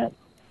best friend,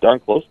 darn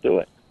close to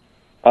it.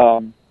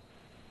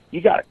 You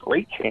got a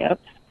great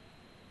chance.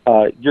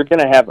 You're going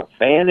to have a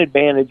fan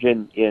advantage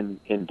in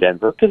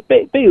Denver because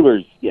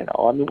Baylor's, we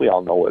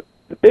all know what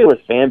the Baylor's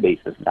fan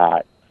base is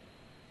not.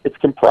 It's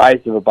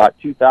comprised of about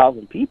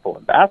 2,000 people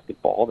in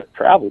basketball that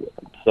travel with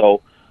them.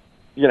 So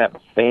you're going to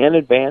have a fan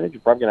advantage.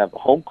 You're probably going to have a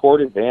home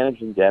court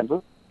advantage in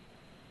Denver.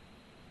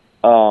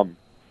 And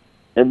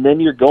then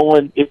you're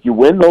going, if you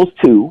win those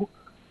two,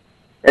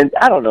 and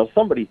I don't know,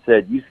 somebody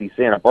said UC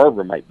Santa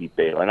Barbara might beat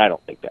Baylor, and I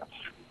don't think that's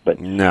true. But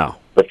no.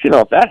 But,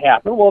 if that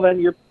happened, well, then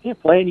you're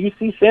playing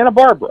UC Santa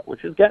Barbara,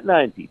 which has got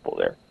 9 people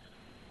there.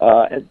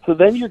 And so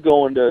then you're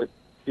going to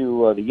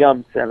the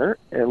Yum Center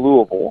in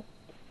Louisville,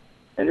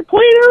 and you're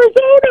playing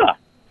Arizona.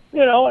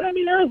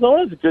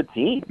 Arizona's a good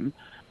team.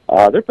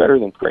 They're better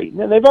than Creighton,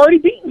 and they've already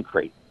beaten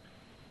Creighton.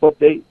 But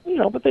they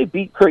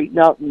beat Creighton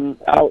out in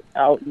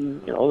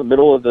the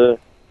middle of the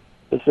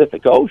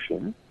Pacific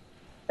Ocean,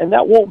 and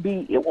it won't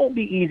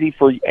be easy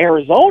for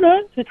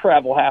Arizona to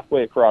travel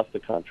halfway across the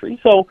country.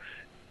 So,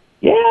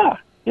 yeah,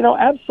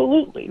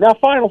 absolutely. Now,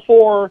 Final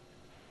Four,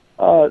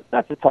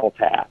 that's a tall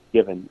task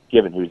given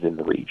who's in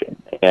the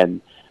region,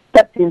 and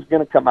that team's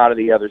going to come out of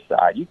the other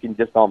side. You can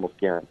just almost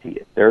guarantee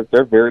it. They're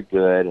very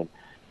good,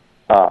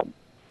 and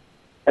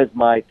as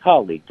my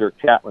colleague Dirk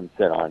Chatlin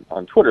said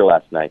on Twitter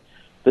last night,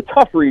 the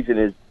tough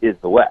region is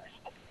the West,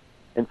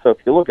 and so if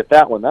you look at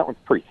that one's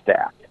pretty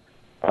stacked.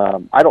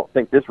 I don't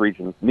think this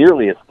region is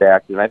nearly as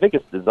stacked, and I think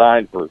it's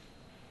designed for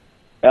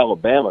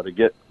Alabama to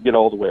get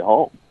all the way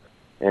home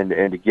and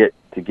to get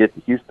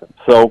to Houston.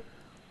 So,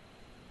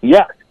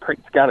 yeah,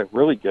 Creighton's got a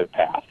really good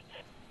path,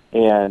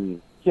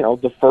 and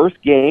the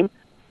first game.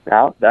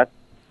 Now, that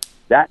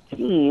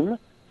team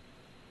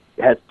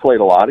has played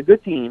a lot of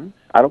good teams.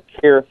 I don't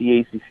care if the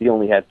ACC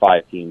only had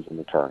 5 teams in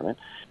the tournament.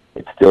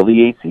 It's still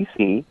the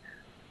ACC.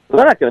 So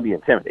they're not going to be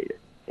intimidated.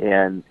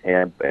 And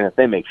if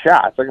they make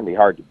shots, they're going to be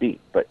hard to beat.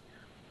 But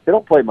they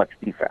don't play much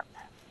defense.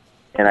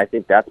 And I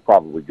think that's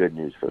probably good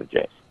news for the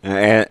Jays.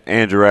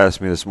 Andrew asked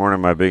me this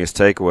morning my biggest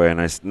takeaway,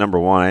 and number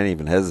one, I didn't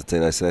even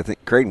hesitate. I said, I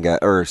think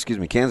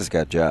Kansas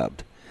got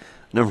jobbed.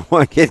 Number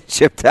one, getting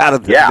shipped out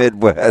of the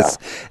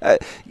Midwest.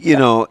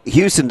 Yeah.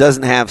 Houston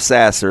doesn't have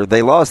Sasser.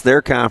 They lost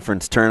their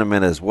conference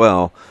tournament as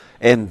well,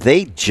 and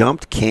they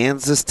jumped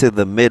Kansas to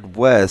the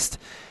Midwest.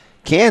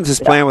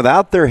 Kansas playing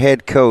without their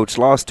head coach,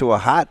 lost to a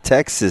hot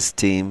Texas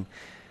team,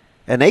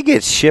 and they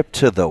get shipped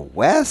to the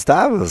West.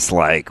 I was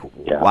like,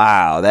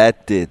 wow,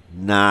 that did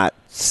not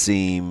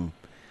seem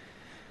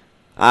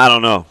 – I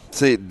don't know.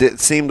 See, it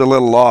seemed a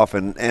little off,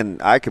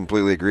 and I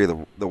completely agree.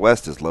 The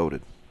West is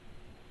loaded.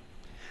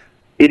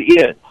 It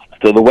is.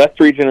 So the West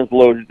region is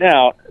loaded.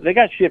 Now, they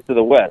got shipped to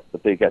the West,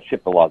 but they got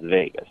shipped to Las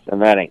Vegas,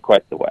 and that ain't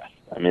quite the West.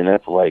 I mean,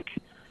 that's like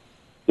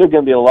there's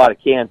going to be a lot of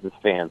Kansas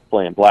fans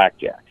playing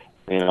blackjack.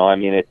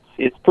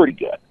 It's pretty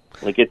good.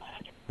 Like it's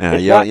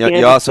you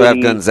also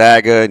have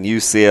Gonzaga and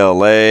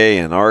UCLA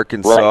and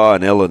Arkansas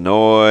and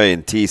Illinois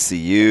and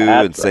TCU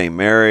and St.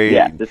 Mary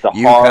and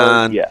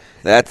UConn.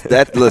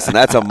 That's Listen,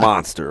 that's a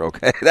monster.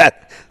 Okay,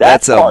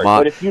 that's a monster.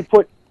 But if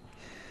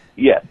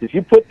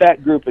you put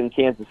that group in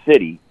Kansas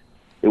City,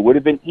 it would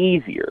have been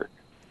easier.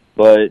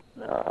 But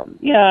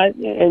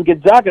and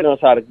Gonzaga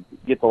knows how to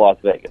get to Las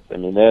Vegas. I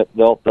mean,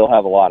 they'll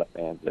have a lot of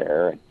fans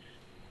there. And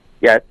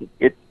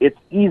it's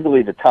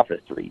easily the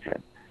toughest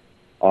region.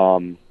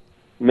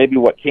 Maybe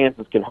what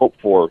Kansas can hope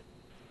for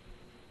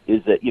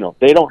is that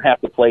they don't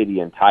have to play the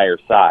entire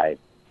side,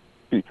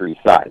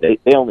 2-3 side.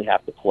 They only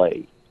have to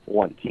play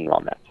one team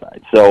on that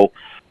side. So,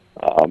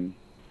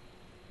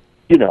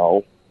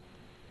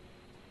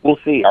 we'll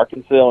see.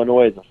 Arkansas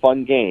Illinois is a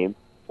fun game.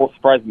 Won't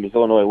surprise me if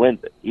Illinois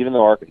wins it, even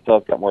though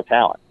Arkansas's got more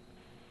talent.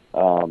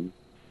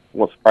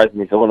 Won't surprise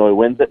me if Illinois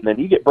wins it, and then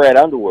you get Brad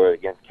Underwood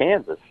against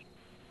Kansas.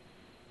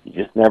 You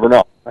just never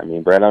know. I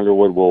mean, Brad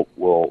Underwood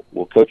will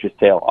coach his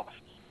tail off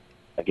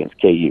against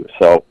KU.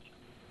 So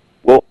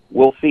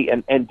we'll see.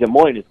 And Des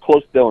Moines is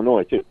close to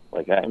Illinois too.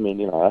 Like, I mean,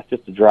 that's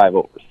just a drive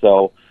over.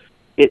 So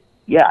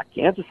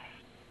Kansas,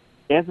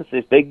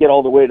 if they get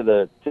all the way to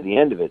the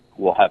end of it,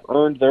 will have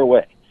earned their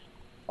way.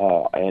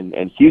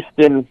 And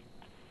Houston,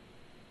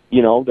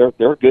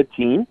 they're a good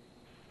team,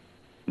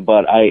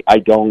 but I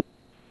don't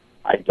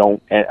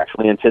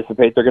actually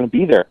anticipate they're going to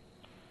be there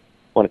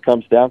when it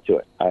comes down to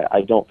it.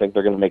 I don't think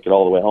they're going to make it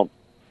all the way home.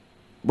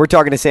 We're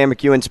talking to Sam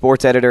McEwen,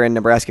 sports editor and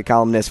Nebraska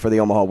columnist for the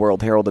Omaha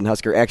World Herald and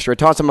Husker Extra.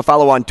 Toss him a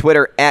follow on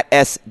Twitter at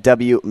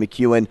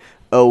SWMcEwen,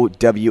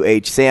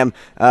 OWH. Sam,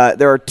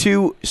 there are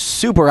two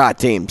super hot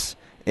teams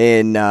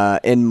in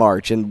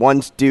March, and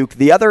one's Duke.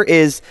 The other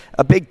is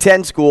a Big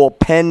Ten school,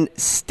 Penn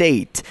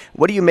State.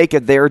 What do you make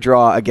of their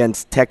draw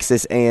against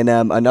Texas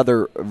A&M,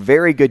 another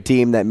very good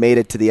team that made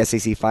it to the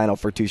SEC Final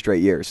for 2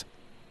 straight years?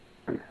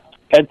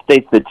 Penn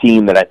State's the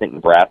team that I think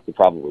Nebraska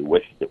probably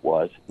wished it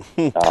was.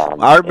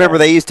 I remember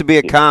they used to be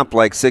a comp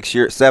like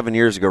 7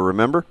 years ago.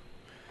 Remember?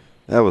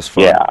 That was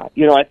fun.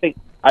 Yeah,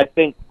 I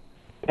think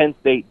Penn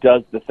State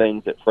does the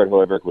things that Fred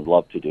Hoiberg would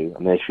love to do. I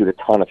mean, they shoot a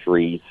ton of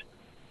threes.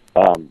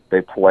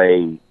 They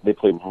play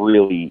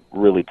really,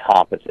 really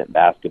competent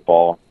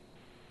basketball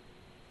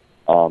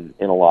in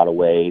a lot of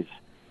ways,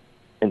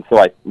 and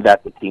so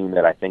that's a team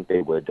that I think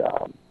they would,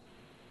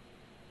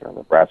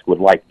 Nebraska would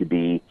like to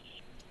be.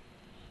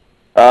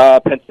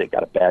 Penn State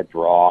got a bad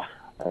draw,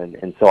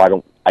 and so I think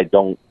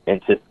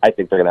they're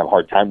going to have a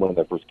hard time winning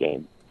their first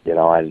game,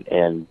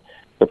 and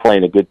they're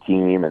playing a good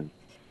team, and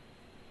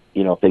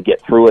if they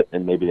get through it,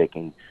 then maybe they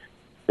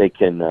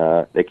can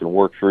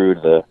work through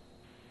to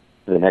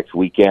the next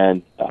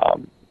weekend.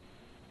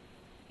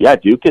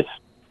 Duke is,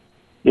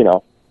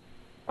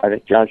 I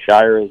think John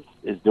Shire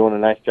is doing a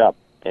nice job,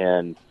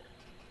 and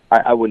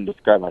I wouldn't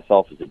describe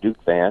myself as a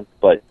Duke fan,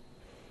 but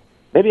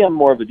maybe I'm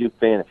more of a Duke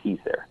fan if he's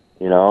there.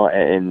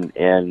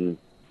 And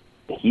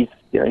he's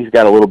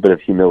got a little bit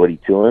of humility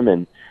to him,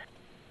 and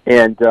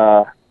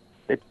they're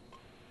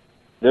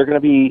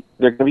going to be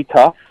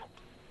tough.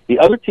 The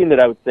other team that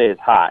I would say is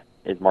hot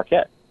is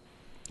Marquette,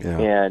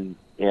 and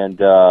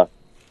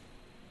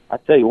I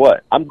tell you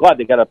what, I'm glad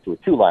they got up to a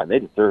 2-line. They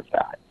deserved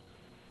that.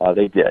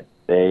 They did.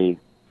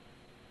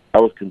 I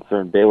was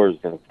concerned Baylor was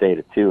going to stay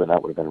at 2, and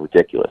that would have been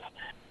ridiculous.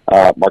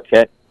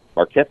 Marquette's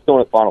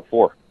going to Final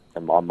Four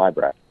on my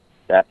bracket.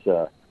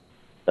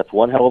 That's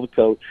one hell of a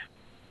coach.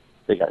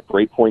 They got a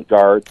great point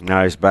guard.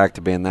 Now he's back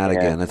to being that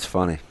again. That's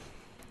funny.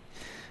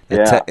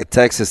 Yeah.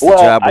 Texas, the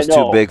job was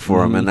too big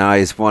for him, and now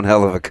he's one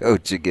hell of a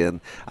coach again.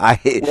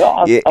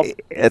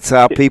 It's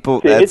how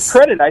people. To his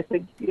credit, I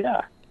think.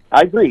 Yeah,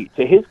 I agree.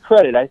 To his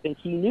credit, I think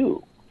he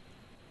knew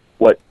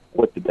what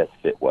the best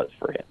fit was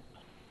for him,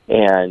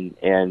 and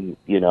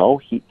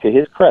to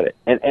his credit,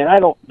 and I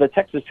don't. The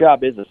Texas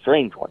job is a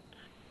strange one.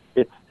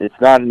 It's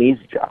not an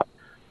easy job.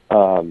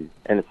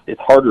 And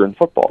it's harder in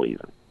football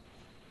even.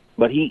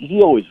 But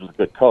he always was a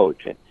good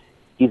coach, and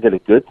he's at a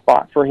good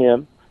spot for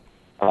him,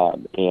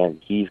 and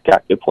he's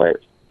got good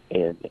players.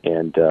 And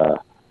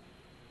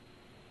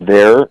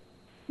they're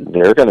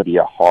going to be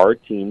a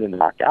hard team to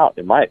knock out,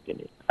 in my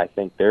opinion. I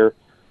think they're,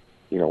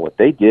 what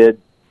they did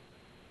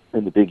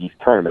in the Big East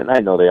tournament, and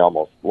I know they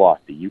almost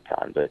lost to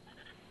UConn, but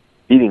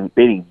beating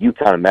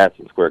UConn in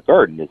Madison Square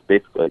Garden is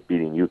basically like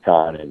beating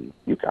UConn and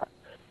UConn.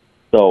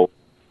 So,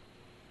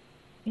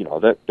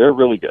 they're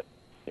really good.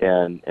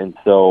 And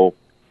so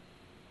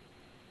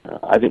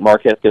I think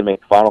Marquette's going to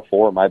make the Final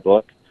Four in my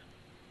book.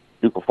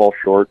 Duke will fall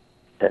short.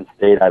 Penn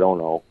State, I don't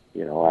know.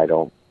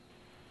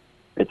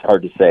 It's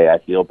hard to say. I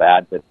feel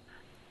bad that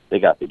they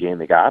got the game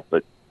they got,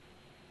 but,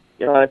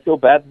 I feel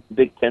bad that the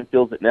Big Ten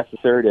feels it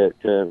necessary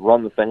to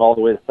run the thing all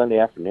the way to Sunday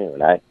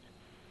afternoon. I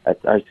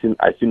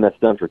assume that's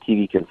done for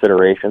TV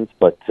considerations,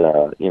 but,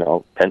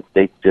 Penn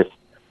State's just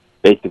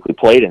basically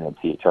played an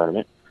NCAA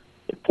tournament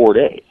in 4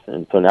 days,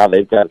 and so now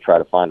they've got to try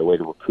to find a way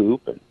to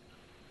recoup and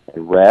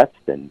rest,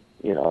 and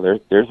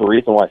there's a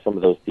reason why some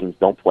of those teams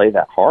don't play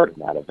that hard in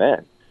that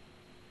event.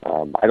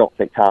 I don't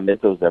think Tom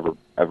Izzo's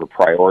ever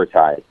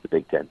prioritized the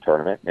Big Ten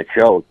tournament. It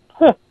showed.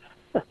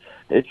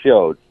 It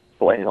showed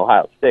playing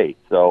Ohio State.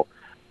 So,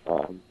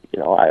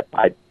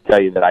 I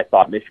tell you that I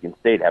thought Michigan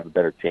State had a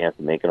better chance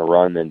of making a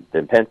run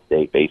than Penn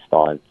State based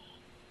on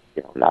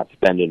not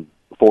spending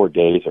 4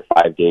 days or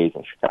 5 days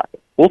in Chicago.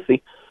 We'll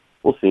see.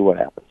 We'll see what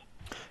happens.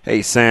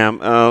 Hey, Sam,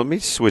 let me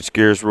switch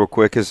gears real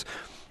quick because,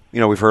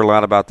 we've heard a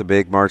lot about the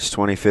big March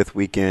 25th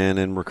weekend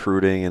and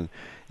recruiting, and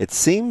it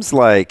seems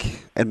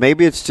like, and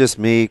maybe it's just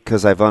me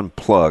because I've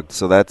unplugged,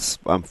 so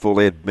I'm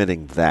fully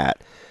admitting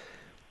that,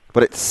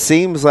 but it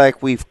seems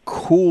like we've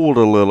cooled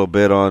a little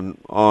bit on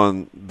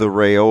the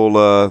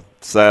Raiola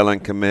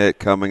silent commit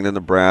coming to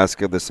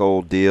Nebraska, this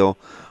whole deal.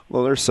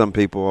 Well, there's some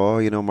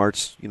people,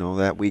 March,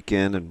 that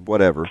weekend and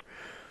whatever.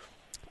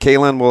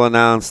 Kalen will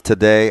announce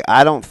today.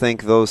 I don't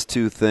think those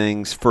two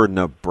things, for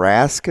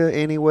Nebraska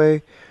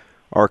anyway,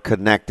 are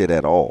connected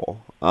at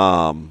all.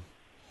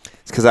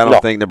 It's because I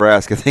don't think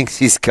Nebraska thinks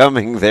he's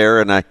coming there,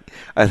 and I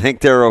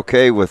think they're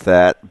okay with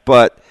that.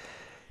 But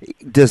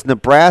Does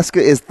Nebraska,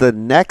 is the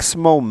next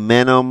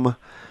momentum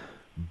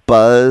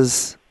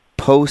buzz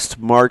post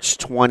March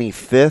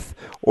 25th,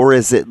 or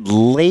is it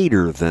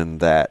later than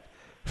that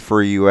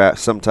for you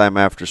sometime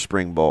after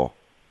spring ball?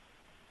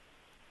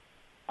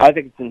 I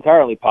think it's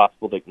entirely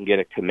possible they can get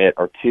a commit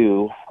or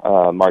two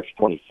March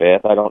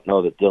 25th. I don't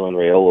know that Dylan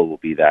Raiola will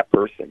be that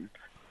person.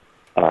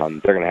 They're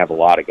going to have a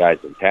lot of guys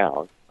in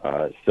town,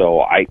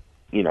 so I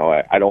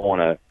don't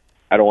want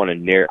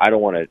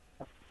to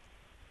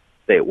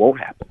say it won't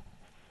happen.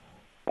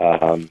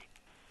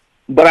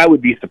 But I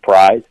would be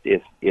surprised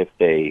if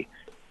they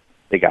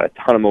got a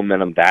ton of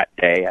momentum that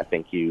day. I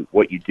think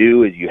what you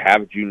do is you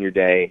have junior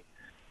day.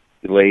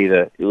 You lay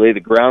the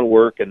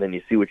groundwork, and then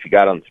you see what you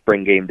got on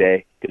spring game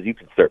day, because you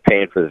can start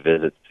paying for the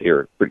visits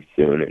here pretty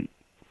soon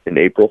in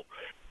April.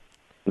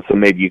 And so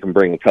maybe you can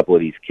bring a couple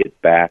of these kids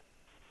back.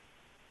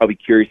 I'll be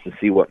curious to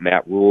see what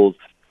Matt Rule's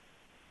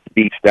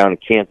speech down in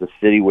Kansas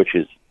City, which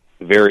is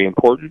very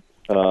important,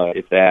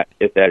 if that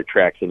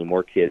attracts any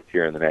more kids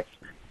here in the next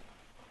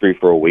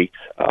 3-4 weeks.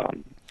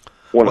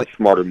 One of the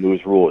smarter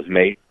moves Rule has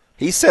made.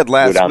 He said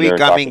last week,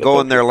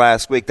 going there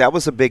last week, that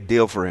was a big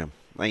deal for him.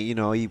 Like,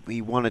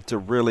 he wanted to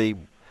really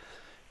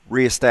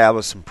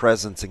reestablish some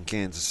presence in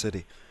Kansas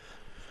City.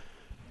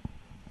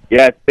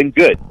 Yeah, it's been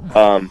good.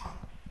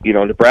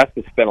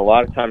 Nebraska spent a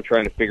lot of time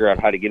trying to figure out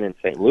how to get in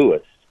St.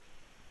 Louis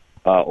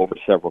over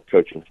several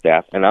coaching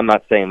staffs. And I'm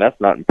not saying that's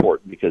not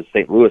important, because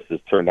St. Louis has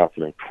turned out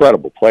some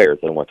incredible players.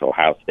 They went to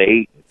Ohio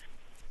State,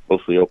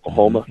 mostly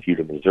Oklahoma, a few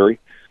to Missouri.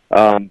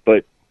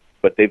 But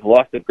they've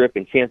lost the grip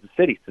in Kansas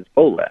City since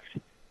Bo left.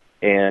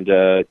 And,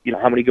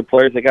 how many good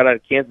players they got out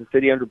of Kansas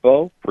City under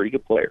Bo? Pretty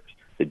good players.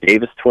 The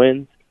Davis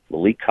twins,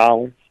 Malik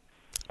Collins,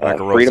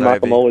 Freedom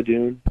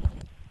Akamoladun,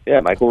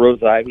 Michael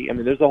Rose-Ivy. I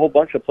mean, there's a whole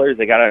bunch of players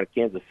they got out of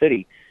Kansas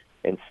City.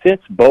 And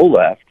since Bo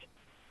left,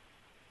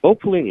 Bo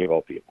Pelini of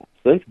all people,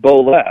 since Bo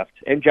left,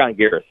 and John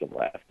Garrison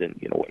left, and,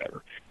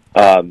 whatever,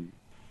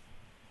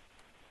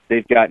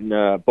 they've gotten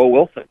Bo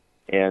Wilson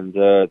and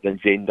then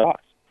Jaden Dawes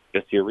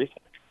just here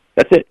recently.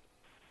 That's it.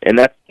 And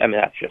that's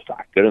just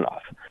not good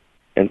enough.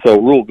 And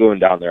so Rule going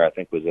down there, I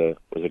think, was a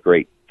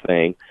great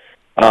thing.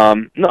 I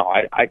mean,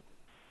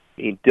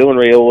 Dylan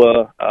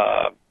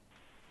Raiola.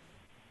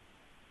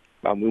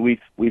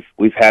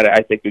 We've had,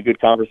 I think, a good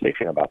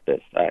conversation about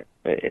this.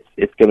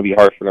 It's going to be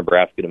hard for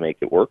Nebraska to make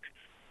it work,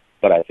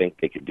 but I think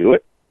they can do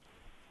it,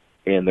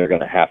 and they're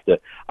going to have to.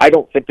 I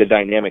don't think the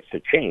dynamics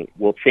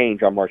will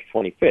change on March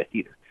 25th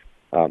either.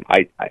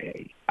 I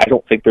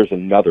don't think there's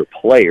another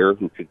player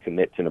who could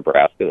commit to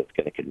Nebraska that's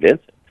going to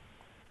convince him.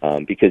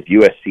 Because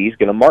USC is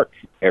going to mark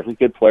every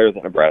good player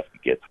that Nebraska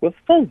gets with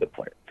some good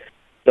players.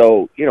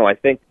 So, I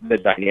think the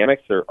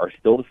dynamics are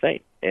still the same.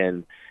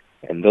 And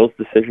those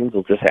decisions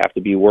will just have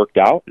to be worked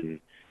out and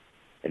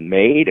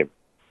made. And,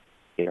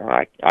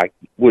 I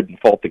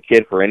wouldn't fault the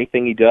kid for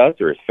anything he does,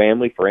 or his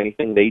family for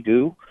anything they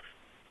do.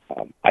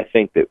 I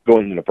think that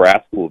going to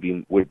Nebraska would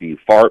be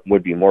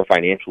more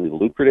financially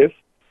lucrative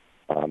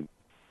than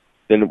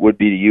it would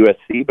be to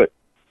USC, but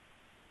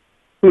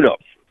who knows?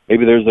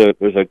 Maybe there's a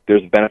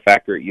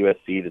benefactor at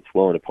USC that's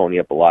willing to pony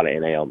up a lot of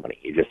NIL money.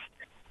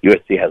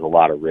 USC has a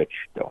lot of rich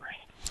donors.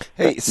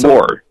 Hey,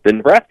 more than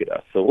Nebraska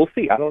does. So we'll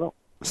see. I don't know.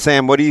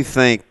 Sam, what do you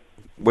think?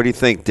 What do you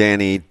think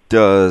Danny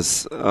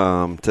does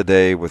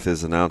today with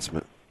his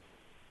announcement?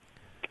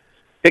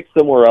 Pick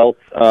somewhere else.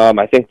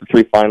 I think the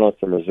 3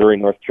 finalists are Missouri,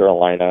 North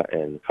Carolina,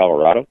 and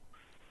Colorado.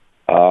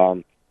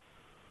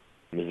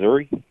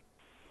 Missouri,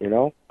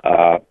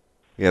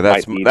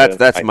 that's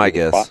my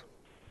guess. Spot.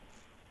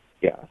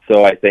 Yeah,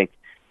 so I think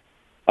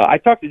I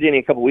talked to Danny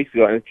a couple weeks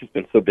ago, and it's just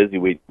been so busy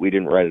we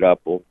didn't write it up.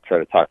 We'll try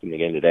to talk to him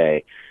again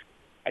today.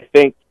 I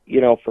think,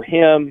 for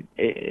him,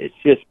 it's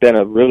just been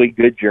a really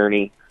good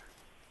journey.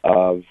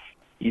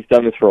 He's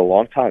done this for a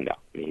long time now.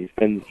 I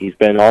mean, he's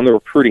been on the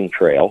recruiting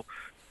trail,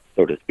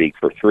 so to speak,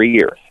 for 3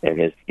 years,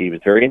 and he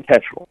was very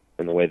intentional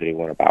in the way that he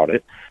went about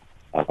it.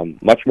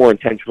 Much more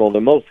intentional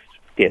than most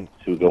kids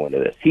who go into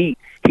this. He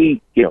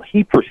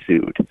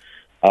pursued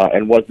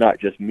and was not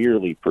just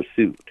merely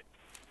pursued.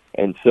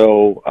 And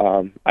so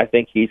I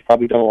think he's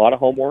probably done a lot of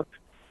homework.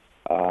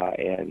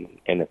 And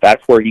if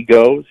that's where he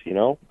goes,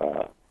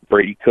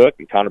 Brady Cook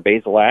and Connor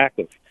Bazelak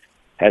have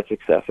had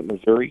success at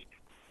Missouri.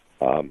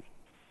 Eli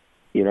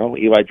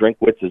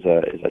Drinkwitz is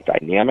a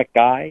dynamic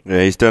guy.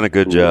 Yeah, he's done a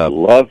good job.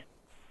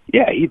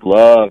 He'd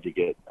love to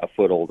get a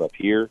foothold up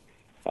here.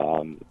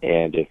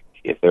 And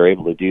if they're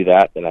able to do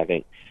that, then I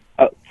think,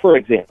 for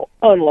example,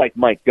 unlike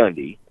Mike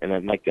Gundy,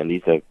 and Mike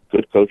Gundy's a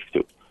good coach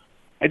too,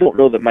 I don't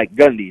know that Mike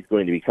Gundy is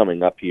going to be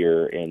coming up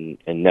here and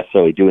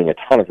necessarily doing a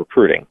ton of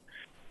recruiting,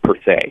 per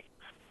se,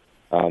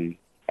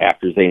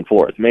 after Zane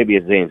Flores. Maybe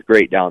if Zane's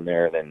great down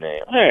there, then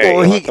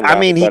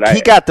he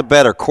got the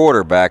better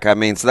quarterback. I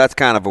mean, so that's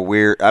kind of a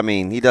weird. I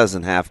mean, he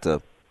doesn't have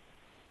to.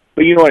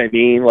 But you know what I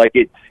mean? Like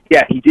he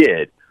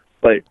did,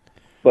 but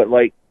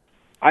like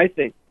I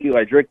think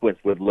Eli Drinkwitz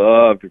would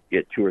love to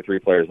get 2 or 3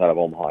 players out of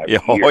Omaha.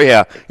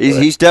 Yeah,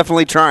 he's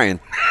definitely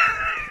trying.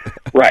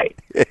 Right.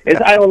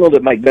 I don't know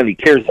that Mike Gundy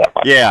cares that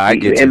much. Yeah, I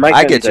get you. And Mike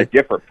I Gundy's get you. a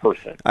different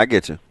person. I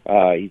get you.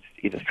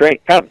 He's a strange,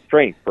 kind of a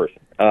strange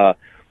person.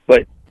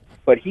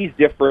 But he's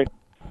different.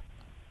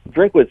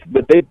 Drinkwitz,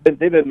 but they've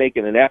been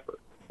making an effort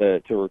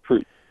to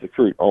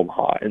recruit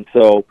Omaha, and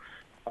so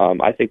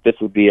I think this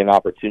would be an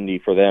opportunity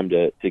for them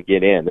to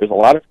get in. There's a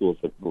lot of schools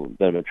that have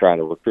been trying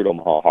to recruit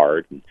Omaha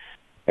hard,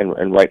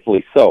 and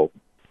rightfully so.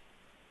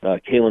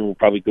 Kalen will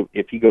probably go,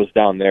 if he goes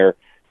down there.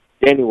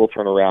 Danny will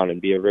turn around and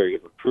be a very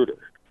good recruiter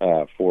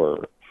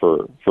for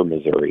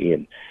Missouri,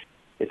 and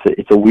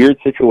it's a weird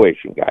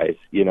situation, guys.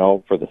 You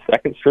know, for the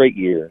second straight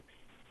year,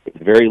 it's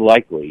very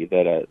likely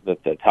that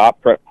the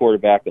top prep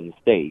quarterback in the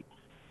state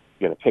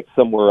is going to pick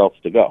somewhere else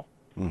to go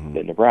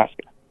than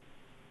Nebraska.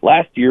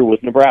 Last year was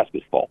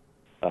Nebraska's fault,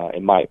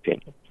 in my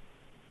opinion.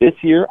 This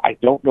year, I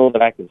don't know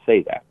that I can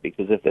say that,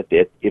 because if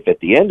at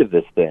the end of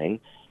this thing,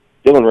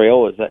 Dylan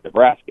Raiola is at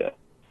Nebraska,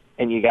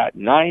 and you got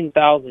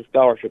 9,000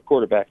 scholarship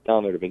quarterbacks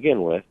down there to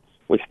begin with,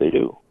 which they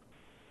do.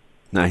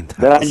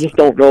 9,000. Then I just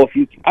don't know if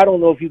you. I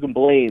don't know if you can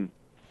blame.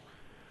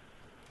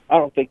 I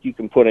don't think you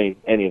can put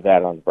any of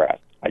that on Nebraska.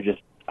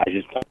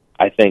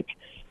 I think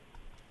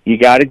you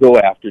got to go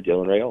after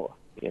Dylan Raiola.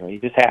 You know, you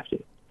just have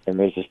to, and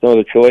there's just no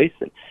other choice.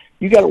 And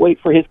you got to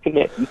wait for his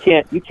commit. You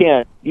can't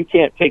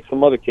take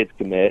some other kid's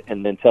commit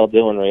and then tell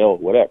Dylan Raiola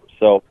whatever.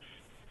 So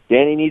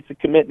Danny needs to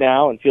commit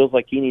now, and feels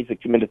like he needs to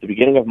commit at the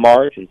beginning of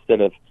March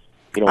instead of.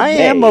 I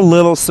am a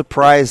little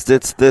surprised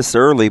it's this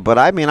early, but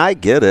I mean, I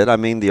get it. I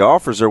mean, the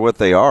offers are what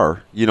they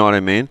are. You know what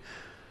I mean?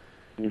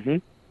 Mm-hmm.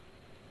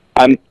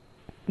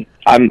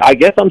 I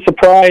guess I'm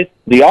surprised.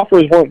 The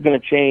offers weren't going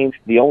to change.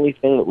 The only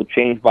thing that would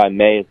change by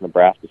May is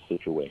Nebraska's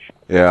situation.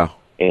 Yeah.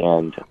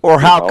 Or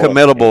how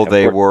committable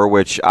they were,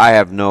 which I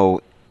have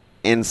no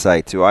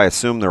insight to. I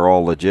assume they're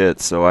all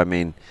legit. So, I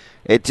mean,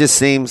 it just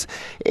seems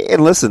 –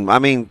 and listen, I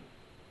mean,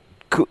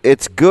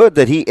 it's good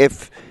that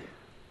if –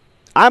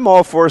 I'm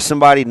all for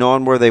somebody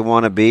knowing where they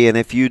want to be, and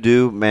if you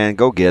do, man,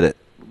 go get it.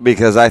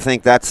 Because I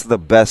think that's the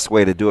best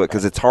way to do it,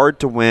 because it's hard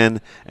to win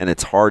and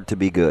it's hard to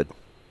be good.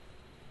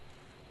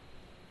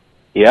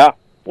 Yeah.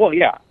 Well,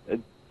 yeah.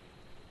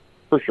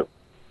 For sure.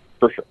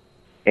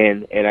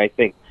 And I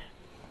think,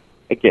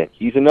 again,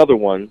 he's another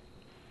one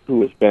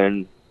who has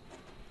been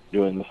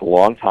doing this a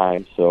long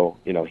time, so,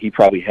 you know, he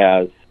probably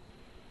has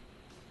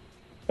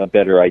a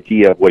better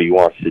idea of what he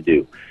wants to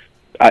do.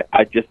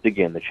 I just,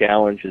 again, the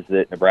challenge is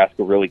that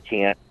Nebraska really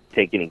can't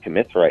take any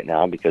commits right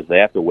now because they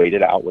have to wait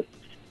it out with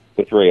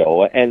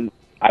Raiola, and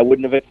I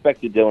wouldn't have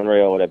expected Dylan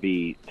Raiola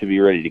to be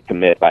ready to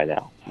commit by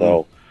now.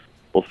 So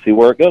we'll see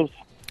where it goes.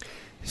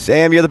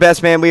 Sam, you're the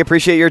best, man. We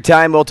appreciate your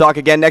time. We'll talk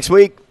again next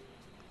week.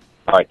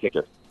 All right, take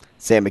care.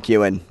 Sam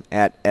McEwen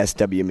at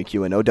SW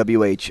McEwen,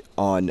 OWH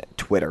on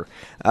Twitter.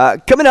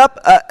 Coming up,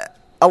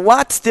 a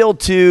lot still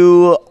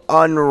to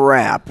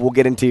unwrap. We'll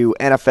get into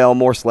NFL,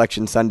 more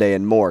Selection Sunday,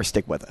 and more.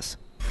 Stick with us.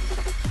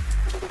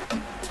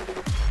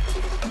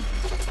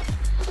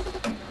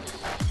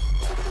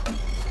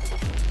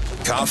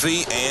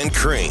 Coffee and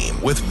Cream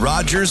with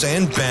Rogers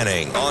and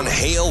Benning on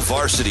Hail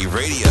Varsity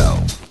Radio.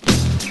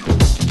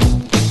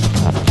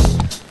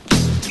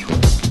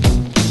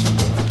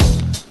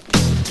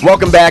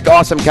 Welcome back.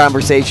 Awesome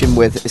conversation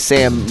with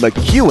Sam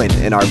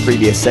McEwen in our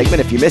previous segment.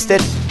 If you missed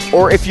it,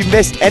 or if you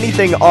missed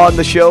anything on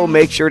the show,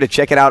 make sure to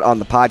check it out on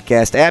the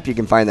podcast app. You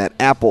can find that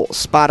Apple,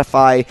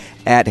 Spotify,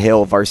 at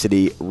Hail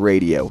Varsity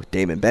Radio.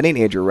 Damon Benning,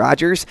 Andrew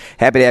Rogers,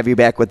 happy to have you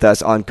back with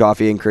us on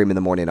Coffee and Cream in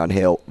the Morning on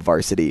Hail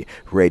Varsity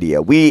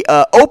Radio. We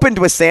opened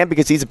with Sam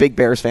because he's a big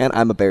Bears fan.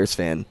 I'm a Bears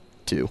fan,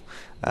 too.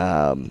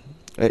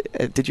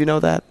 Did you know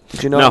that?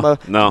 Did you know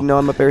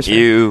I'm a Bears fan?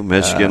 You,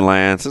 Michigan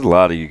Lance, there's a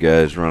lot of you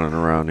guys running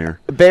around here.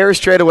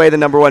 Bears trade away the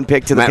number one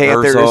pick to the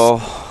Panthers.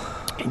 Ersol.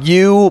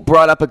 You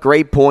brought up a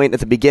great point at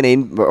the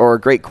beginning, or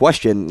a great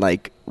question,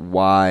 like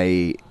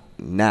why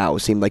now?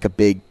 Seemed like a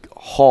big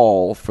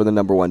haul for the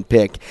number one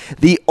pick.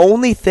 The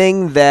only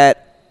thing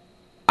that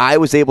I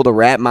was able to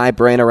wrap my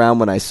brain around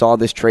when I saw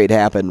this trade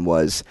happen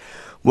was,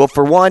 well,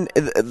 for one,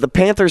 the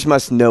Panthers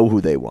must know who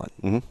they want.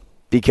 Mm-hmm.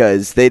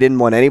 Because they didn't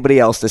want anybody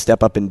else to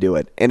step up and do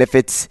it. And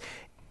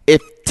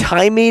if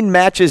timing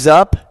matches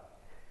up,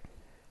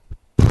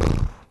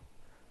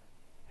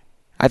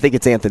 I think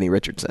it's Anthony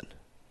Richardson.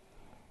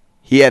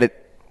 He had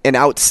an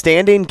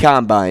outstanding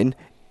combine,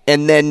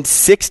 and then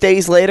 6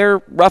 days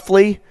later,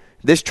 roughly,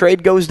 this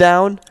trade goes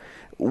down.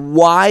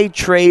 Why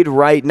trade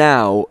right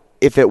now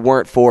if it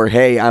weren't for,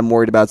 hey, I'm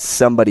worried about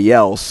somebody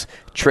else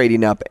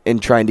trading up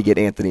and trying to get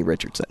Anthony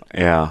Richardson?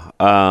 Yeah.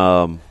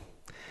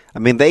 I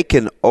mean, they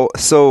can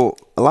so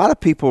a lot of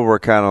people were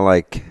kind of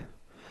like,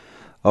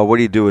 oh, what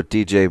do you do with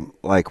DJ?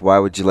 Like, why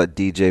would you let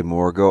DJ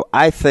Moore go?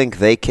 I think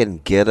they can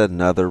get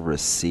another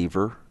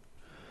receiver.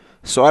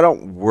 So I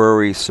don't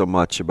worry so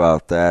much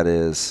about that.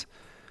 Is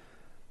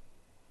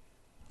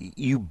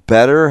you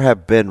better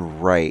have been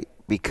right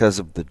because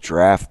of the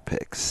draft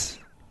picks.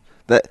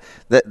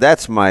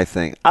 That's my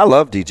thing. I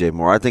love DJ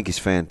Moore. I think he's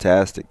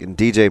fantastic. And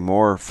DJ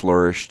Moore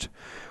flourished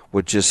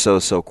with just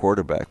so-so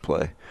quarterback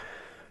play.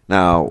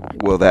 Now,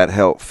 will that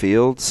help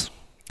Fields?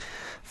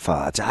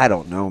 Fudge. I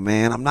don't know,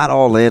 man. I'm not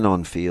all in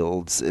on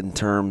Fields in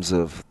terms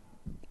of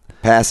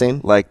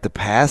passing, like the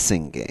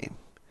passing game.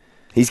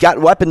 He's got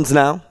weapons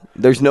now.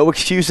 There's no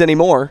excuse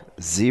anymore.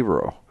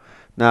 Zero.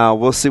 Now,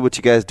 we'll see what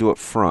you guys do up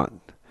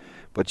front.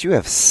 But you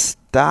have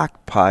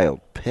stockpiled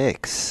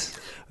picks.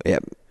 Yeah.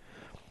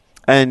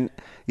 And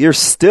you're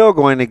still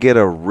going to get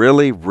a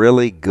really,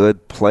 really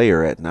good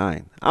player at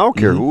 9. I don't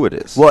care who it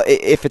is. Well,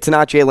 if it's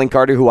not Jalen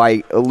Carter, who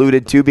I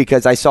alluded to,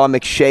 because I saw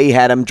McShay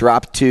had him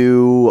drop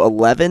to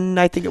 11,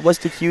 I think it was,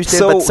 to Houston.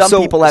 But some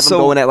people have him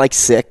going at like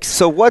 6.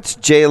 So what's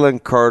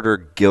Jalen Carter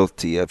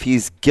guilty of?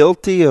 He's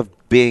guilty of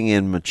being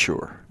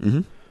immature.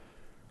 Mm-hmm.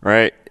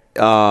 Right?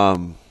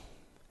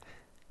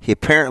 He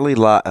apparently,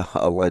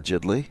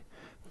 allegedly,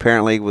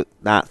 with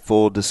not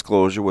full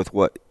disclosure with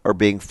what, or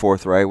being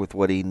forthright with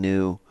what he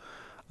knew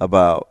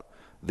about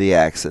the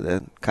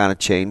accident, kind of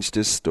changed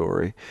his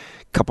story.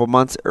 A couple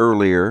months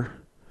earlier,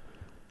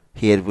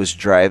 he was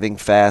driving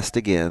fast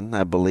again,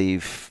 I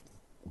believe,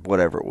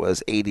 whatever it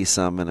was,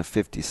 80-some and a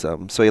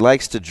 50-some. So he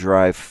likes to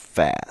drive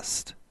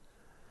fast.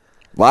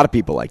 A lot of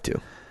people like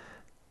to.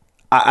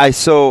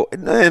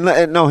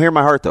 No, hear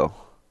my heart, though.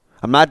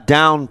 I'm not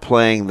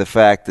downplaying the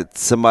fact that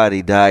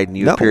somebody died and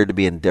you appear to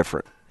be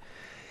indifferent.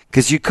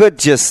 Because you could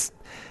just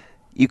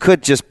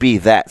be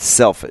that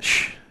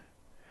selfish.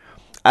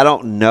 I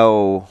don't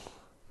know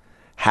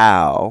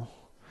how.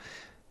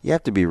 You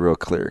have to be real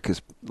clear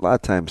because a lot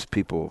of times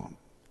people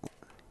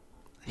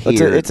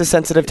hear. It's a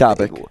sensitive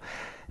topic.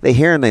 They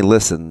hear and they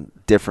listen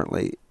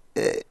differently.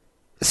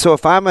 So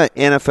if I'm an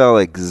NFL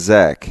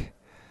exec,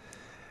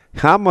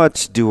 how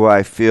much do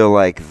I feel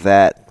like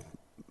that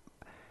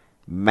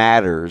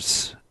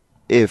matters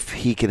if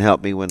he can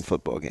help me win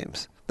football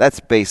games? That's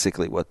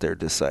basically what they're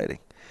deciding.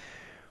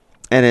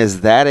 And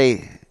is that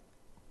a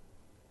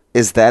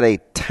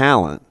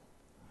talent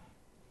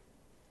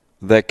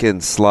that can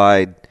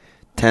slide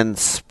 10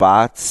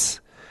 spots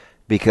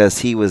because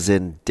he was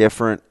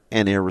indifferent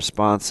and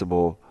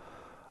irresponsible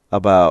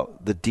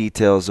about the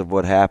details of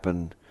what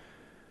happened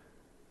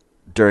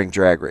during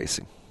drag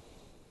racing?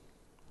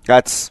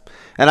 And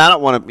I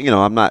don't want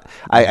to,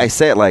 I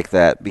say it like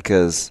that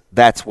because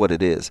that's what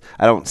it is.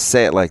 I don't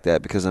say it like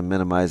that because I'm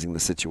minimizing the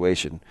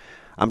situation.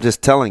 I'm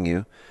just telling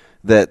you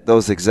that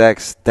those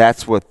execs,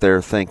 that's what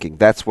they're thinking.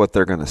 That's what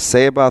they're going to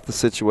say about the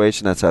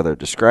situation. That's how they're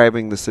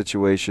describing the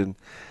situation.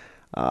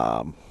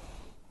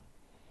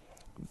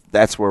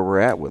 That's where we're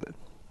at with it.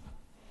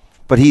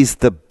 But he's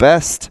the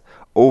best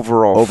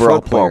overall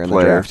football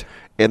player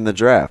in the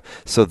draft.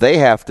 So they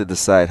have to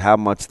decide how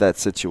much that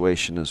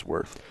situation is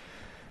worth.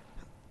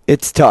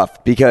 It's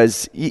tough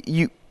because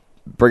you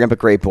bring up a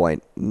great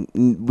point.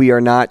 We are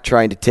not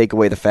trying to take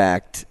away the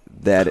fact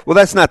that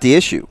that's not the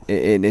issue.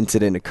 An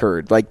incident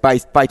occurred. Like by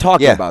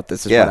talking about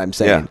this is what I'm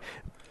saying. Yeah.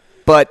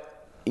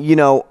 But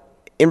in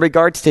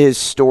regards to his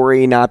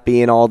story not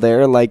being all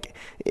there,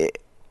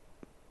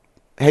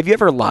 have you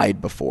ever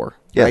lied before?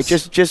 Yes.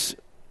 Right? Just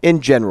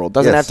in general.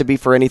 Doesn't have to be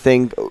for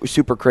anything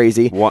super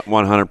crazy.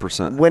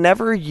 100%.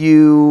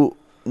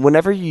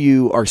 Whenever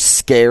you are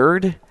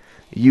scared,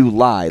 you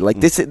lie.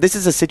 This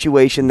is a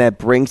situation that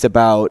brings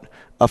about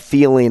a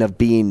feeling of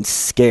being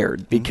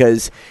scared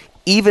because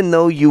even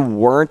though you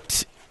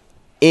weren't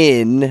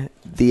in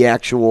the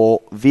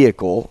actual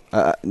vehicle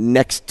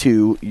next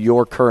to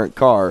your current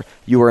car,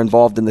 you were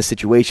involved in the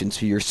situation,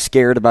 so you're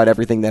scared about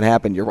everything that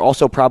happened. You're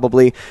also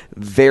probably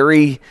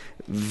very,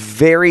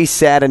 very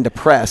sad and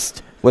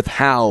depressed with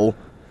how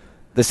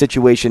the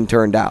situation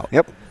turned out.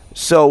 Yep.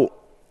 So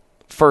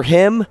for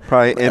him,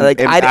 probably,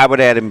 I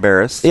would add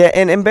embarrassed. Yeah,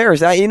 and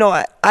embarrassed. I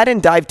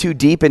didn't dive too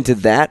deep into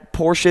that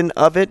portion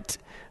of it,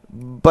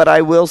 but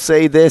I will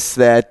say this,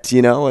 that,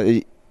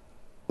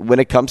 when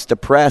it comes to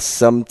press,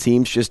 some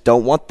teams just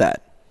don't want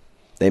that.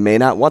 They may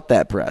not want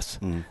that press.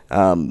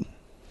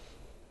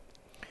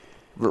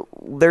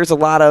 There's a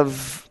lot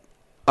of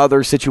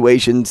other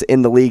situations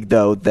in the league,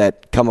 though,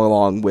 that come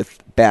along with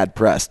bad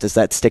press. Does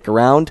that stick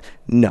around?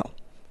 No.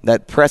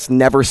 That press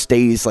never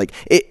stays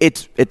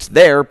it's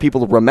there.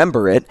 People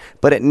remember it,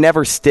 but it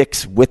never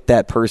sticks with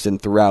that person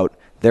throughout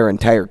their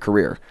entire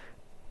career.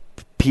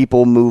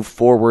 People move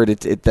forward.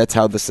 That's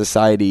how the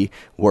society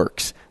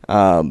works.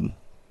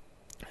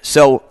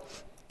 So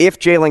if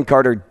Jalen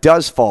Carter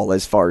does fall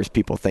as far as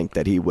people think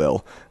that he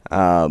will,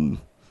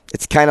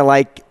 it's kind of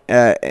like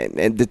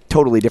a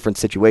totally different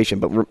situation.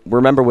 But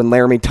remember when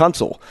Laramie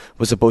Tunsil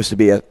was supposed to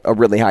be a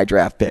really high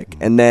draft pick,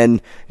 and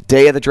then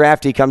day of the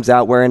draft he comes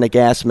out wearing a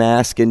gas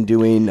mask and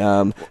doing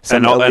some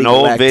an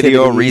old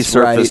video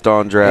resurfaced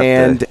on draft day.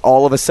 And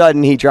all of a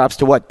sudden he drops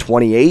to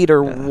 28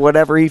 or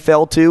whatever he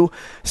fell to.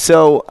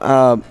 So,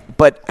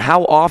 but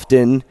how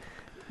often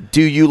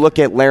do you look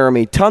at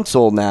Laramie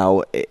Tunsil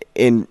now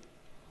in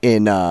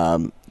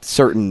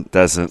certain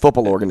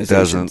football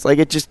organizations?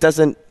 It just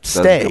doesn't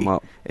stay. Come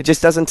up. It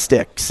just doesn't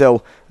stick.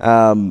 So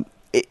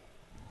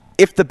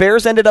if the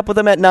Bears ended up with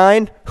him at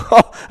 9,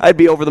 I'd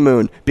be over the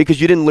moon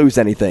because you didn't lose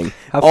anything.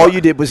 All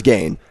you did was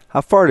gain. How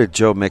far did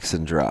Joe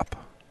Mixon drop?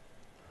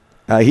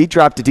 He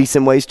dropped a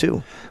decent ways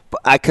too.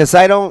 Because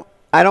I don't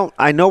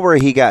I know where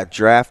he got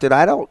drafted.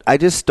 I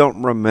just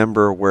don't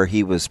remember where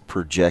he was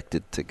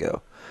projected to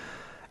go.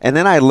 And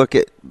then I look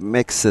at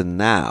Mixon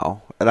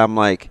now, and I'm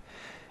like,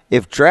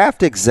 if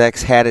draft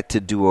execs had it to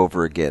do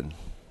over again,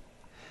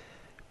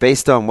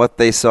 based on what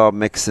they saw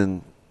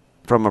Mixon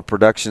from a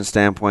production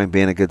standpoint,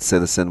 being a good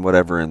citizen,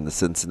 whatever, in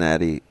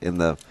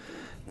the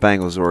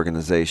Bengals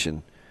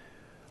organization,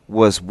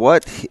 was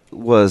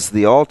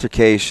the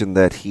altercation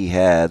that he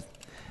had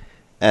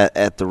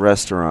at the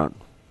restaurant,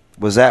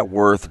 was that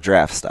worth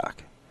draft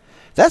stock?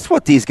 That's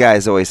what these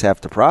guys always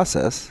have to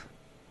process.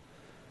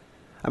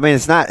 I mean,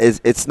 it's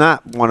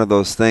not one of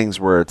those things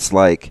where it's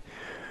like,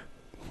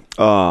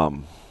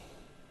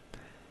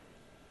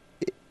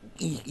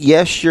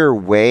 yes, you're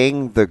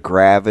weighing the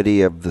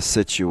gravity of the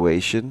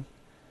situation,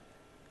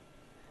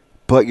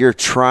 but you're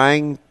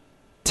trying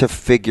to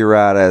figure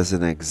out as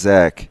an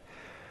exec,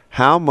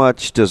 how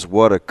much does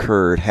what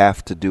occurred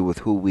have to do with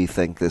who we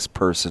think this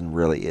person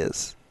really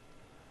is?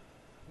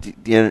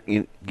 You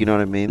know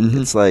what I mean?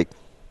 Mm-hmm. It's like,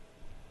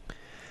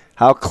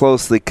 how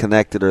closely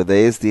connected are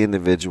they as the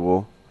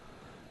individual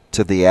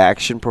to the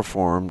action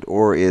performed,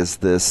 or is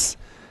this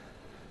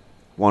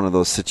one of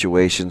those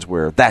situations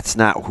where that's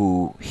not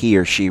who he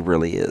or she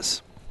really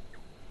is?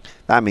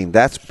 I mean,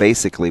 that's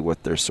basically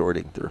what they're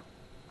sorting through.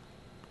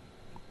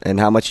 And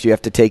how much do you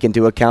have to take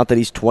into account that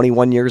he's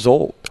 21 years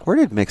old? Where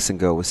did Mixon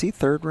go? Was he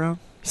third round?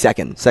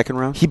 Second. Second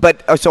round?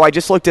 So I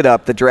just looked it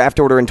up. The draft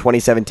order in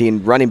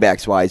 2017, running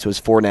backs-wise, was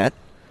Fournette,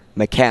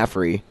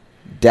 McCaffrey,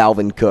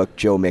 Dalvin Cook,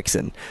 Joe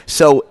Mixon.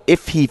 So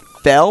if he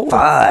fell...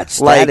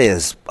 that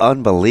is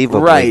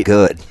unbelievably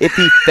good. If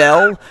he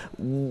fell,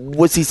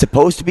 was he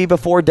supposed to be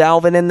before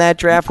Dalvin in that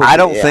draft? I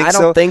don't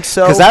think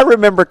so. Because I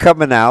remember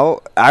coming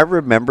out. I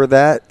remember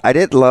that. I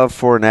didn't love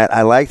Fournette.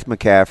 I liked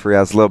McCaffrey. I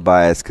was a little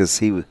biased because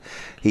he,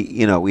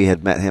 we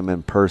had met him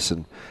in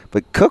person.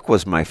 But Cook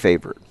was my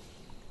favorite.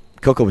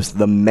 Cook was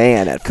the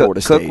man at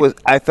Florida State.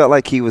 I felt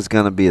like he was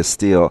going to be a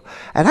steal.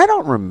 And I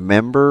don't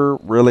remember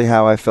really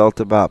how I felt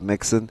about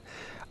Mixon.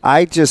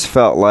 I just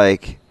felt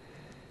like,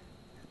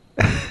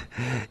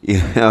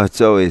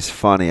 it's always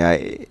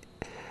funny.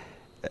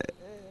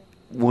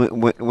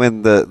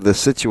 When the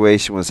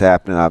situation was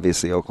happening,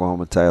 obviously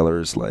Oklahoma Tyler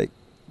is like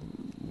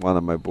one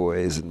of my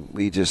boys, and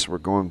we just were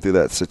going through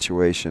that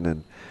situation.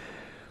 And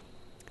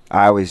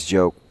I always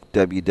joke,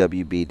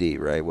 WWBD,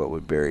 right? What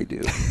would Barry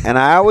do? And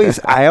I always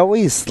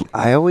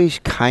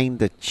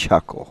kind of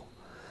chuckle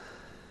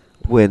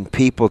when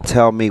people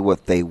tell me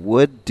what they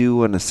would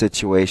do in a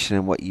situation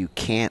and what you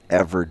can't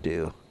ever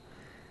do.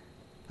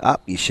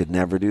 You should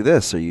never do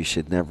this or you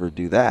should never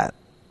do that,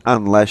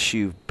 unless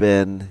you've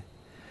been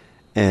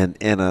in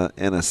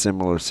a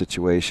similar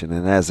situation.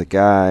 And as a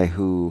guy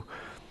who,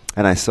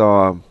 and I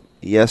saw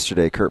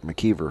yesterday, Kurt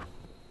McKeever.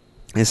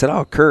 He said,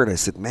 "Oh, Kurt," I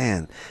said,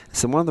 "Man," I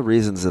said, "one of the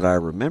reasons that I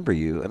remember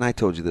you," and I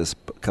told you this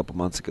a couple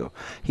months ago,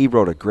 he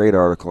wrote a great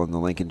article in the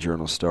Lincoln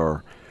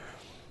Journal-Star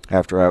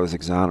after I was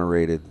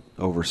exonerated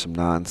over some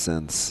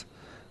nonsense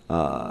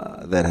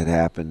that had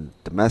happened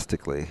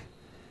domestically.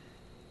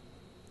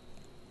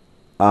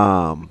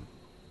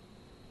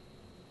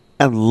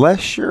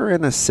 Unless you're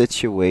in a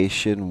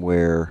situation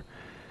where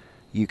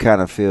you kind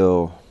of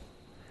feel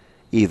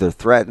either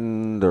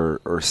threatened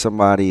or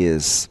somebody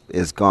is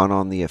gone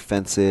on the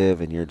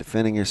offensive and you're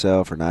defending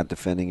yourself or not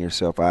defending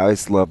yourself. I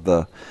always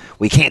love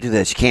we can't do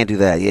this, you can't do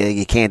that, yeah,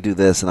 you can't do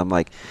this. And I'm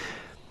like,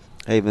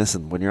 hey,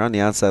 listen, when you're on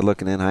the outside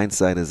looking in,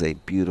 hindsight is a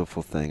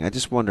beautiful thing. I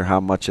just wonder how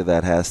much of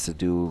that has to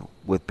do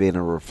with being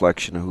a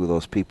reflection of who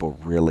those people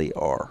really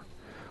are.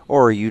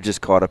 Or are you just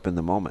caught up in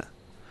the moment?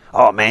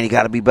 Oh, man, you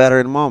got to be better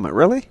in the moment.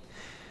 Really?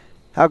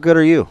 How good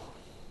are you?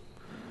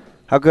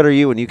 How good are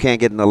you when you can't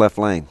get in the left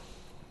lane?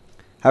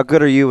 How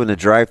good are you when the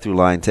drive-through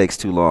line takes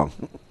too long?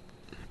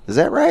 Is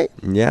that right?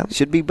 Yeah.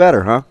 Should be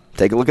better, huh?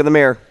 Take a look in the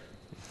mirror.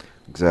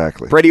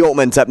 Exactly. Brady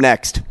Oltman's up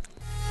next.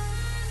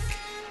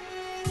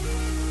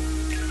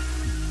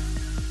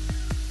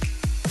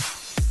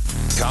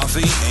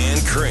 Coffee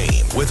and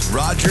Cream with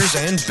Rogers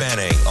and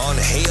Benning on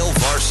Hail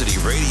Varsity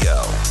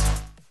Radio.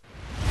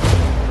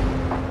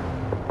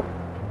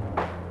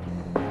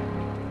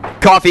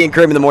 Coffee and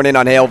Cream in the morning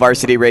on Hail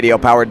Varsity Radio,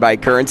 powered by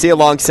Currency,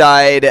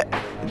 alongside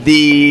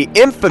the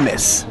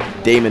infamous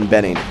Damon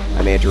Benning.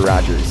 I'm Andrew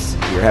Rogers.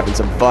 We're having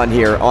some fun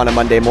here on a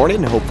Monday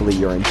morning. Hopefully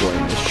you're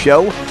enjoying the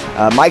show.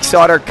 Mike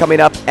Sauter coming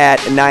up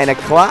at 9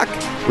 o'clock.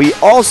 We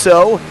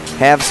also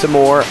have some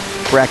more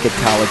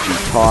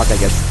bracketology talk. I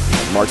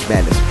guess March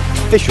Madness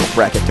official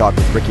bracket talk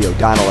with Ricky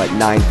O'Donnell at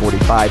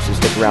 9:45, so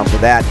stick around for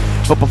that.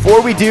 But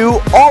before we do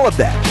all of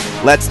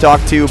that, let's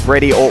talk to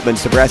Brady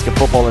Oltman, Nebraska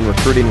football and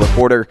recruiting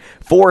reporter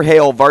for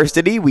Hail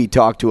Varsity. We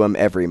talk to him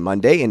every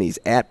Monday, and he's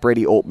at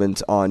Brady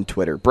Oltman's on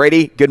Twitter.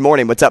 Brady, good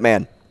morning. What's up,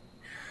 man?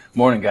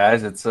 Morning,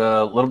 guys. It's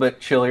a little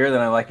bit chillier than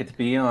I like it to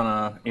be on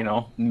a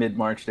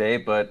mid-March day,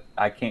 but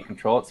I can't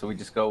control it, so we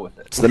just go with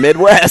it. It's the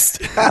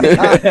Midwest.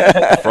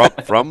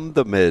 from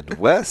the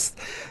Midwest.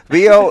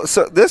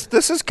 So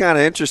this is kind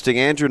of interesting.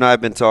 Andrew and I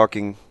have been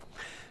talking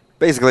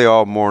basically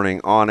all morning,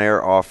 on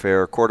air, off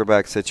air,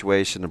 quarterback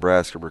situation,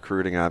 Nebraska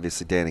recruiting.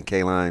 Obviously, Danny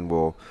Kaline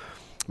will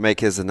make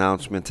his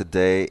announcement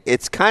today.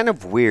 It's kind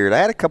of weird. I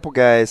had a couple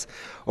guys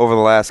over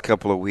the last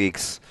couple of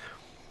weeks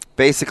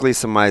basically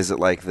surmise it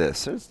like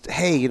this.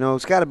 Hey,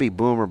 it's got to be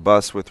boom or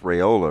bust with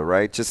Raiola,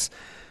 right? Just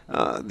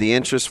the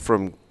interest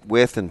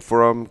with and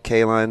from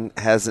Kaline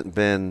hasn't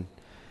been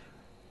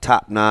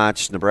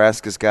top-notch.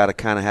 Nebraska's got to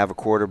kind of have a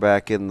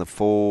quarterback in the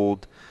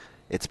fold.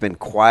 It's been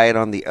quiet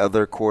on the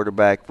other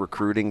quarterback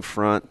recruiting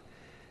front.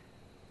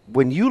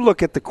 When you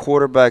look at the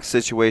quarterback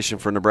situation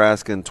for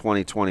Nebraska in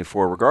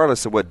 2024,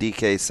 regardless of what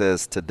DK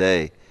says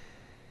today,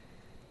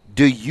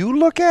 do you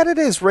look at it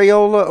as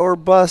Raiola or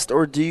bust,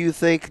 or do you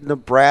think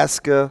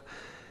Nebraska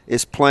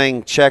is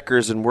playing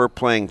checkers and we're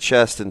playing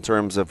chess in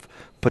terms of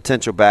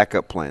potential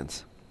backup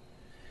plans?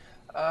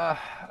 I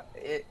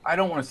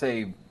don't want to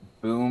say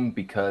boom,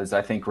 because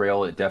I think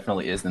Raiola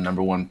definitely is the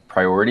number one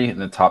priority and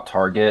the top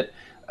target.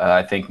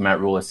 I think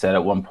Matt Rhule has said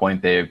at one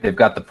point they've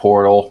got the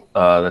portal.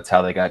 That's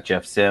how they got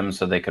Jeff Sims,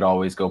 so they could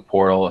always go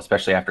portal,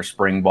 especially after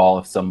spring ball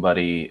if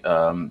somebody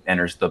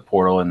enters the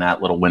portal in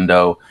that little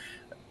window.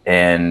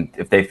 And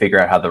if they figure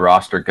out how the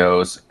roster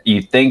goes,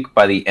 you think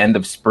by the end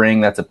of spring,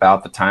 that's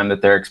about the time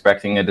that they're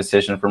expecting a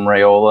decision from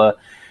Raiola.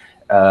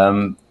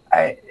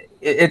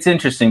 It's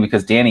interesting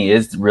because Danny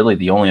is really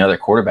the only other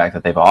quarterback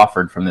that they've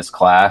offered from this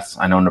class.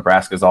 I know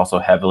Nebraska is also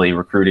heavily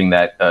recruiting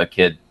that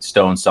kid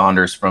Stone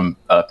Saunders from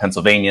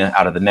Pennsylvania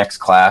out of the next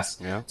class.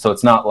 Yeah. So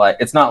it's not like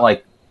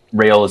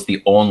Raiola is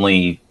the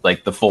only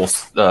the full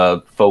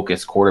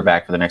focus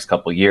quarterback for the next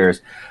couple of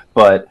years.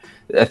 But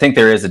I think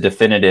there is a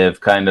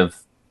definitive kind of,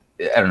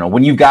 I don't know,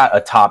 when you've got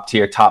a top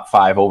tier, top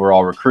 5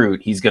 overall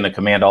recruit, he's going to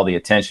command all the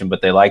attention.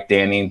 But they like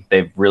Danny.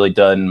 They've really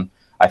done,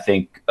 I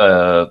think,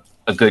 a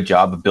good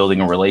job of building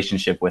a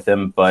relationship with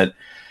him. But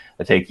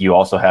I think you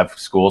also have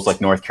schools like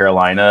North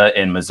Carolina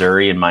and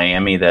Missouri and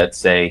Miami that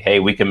say,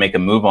 hey, we can make a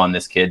move on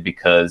this kid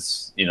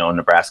because,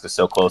 Nebraska's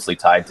so closely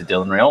tied to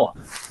Dylan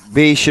Raiola.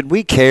 B, should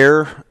we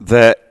care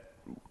that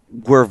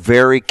we're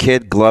very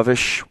kid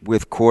glovish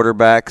with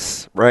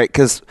quarterbacks, right?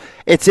 Because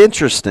it's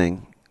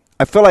interesting.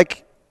 I feel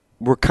like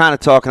we're kind of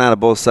talking out of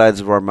both sides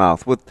of our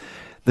mouth.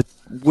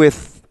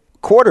 With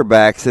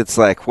quarterbacks, it's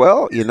like,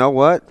 well, you know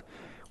what?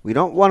 We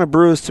don't want to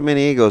bruise too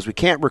many egos. We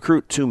can't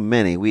recruit too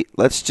many.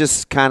 Let's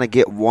just kind of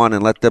get one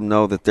and let them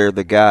know that they're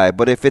the guy.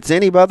 But if it's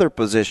any other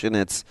position,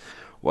 it's,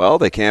 well,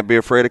 they can't be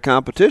afraid of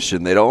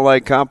competition. They don't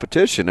like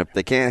competition if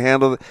they can't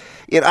handle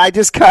it. I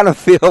just kind of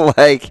feel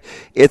like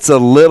it's a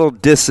little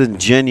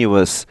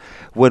disingenuous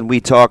when we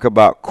talk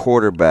about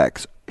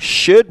quarterbacks.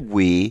 Should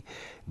we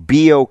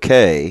be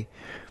okay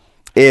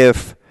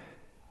if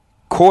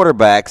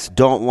quarterbacks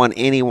don't want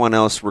anyone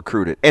else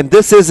recruited? And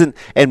this isn't,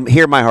 and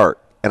hear my heart,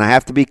 and I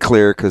have to be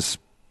clear because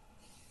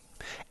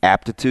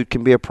aptitude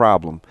can be a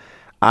problem.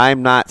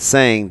 I'm not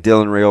saying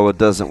Dylan Raiola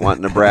doesn't want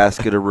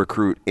Nebraska to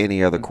recruit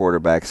any other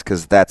quarterbacks,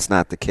 because that's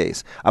not the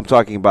case. I'm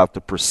talking about the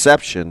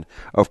perception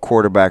of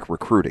quarterback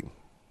recruiting.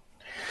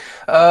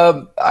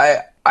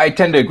 I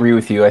tend to agree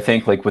with you. I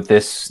think with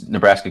this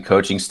Nebraska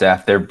coaching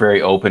staff, they're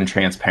very open,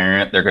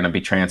 transparent. They're going to be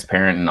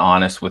transparent and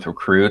honest with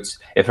recruits.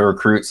 If a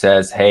recruit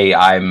says, hey,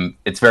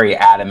 it's very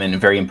adamant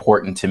and very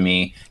important to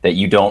me that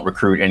you don't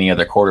recruit any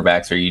other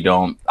quarterbacks,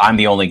 or I'm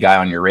the only guy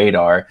on your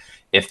radar.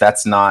 If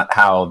that's not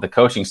how the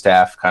coaching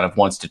staff kind of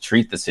wants to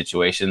treat the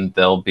situation,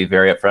 they'll be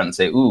very upfront and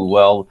say, ooh,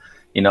 well,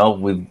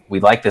 we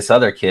like this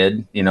other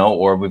kid,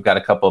 or we've got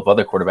a couple of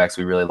other quarterbacks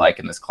we really like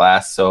in this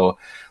class. So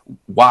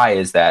why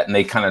is that? And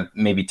they kind of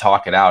maybe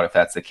talk it out if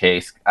that's the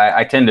case.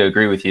 I tend to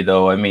agree with you,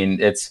 though. I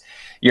mean,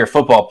 you're a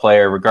football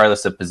player,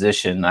 regardless of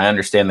position. I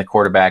understand the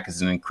quarterback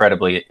is an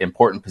incredibly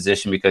important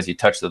position because you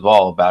touch the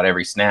ball about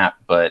every snap.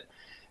 But, I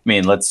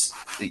mean,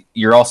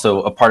 you're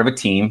also a part of a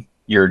team.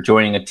 You're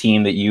joining a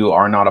team that you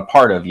are not a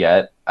part of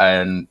yet.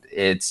 And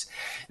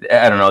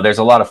I don't know, there's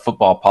a lot of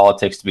football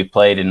politics to be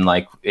played. And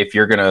if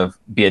you're going to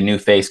be a new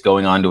face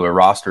going onto a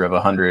roster of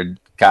 100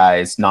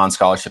 guys,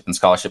 non-scholarship and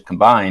scholarship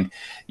combined,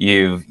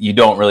 you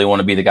don't really want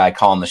to be the guy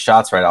calling the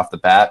shots right off the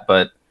bat.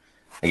 But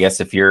I guess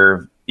if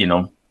you're,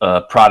 a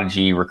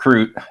prodigy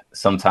recruit,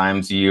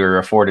 sometimes you're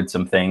afforded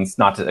some things.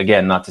 Not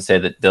to say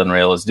that Dylan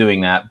Raiola is doing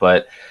that,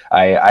 but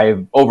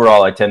I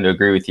overall I tend to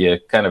agree with you.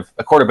 Kind of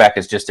a quarterback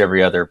is just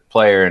every other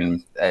player,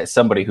 and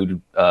somebody who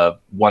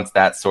wants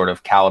that sort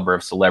of caliber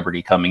of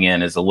celebrity coming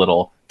in is a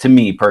little, to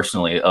me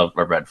personally, of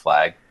a red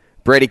flag.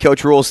 Brady,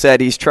 Coach Rhule said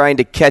he's trying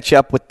to catch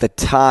up with the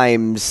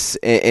times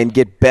and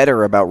get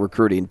better about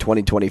recruiting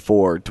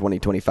 2024,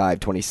 2025,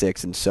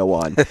 26, and so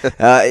on.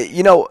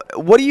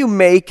 What do you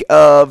make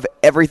of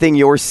everything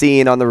you're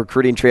seeing on the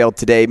recruiting trail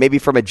today, maybe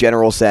from a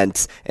general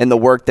sense, and the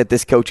work that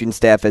this coaching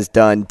staff has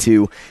done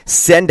to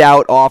send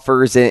out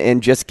offers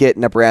and just get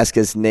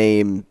Nebraska's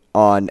name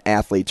on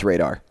athletes'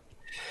 radar?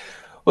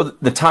 Well,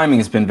 the timing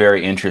has been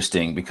very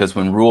interesting because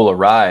when Rhule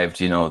arrived,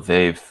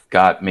 they've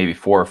got maybe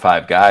 4 or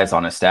 5 guys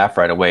on his staff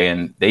right away,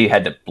 and they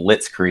had to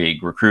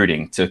blitzkrieg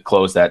recruiting to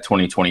close that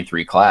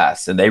 2023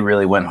 class, and they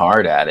really went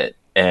hard at it.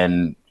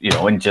 And,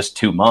 in just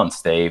 2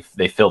 months, they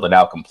filled it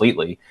out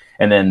completely.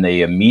 And then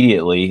they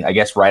immediately, I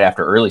guess right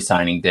after early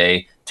signing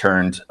day,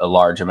 turned a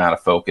large amount of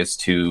focus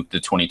to the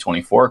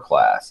 2024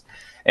 class.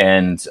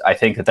 And I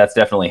think that that's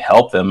definitely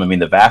helped them. I mean,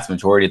 the vast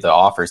majority of the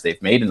offers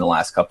they've made in the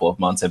last couple of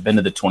months have been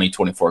to the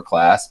 2024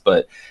 class.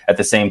 But at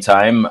the same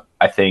time,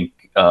 I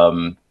think,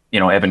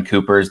 Evan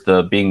Cooper's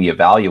being the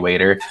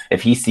evaluator.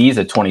 If he sees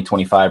a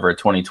 2025 or a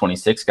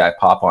 2026 guy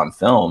pop on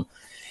film,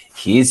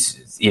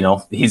 he's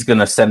going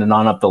to send it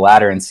on up the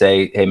ladder and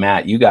say, hey,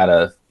 Matt, you got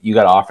to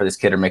offer this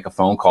kid or make a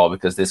phone call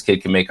because this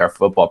kid can make our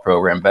football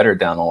program better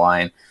down the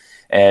line.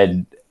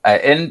 And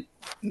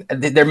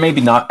they're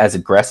maybe not as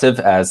aggressive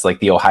as like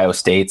the Ohio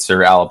States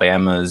or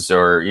Alabamas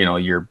or,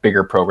 your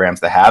bigger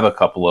programs that have a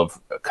couple of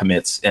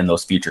commits in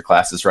those future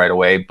classes right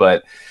away.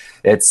 But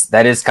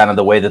that is kind of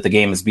the way that the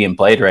game is being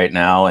played right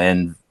now.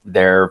 And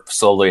they're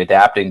slowly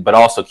adapting, but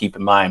also keep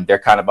in mind, they're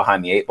kind of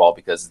behind the eight ball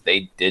because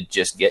they did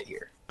just get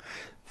here.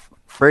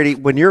 Brady,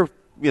 when you're,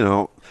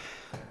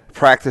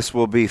 practice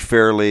will be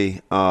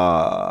fairly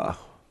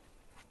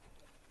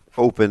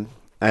open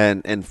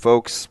and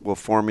folks will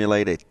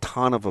formulate a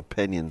ton of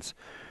opinions.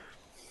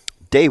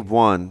 Day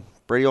one,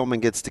 Brady Ullman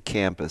gets to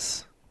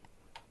campus.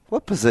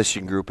 What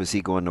position group is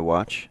he going to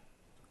watch?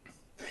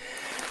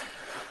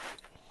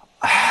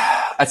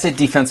 I'd say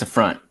defensive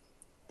front.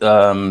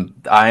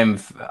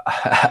 I've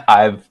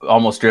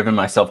almost driven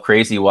myself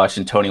crazy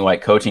watching Tony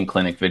White coaching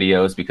clinic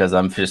videos because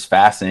I'm just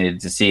fascinated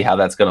to see how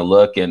that's going to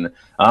look. And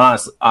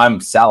honestly, I'm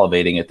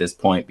salivating at this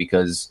point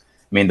because,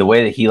 the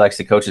way that he likes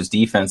to coach his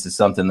defense is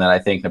something that I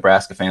think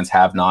Nebraska fans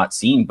have not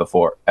seen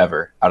before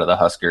ever out of the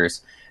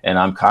Huskers. And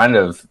I'm kind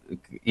of,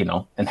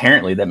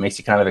 inherently that makes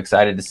you kind of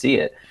excited to see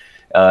it.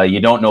 You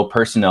don't know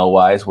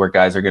personnel-wise where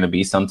guys are going to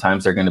be.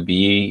 Sometimes they're going to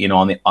be,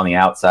 on the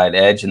outside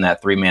edge in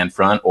that three-man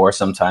front, or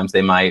sometimes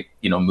they might,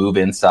 move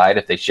inside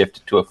if they shift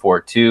it to a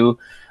 4-2,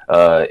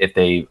 if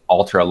they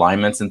alter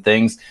alignments and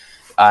things.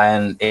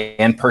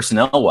 And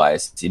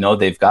personnel-wise,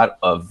 they've got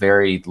a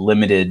very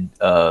limited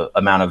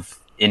amount of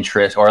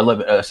interest, or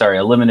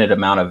a limited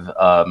amount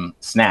of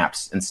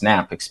snaps and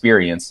snap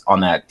experience on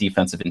that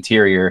defensive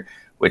interior.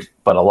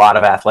 But a lot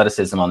of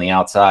athleticism on the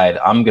outside.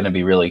 I'm going to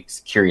be really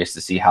curious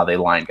to see how they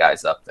line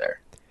guys up there.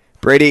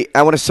 Brady,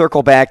 I want to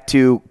circle back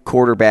to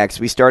quarterbacks.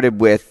 We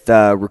started with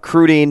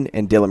recruiting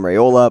and Dylan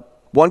Raiola.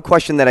 One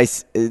question that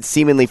it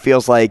seemingly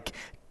feels like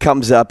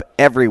comes up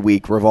every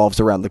week revolves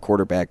around the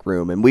quarterback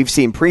room. And we've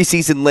seen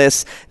preseason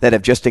lists that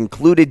have just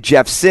included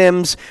Jeff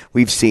Sims.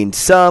 We've seen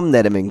some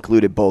that have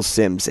included both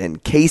Sims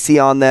and Casey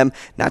on them.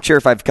 Not sure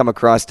if I've come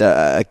across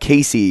a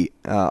Casey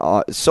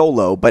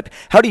solo, but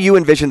how do you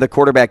envision the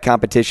quarterback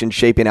competition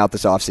shaping out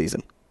this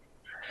offseason?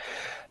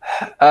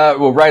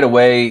 Well, right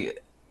away,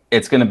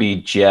 it's going to be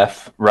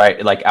Jeff,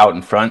 right, like out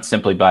in front,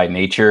 simply by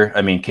nature.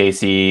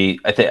 Casey,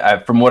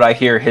 from what I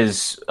hear,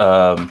 his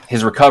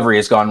recovery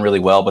has gone really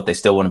well, but they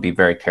still want to be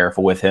very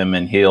careful with him,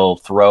 and he'll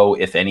throw,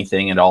 if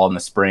anything, at all in the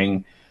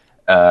spring,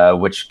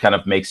 which kind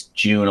of makes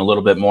June a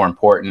little bit more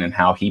important in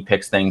how he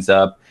picks things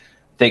up.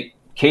 I think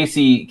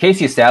Casey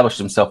established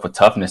himself with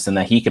toughness and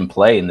that he can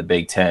play in the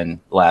Big Ten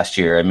last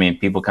year.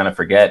 People kind of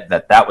forget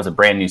that was a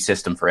brand new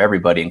system for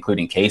everybody,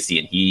 including Casey,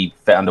 and he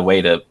found a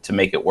way to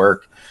make it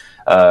work.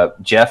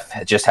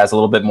 Jeff just has a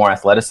little bit more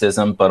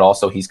athleticism, but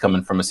also he's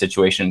coming from a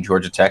situation in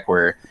Georgia Tech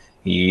where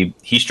he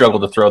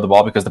struggled to throw the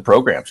ball because the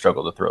program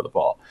struggled to throw the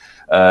ball.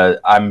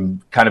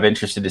 I'm kind of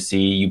interested to see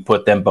you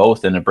put them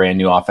both in a brand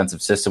new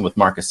offensive system with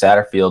Marcus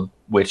Satterfield,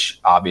 which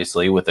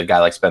obviously with a guy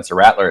like Spencer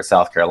Rattler at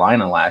South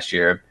Carolina last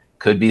year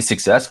could be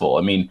successful.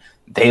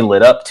 They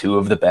lit up two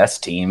of the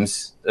best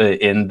teams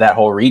in that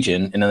whole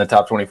region and in the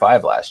top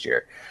 25 last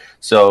year.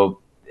 So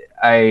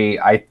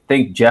I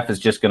think Jeff is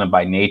just going to,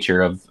 by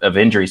nature of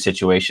injury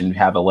situation,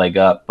 have a leg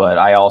up. But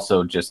I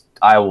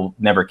will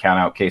never count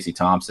out Casey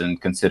Thompson,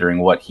 considering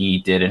what he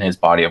did in his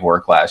body of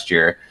work last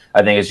year.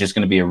 I think it's just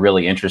going to be a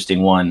really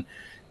interesting one.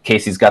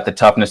 Casey's got the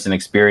toughness and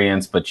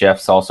experience, but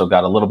Jeff's also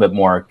got a little bit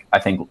more, I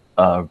think,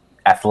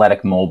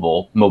 athletic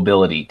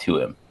mobility to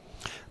him.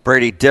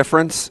 Brady,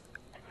 difference,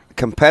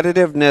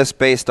 competitiveness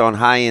based on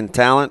high-end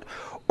talent,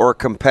 or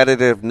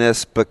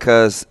competitiveness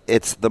because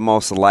it's the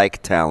most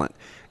like talent?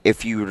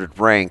 If you would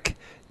rank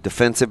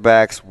defensive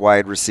backs,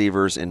 wide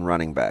receivers, and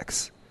running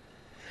backs,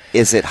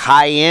 is it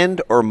high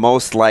end or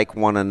most like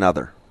one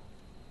another?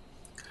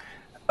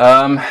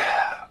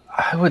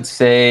 I would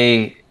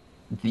say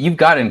you've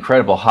got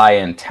incredible high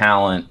end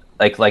talent.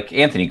 Like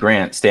Anthony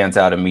Grant stands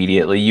out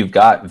immediately. You've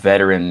got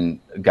veteran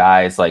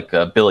guys like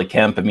Billy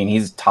Kemp.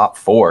 He's top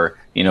 4.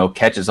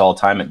 Catches all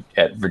time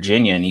at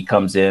Virginia, and he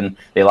comes in.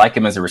 They like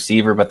him as a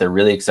receiver, but they're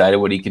really excited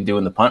what he can do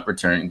in the punt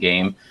return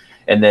game.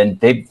 And then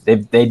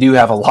they do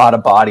have a lot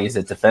of bodies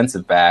at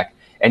defensive back,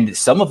 and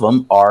some of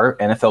them are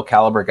NFL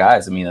caliber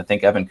guys. I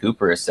think Evan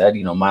Cooper has said,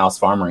 Miles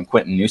Farmer and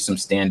Quentin Newsome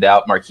stand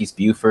out. Marquise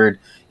Buford,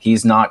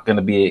 he's not going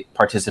to be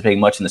participating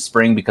much in the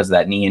spring because of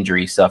that knee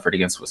injury he suffered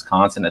against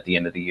Wisconsin at the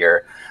end of the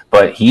year,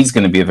 but he's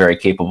going to be a very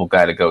capable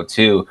guy to go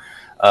to.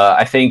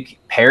 I think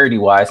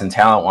parity-wise and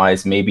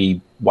talent-wise,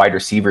 maybe wide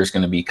receiver is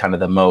going to be kind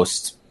of the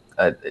most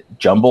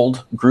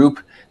jumbled group,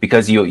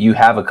 because you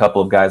have a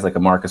couple of guys like a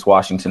Marcus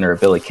Washington or a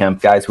Billy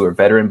Kemp, guys who are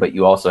veteran, but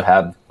you also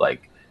have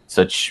like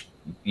such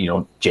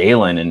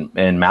Jalen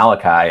and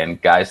Malachi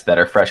and guys that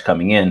are fresh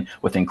coming in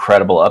with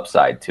incredible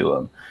upside to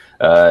them.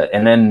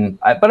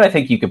 But I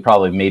think you could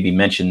probably maybe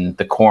mention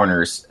the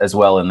corners as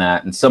well in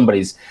that. And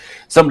somebody's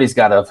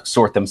got to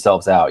sort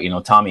themselves out.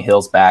 Tommy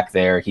Hill's back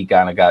there. He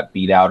kind of got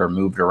beat out or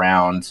moved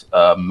around.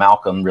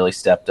 Malcolm really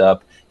stepped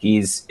up.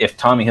 If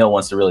Tommy Hill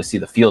wants to really see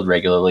the field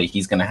regularly,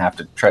 he's going to have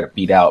to try to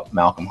beat out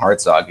Malcolm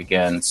Hartzog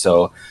again.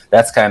 So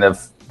that's kind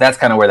of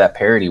where that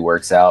parity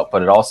works out.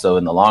 But it also,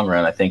 in the long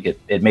run, I think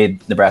it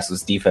made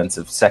Nebraska's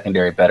defensive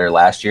secondary better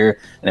last year,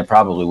 and it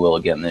probably will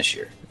again this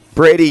year.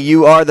 Brady,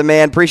 you are the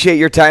man. Appreciate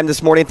your time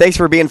this morning. Thanks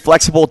for being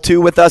flexible,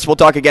 too, with us. We'll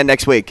talk again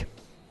next week.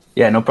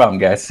 Yeah, no problem,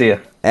 guys. See ya.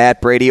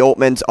 At Brady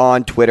Oltmans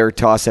on Twitter.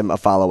 Toss him a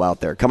follow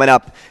out there. Coming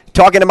up,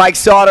 talking to Mike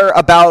Sauter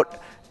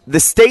about the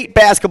state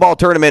basketball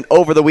tournament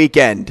over the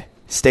weekend.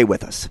 Stay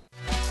with us.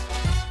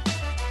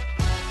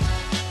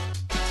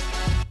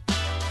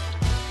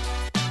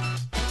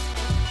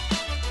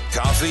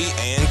 Coffee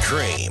and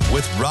Cream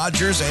with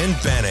Rogers and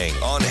Benning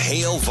on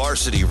Hail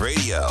Varsity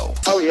Radio.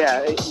 Oh,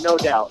 yeah, no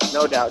doubt,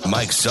 no doubt.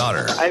 Mike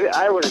Sauter.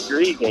 I would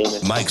agree,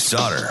 Damon. Mike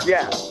Sauter.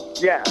 Yeah.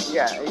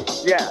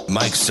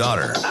 Mike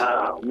Sauter.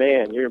 Oh,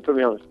 man, you're going to put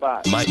me on the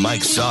spot.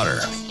 Mike Sauter.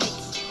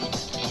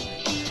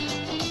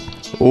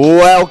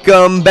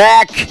 Welcome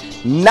back.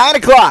 9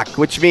 o'clock,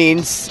 which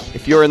means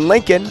if you're in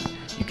Lincoln,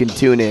 you can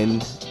tune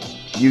in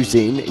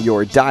using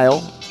your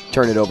dial.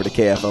 Turn it over to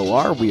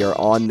KFOR. We are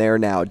on there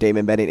now.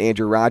 Damon Bennett,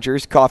 Andrew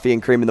Rogers, Coffee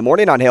and Cream in the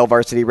morning on Hail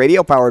Varsity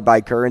Radio, powered by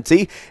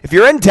Currency. If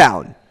you're in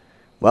town,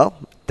 well,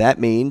 that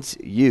means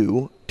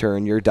you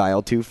turn your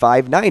dial to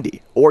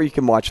 590, or you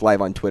can watch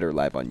live on Twitter,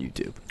 live on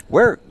YouTube.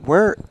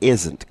 Where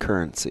isn't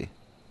Currency?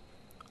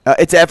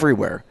 It's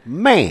everywhere.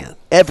 Man.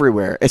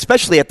 Everywhere.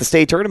 Especially at the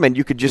state tournament,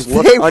 you could just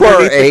look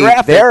underneath the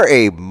graphic. They're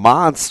a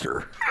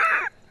monster.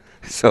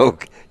 So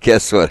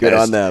guess what? Good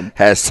on them.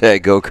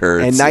 Hashtag Go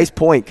Currency. And nice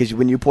point, because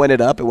when you pointed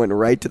up, it went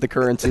right to the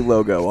Currency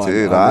logo on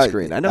the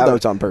screen. I know that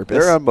was on purpose.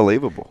 They're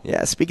unbelievable.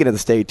 Yeah, speaking of the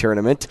state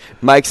tournament,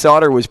 Mike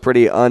Sauter was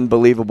pretty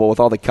unbelievable with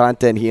all the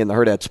content he and the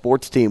Herd at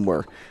Sports team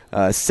were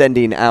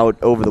sending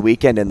out over the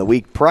weekend and the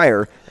week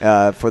prior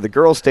for the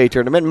girls' state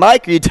tournament.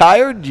 Mike, are you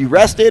tired? You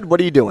rested? What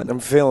are you doing?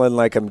 I'm feeling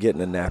like I'm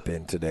getting a nap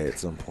in today at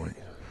some point.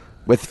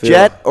 With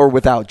Jet or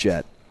without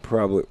Jet?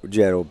 Probably.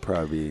 Jet will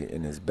probably be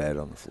in his bed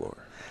on the floor.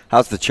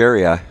 How's the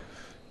cherry eye?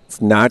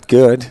 It's not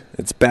good.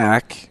 It's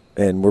back,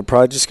 and we're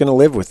probably just going to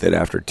live with it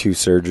after 2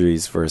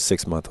 surgeries for a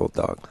 6-month-old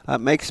dog.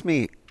 Makes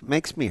me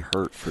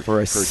hurt for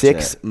a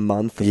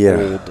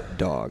 6-month-old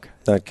dog.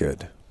 Not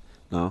good.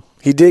 No.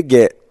 He did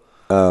get.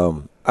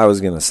 I was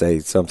going to say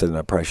something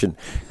I probably shouldn't.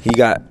 He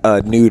got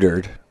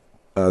neutered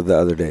the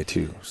other day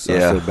too. So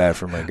I feel bad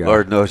for my guy.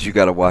 Lord knows you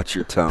got to watch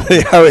your tongue.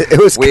 Yeah, it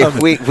was.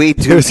 We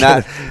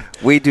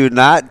do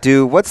not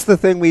do. What's the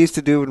thing we used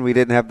to do when we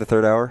didn't have the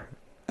third hour?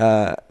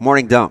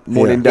 Morning dump.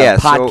 Morning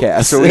dump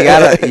podcast. So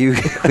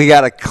we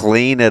gotta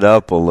clean it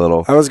up a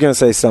little. I was gonna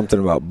say something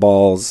about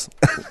balls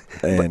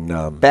and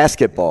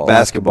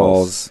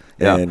basketballs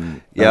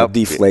and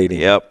deflating.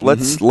 Yep.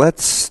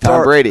 Let's start.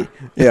 Tom Brady.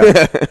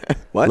 Yeah.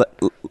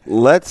 What?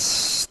 Let's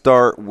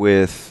start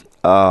with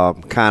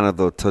kind of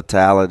the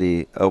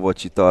totality of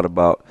what you thought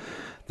about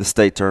the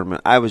state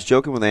tournament. I was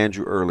joking with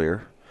Andrew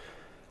earlier.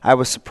 I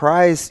was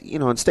surprised.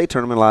 In state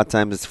tournament, a lot of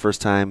times it's the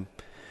first time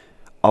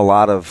a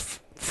lot of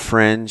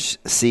fringe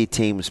C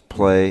teams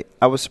play.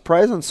 I was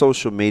surprised on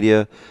social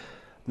media.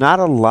 Not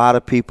a lot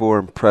of people were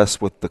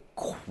impressed with the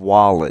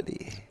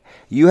quality.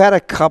 You had a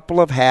couple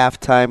of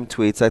halftime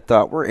tweets I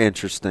thought were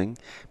interesting,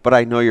 but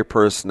I know your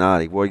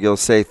personality. Well, you'll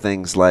say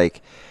things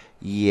like,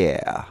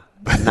 yeah,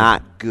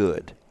 not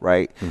good,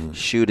 right? Mm-hmm.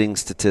 Shooting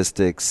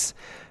statistics,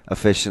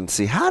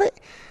 efficiency. How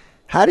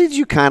did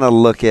you kind of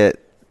look at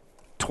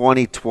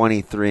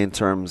 2023 in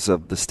terms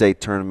of the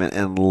state tournament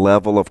and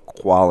level of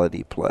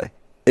quality play?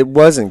 It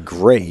wasn't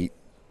great,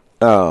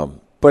 but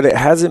it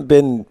hasn't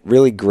been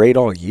really great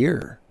all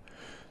year.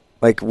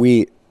 I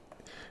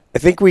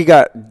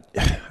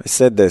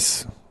said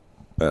this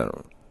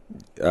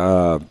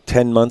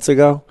 10 months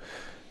ago,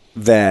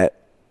 that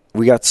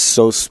we got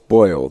so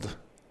spoiled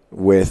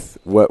with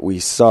what we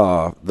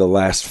saw the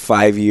last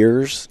 5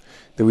 years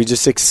that we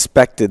just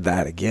expected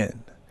that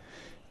again.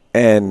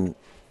 And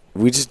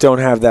we just don't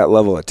have that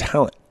level of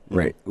talent,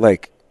 right?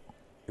 Like,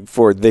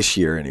 for this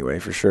year anyway,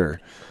 for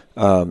sure.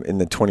 In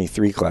the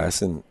 23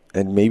 class and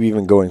maybe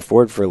even going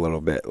forward for a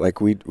little bit. Like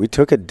we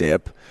took a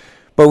dip,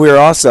 but we were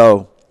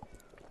also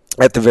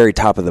at the very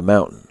top of the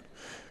mountain.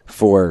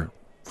 For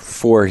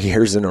 4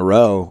 years in a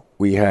row,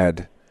 we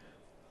had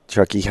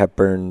Chucky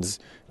Hepburns,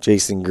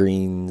 Jason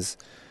Greens,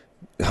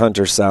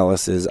 Hunter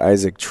Salas's,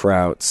 Isaac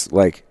Trout's,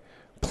 like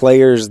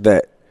players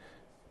that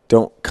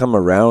don't come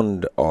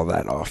around all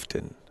that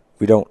often.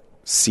 We don't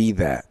see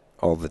that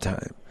all the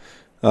time.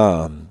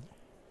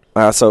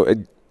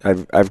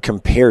 I've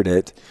compared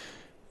it,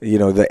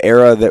 the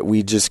era that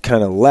we just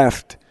kind of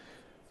left,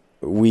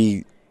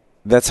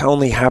 that's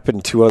only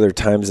happened 2 other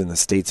times in the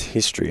state's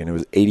history, and it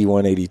was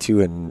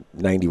 81-82 and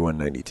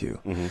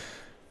 91-92. Mm-hmm.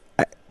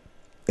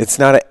 It's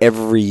not an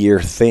every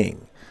year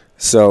thing.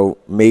 So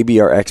maybe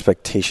our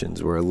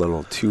expectations were a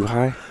little too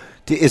high.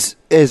 Is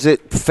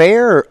it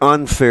fair or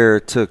unfair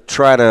to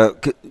try to,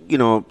 T.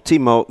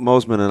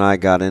 Mosman and I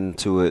got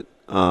into it.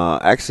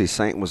 Actually,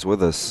 Saint was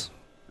with us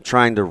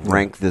trying to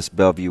rank this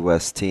Bellevue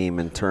West team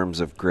in terms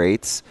of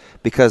greats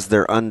because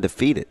they're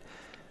undefeated.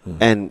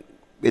 And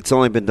it's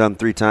only been done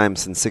 3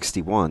 times since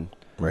 61.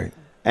 Right.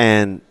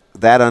 And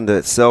that unto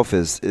itself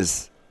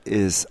is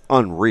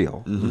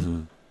unreal.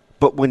 Mm-hmm.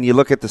 But when you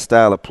look at the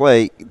style of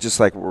play, just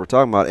like what we're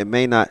talking about, it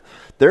may not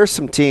 – there are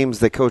some teams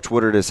that Coach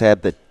Woodard has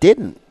had that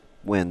didn't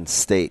win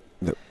state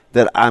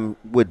that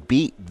would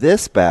beat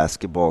this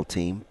basketball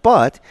team,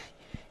 but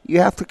you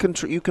have to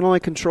control. You can only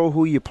control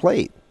who you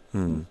played.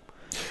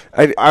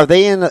 Are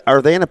they in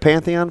a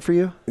pantheon for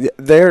you?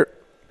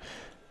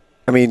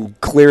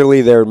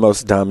 Clearly they're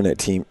most dominant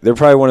team. They're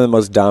probably one of the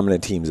most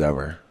dominant teams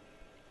ever.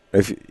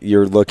 If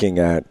you're looking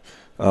at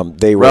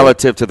they were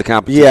relative to the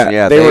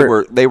competition,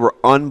 they were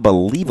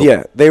unbelievable.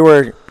 Yeah, they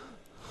were.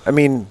 I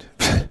mean,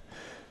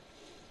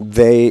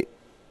 they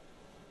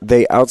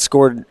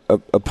outscored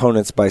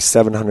opponents by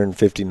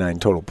 759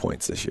 total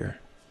points this year.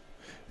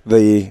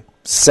 The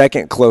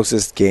second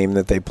closest game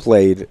that they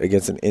played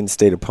against an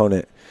in-state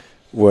opponent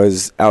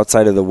was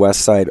outside of the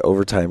West Side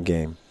overtime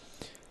game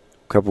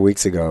a couple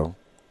weeks ago.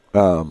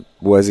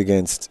 Was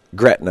against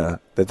Gretna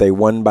that they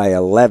won by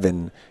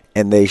 11,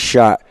 and they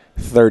shot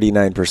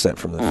 39%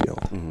 from the field.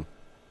 Mm-hmm.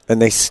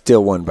 And they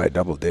still won by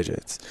double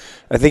digits.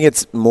 I think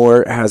it's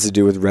more has to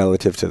do with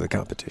relative to the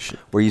competition.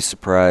 Were you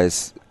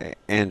surprised?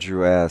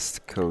 Andrew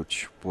asked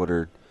Coach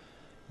Woodard,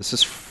 this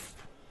is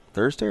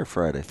Thursday or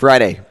Friday?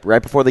 Friday,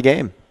 right before the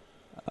game.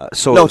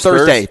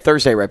 Thursday.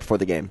 Thursday, right before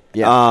the game.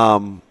 Yeah.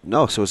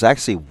 No, so it was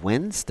actually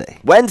Wednesday.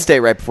 Wednesday,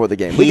 right before the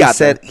game.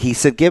 He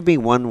said, give me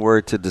one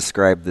word to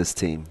describe this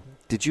team.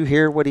 Did you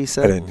hear what he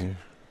said? I didn't hear.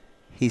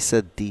 He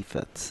said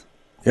defense.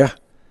 Yeah.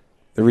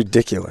 They're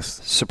ridiculous.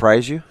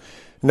 Surprise you?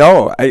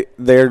 No,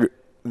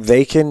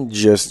 they can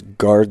just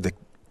guard the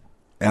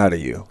out of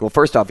you. Well,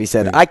 first off, he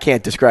said, I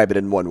can't describe it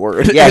in one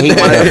word. Yeah, he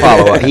wanted to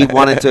follow up. He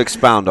wanted to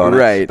expound on it.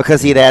 Right.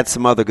 Because he'd had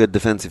some other good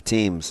defensive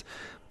teams.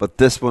 But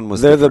this one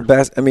was They're different. the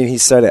best. I mean, he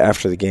said it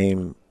after the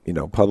game,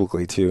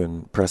 publicly too,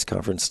 in press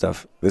conference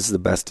stuff. This is the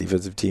best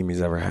defensive team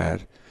he's ever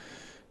had.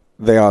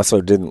 They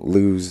also didn't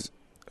lose,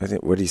 I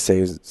think, what did he say,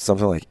 is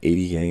something like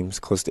 80 games,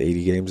 close to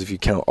 80 games, if you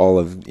count all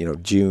of,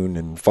 June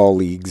and fall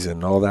leagues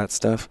and all that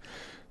stuff.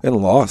 And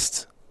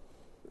lost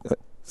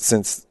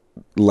since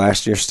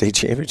last year's state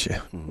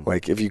championship. Mm-hmm.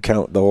 Like, if you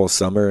count the whole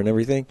summer and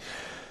everything.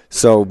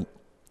 So,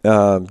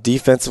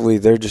 defensively,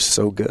 they're just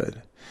so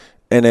good.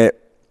 And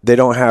they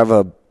don't have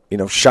a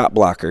shot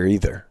blocker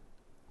either.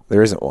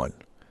 There isn't one.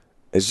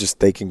 It's just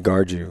they can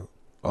guard you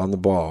on the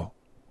ball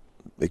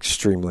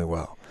extremely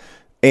well.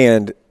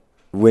 And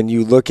when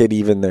you look at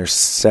even their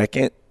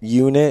second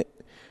unit,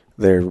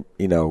 their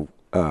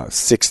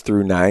 6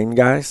 through 9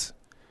 guys,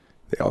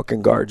 they all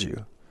can guard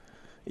you.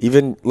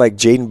 Even like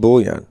Jaden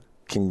Bullion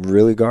can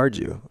really guard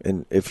you,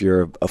 and if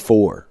you're a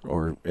 4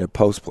 or a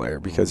post player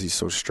because he's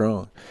so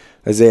strong.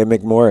 Isaiah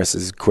McMorris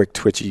is a quick,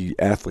 twitchy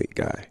athlete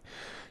guy.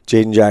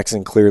 Jaden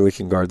Jackson clearly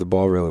can guard the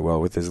ball really well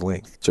with his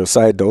length.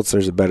 Josiah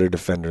Doltzer's a better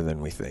defender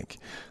than we think.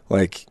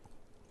 Like,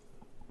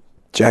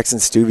 Jackson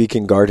Stuvey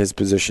can guard his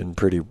position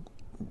pretty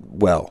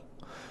well.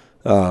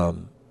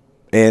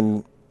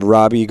 And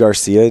Robbie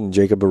Garcia and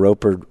Jacob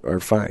Arope are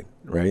fine,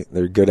 right?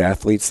 They're good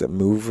athletes that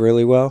move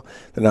really well.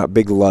 They're not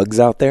big lugs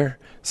out there.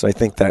 So I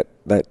think that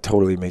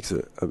totally makes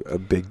a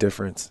big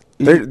difference.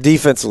 They're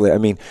defensively, I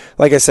mean,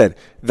 like I said,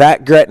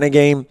 that Gretna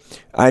game,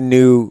 I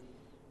knew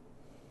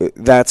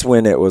that's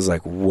when it was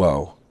like,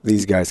 whoa,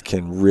 these guys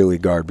can really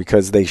guard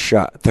because they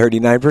shot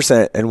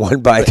 39% and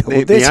won by double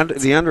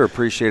digits. The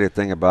underappreciated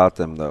thing about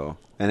them, though,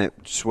 and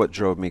it's what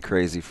drove me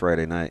crazy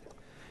Friday night,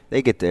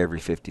 they get to every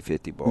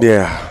 50-50 ball.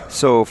 Yeah.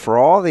 So for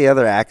all the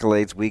other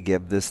accolades we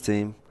give this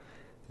team,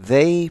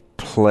 they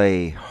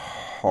play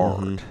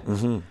hard.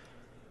 Mm-hmm.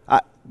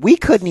 We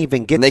couldn't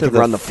even get to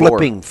the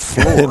flipping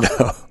floor.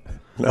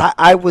 No.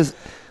 I was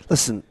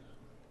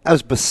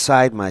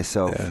beside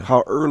myself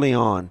how early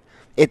on.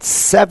 It's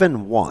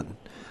 7-1.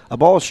 A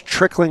ball's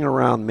trickling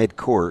around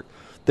midcourt.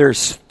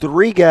 There's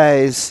 3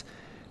 guys.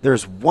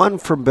 There's one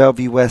from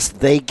Bellevue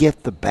West. They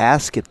get the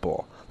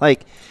basketball.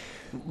 Like,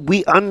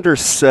 we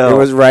undersell. It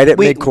was right at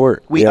midcourt.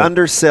 We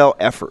undersell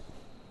effort.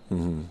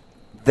 Mm-hmm.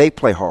 They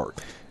play hard.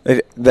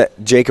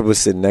 That Jacob was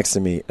sitting next to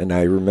me, and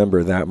I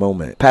remember that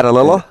moment.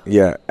 Patalilla?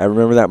 Yeah, I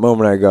remember that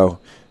moment. I go,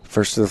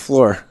 first to the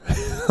floor.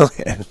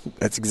 And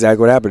that's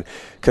exactly what happened.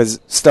 Because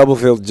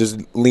Stubblefield just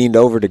leaned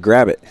over to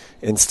grab it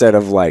instead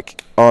of,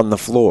 like, on the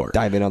floor.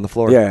 Dive in on the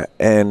floor. Yeah,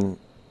 and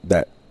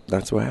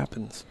that's what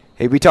happens.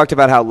 Hey, we talked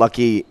about how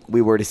lucky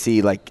we were to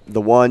see, like,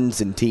 the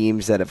ones and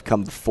teams that have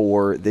come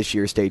before this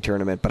year's state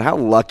tournament. But how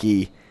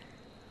lucky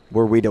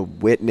were we to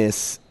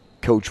witness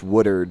Coach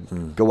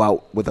Woodard go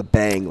out with a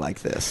bang like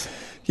this?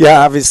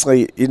 Yeah,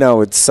 obviously,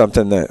 it's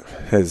something that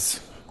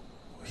he's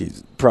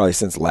probably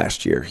since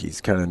last year he's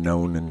kind of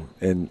known,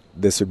 and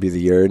this would be the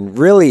year. And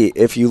really,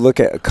 if you look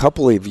at a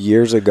couple of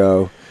years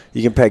ago,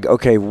 You can peg,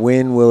 okay,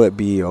 when will it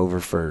be over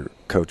for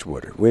Coach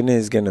Woodard? When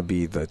is going to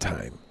be the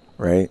time,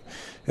 right?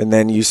 And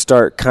then you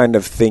start kind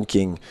of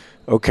thinking,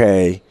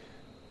 okay,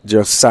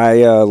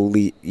 Josiah,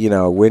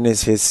 when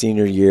is his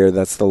senior year?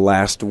 That's the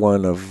last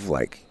one of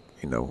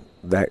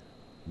that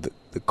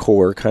the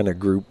core kind of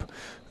group.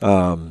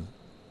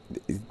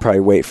 Probably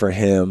wait for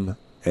him,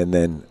 and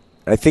then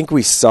I think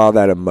we saw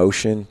that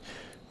emotion.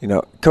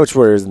 Coach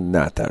Woodard is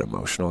not that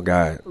emotional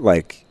guy,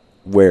 like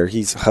where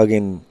he's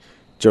hugging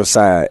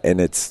Josiah and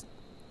it's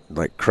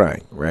like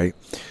crying, right?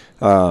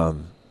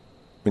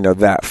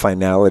 That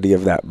finality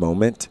of that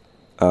moment.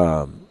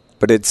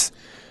 But it's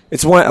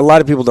one, a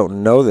lot of people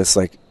don't know this,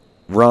 like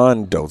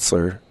Ron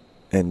Dolzler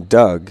and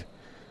Doug.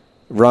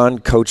 Ron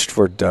coached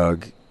for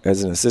Doug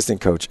as an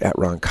assistant coach at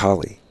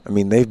Roncalli. I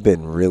mean, they've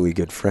been really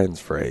good friends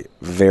for a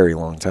very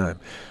long time.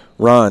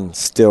 Ron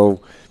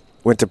still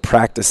went to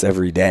practice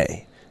every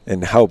day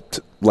and helped,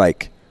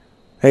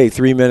 hey,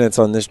 3 minutes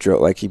on this drill.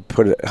 Like, he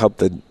helped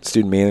the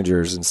student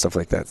managers and stuff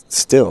like that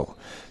still.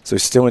 So he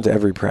still went to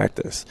every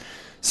practice.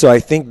 So I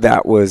think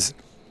that was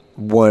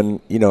one,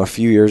 a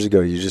few years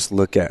ago, you just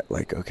look at,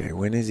 okay,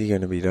 when is he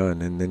going to be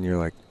done? And then you're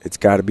like, it's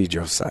got to be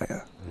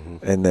Josiah. Mm-hmm.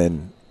 And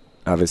then,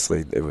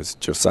 obviously, it was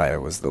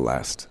Josiah was the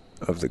last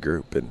of the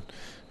group, and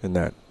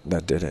that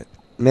did it.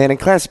 Man, in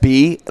Class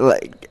B,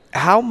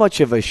 how much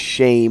of a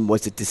shame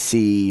was it to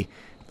see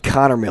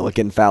Connor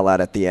Milliken foul out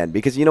at the end?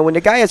 Because, when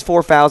the guy has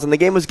 4 fouls and the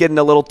game was getting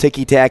a little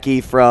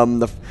ticky-tacky from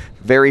the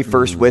very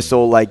first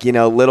whistle,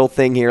 little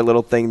thing here,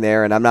 little thing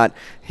there, and I'm not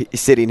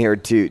sitting here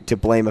to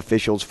blame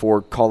officials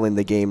for calling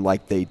the game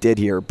like they did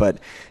here, but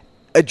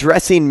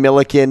addressing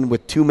Milliken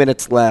with 2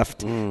 minutes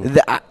left,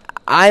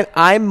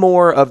 I'm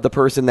more of the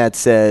person that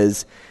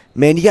says,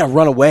 man, you got to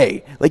run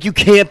away. You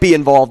can't be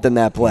involved in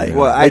that play.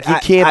 Well, you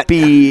can't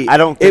be. I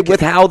don't think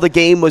with how the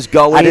game was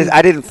going.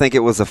 I didn't think it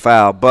was a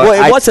foul, but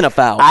it wasn't a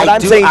foul. But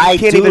I'm saying you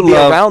can't even be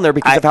around there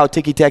because of how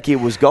ticky-tacky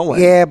it was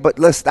going. Yeah, but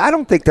listen, I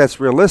don't think that's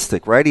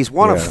realistic, right? He's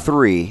one of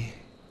 3,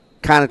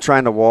 kind of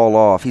trying to wall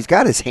off. He's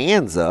got his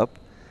hands up.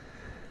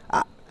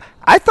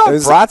 I thought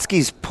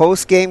Brodsky's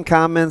post-game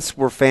comments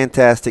were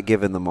fantastic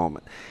given the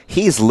moment.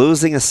 He's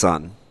losing a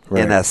son,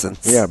 in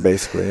essence. Yeah,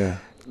 basically, yeah.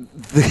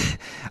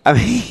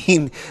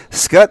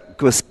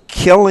 Scott was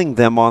killing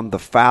them on the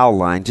foul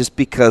line just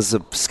because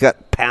of Scott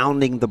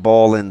pounding the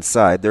ball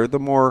inside. They're the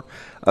more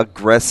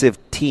aggressive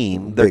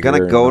team. They're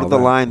going to go to the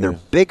line. Yeah. They're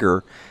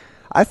bigger.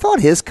 I thought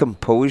his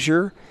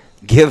composure,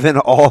 given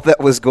all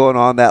that was going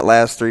on that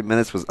last 3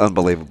 minutes, was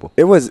unbelievable.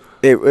 It wasn't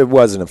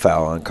a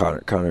foul on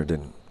Connor. Connor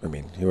didn't. I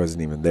mean, he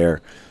wasn't even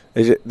there.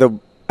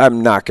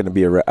 I'm not going to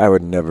be I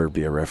would never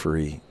be a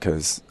referee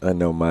because I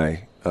know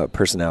my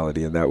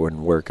personality, and that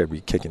wouldn't work. I'd be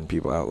kicking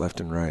people out left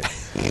and right,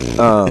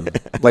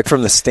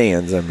 from the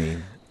stands. I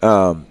mean,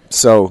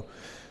 so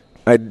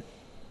it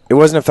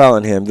wasn't a foul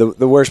on him.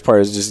 The worst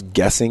part is just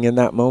guessing in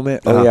that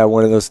moment. Oh yeah,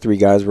 one of those 3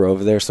 guys were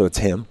over there, so it's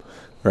him,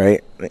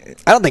 right?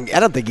 I don't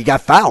think he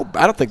got fouled.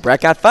 I don't think Brett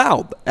got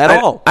fouled at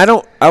all.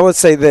 I would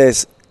say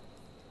this.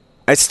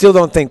 I still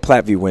don't think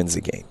Platteview wins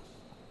the game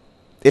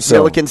if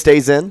Milliken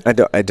stays in. I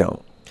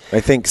don't. I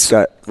think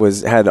Scott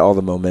had all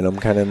the momentum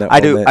kind of in that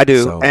moment. I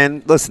do. So.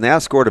 And listen, they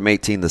outscored him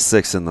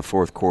 18-6 in the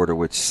fourth quarter,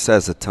 which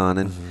says a ton.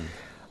 And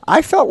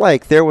I felt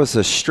like there was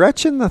a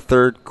stretch in the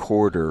third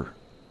quarter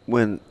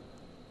when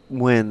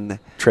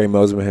Trey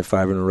Mosman hit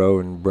 5 in a row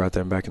and brought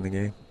them back in the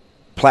game.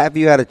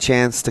 Platteview had a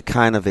chance to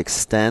kind of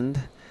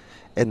extend,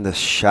 and the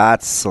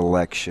shot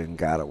selection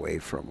got away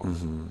from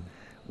them.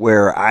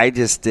 Where I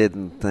just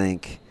didn't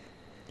think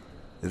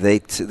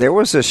there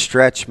was a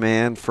stretch,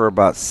 man, for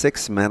about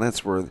 6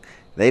 minutes where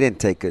they didn't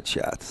take good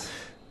shots.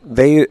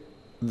 They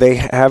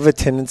have a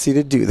tendency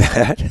to do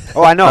that.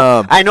 Oh, I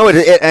know. I know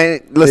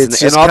it. Listen, it's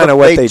just and all kind of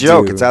what they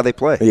joke. do. It's how they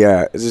play.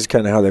 Yeah, it's just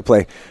kind of how they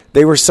play.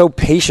 They were so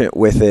patient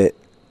with it,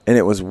 and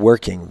it was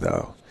working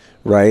though,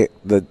 right?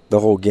 The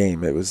whole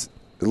game. It was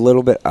a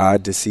little bit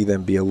odd to see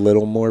them be a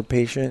little more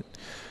patient,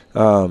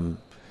 and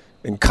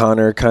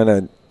Connor kind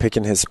of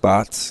picking his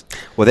spots.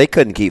 Well, they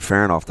couldn't keep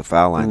Farron off the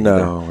foul line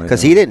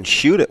because he didn't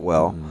shoot it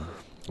well,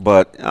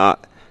 but.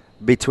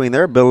 Between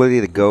their ability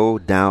to go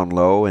down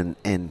low and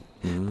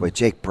boy,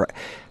 Jake,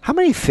 how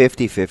many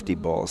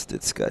 50-50 balls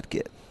did Scott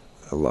get?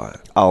 A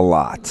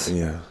lot.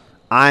 Yeah.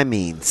 I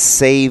mean,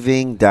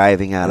 saving,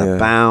 diving out of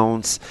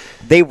bounds.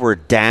 They were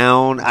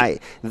down.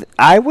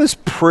 I was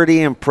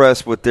pretty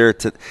impressed with their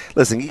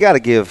listen, you got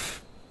to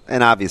give,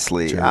 and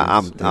obviously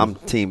I'm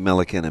Team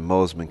Milliken and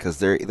Mosman because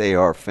they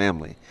are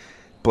family.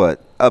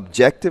 But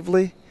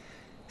objectively,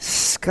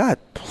 Scott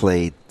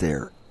played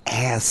their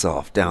ass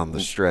off down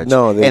the stretch.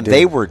 No,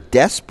 they were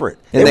desperate.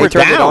 And they were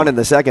turned down. it on in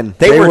the second.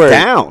 They were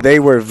down. They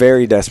were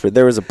very desperate.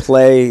 There was a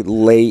play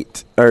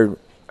late, or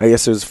I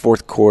guess it was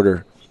fourth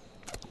quarter,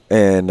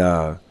 and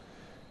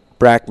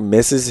Brack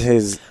misses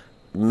his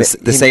the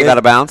save out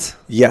of bounds.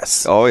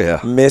 Yes. Oh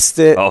yeah. Missed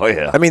it. Oh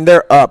yeah. I mean,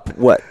 they're up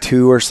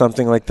 2 or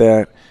something like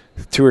that,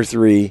 2 or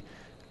 3,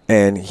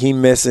 and he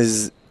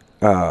misses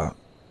kind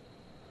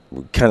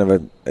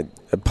of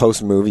a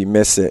post move. He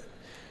missed it.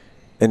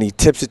 and he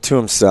tips it to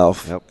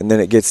himself, and then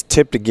it gets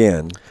tipped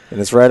again, and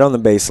it's right on the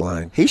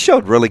baseline. He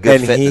showed really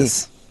good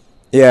fitness.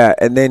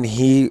 And then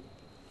he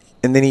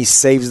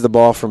saves the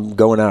ball from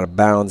going out of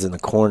bounds in the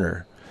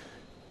corner,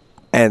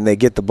 and they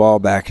get the ball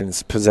back, and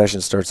his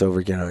possession starts over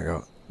again. I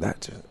go,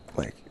 that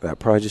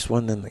probably just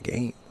won them the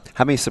game.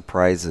 How many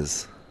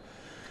surprises?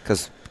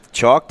 Because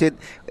Chalk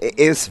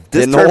this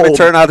tournament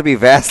turned out to be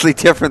vastly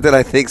different than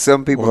I think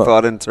some people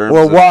thought in terms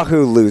of.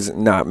 Wahoo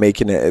not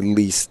making it at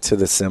least to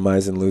the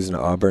semis and losing to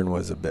Auburn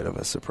was a bit of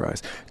a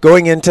surprise.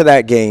 Going into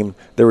that game,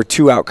 there were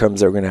two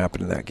outcomes that were going to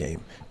happen in that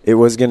game. It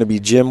was going to be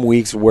Jim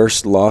Weeks'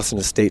 worst loss in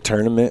a state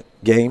tournament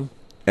game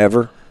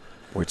ever,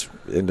 which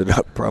ended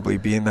up probably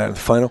being that in the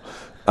final,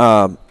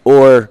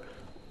 or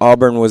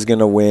Auburn was going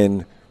to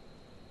win,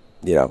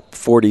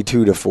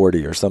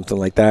 42-40 or something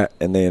like that,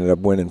 and they ended up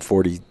winning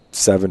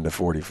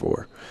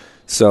 47-44.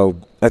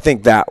 So I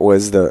think that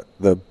was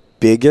the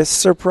biggest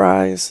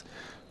surprise.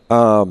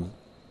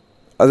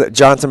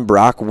 Johnson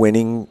Brock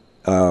winning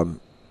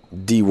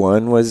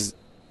D1 was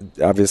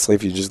obviously,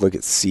 if you just look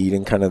at seed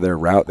and kind of their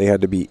route, they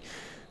had to beat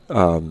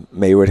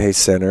Maywood Hayes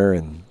Center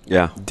and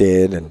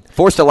did and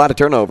forced a lot of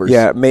turnovers.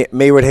 Yeah,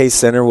 Maywood Hayes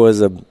Center was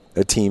a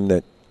team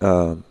that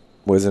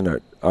was in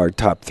our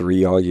top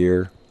 3 all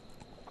year.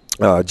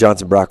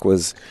 Johnson Brock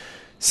was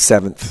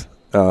 7th,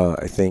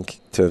 I think,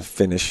 to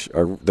finish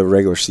the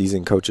regular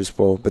season coaches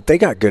poll. But they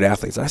got good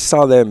athletes. I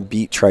saw them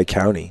beat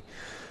Tri-County.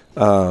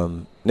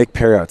 Nick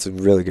Perriott's a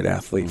really good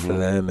athlete for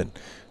them and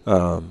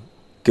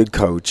good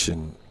coach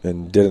and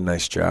did a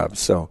nice job.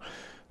 So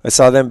I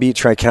saw them beat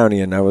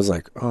Tri-County, and I was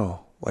like,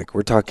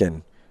 we're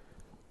talking,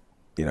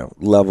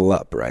 level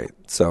up, right?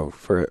 So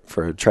for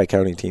a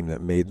Tri-County team that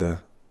made the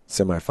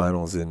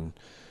semifinals in,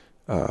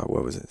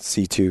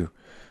 C2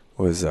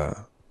 was,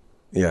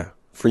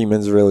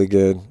 Freeman's really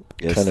good.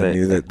 Yes, kind of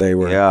knew that they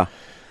were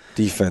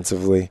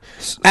defensively.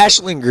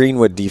 Ashland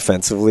Greenwood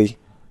defensively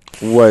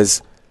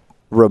was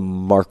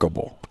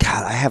remarkable.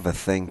 God, I have a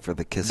thing for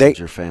the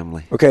Kissinger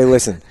family. Okay,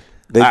 listen.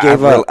 They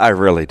gave up. I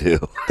really do.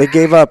 They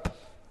gave up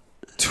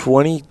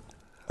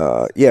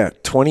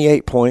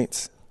 28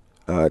 points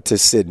to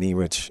Sydney,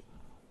 which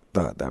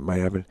thought that might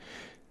happen.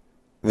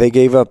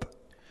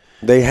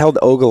 They held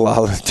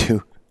Ogallala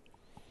to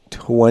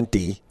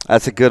 20.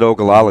 That's a good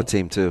Ogallala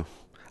team too.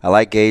 I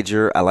like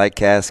Gager. I like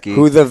Caskey.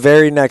 Who the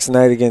very next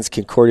night against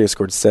Concordia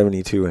scored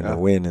 72 in a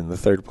win in the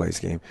third place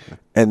game,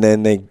 and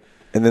then they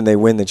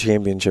win the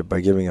championship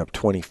by giving up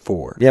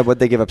 24. Yeah, but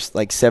they give up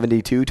like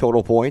 72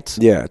 total points.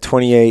 Yeah,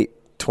 28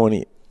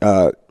 points,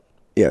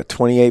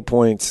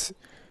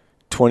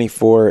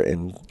 24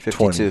 and 52.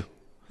 20.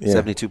 Yeah.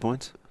 72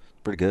 points.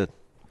 Pretty good.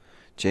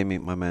 Jamie,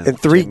 my man. In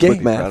 3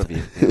 games, proud of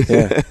you.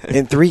 Yeah,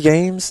 in 3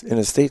 games in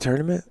a state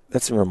tournament,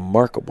 that's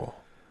remarkable.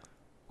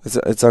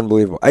 It's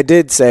unbelievable. I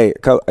did tell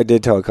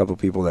a couple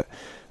people that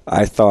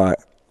I thought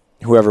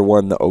whoever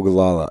won the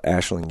Ogallala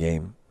Ashland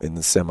game in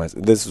the semis,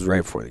 this was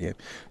right before the game,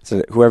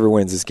 so whoever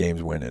wins this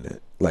game's winning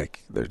it. Like,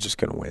 they're just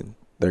going to win.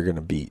 They're going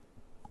to beat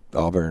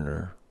Auburn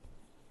or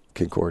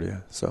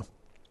Concordia. So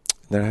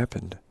that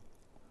happened.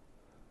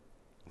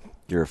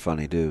 You're a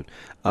funny dude.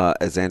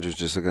 As Andrew's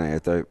just looking at you, I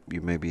thought you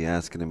may be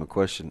asking him a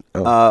question.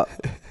 Oh.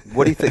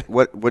 What do you think?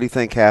 What do you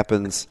think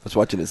happens? I was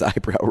watching his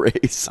eyebrow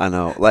raise. I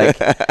know, like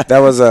that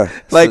was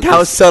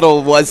how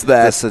subtle was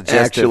that? The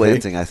suggestive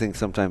hinting. I think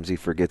sometimes he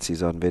forgets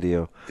he's on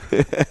video.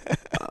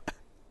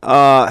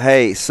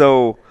 Hey,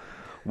 so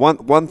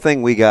one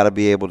thing we got to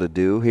be able to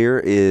do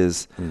here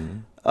is,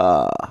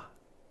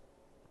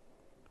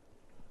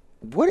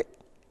 what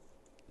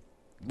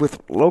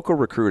with local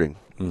recruiting,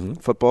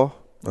 football.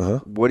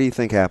 What do you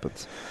think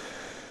happens?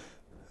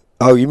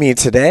 Oh, you mean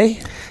today?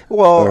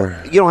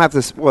 Well, you don't have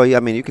to. Well, yeah, I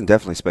mean, you can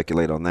definitely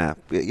speculate on that.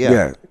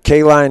 Yeah.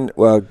 K-Line.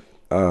 Well,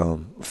 I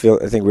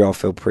think we all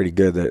feel pretty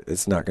good that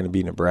it's not going to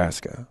be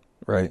Nebraska,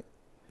 right?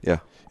 Yeah.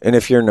 And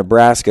if you're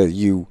Nebraska,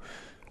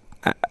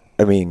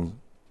 I mean,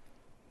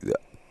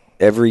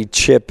 every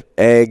chip,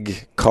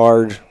 egg,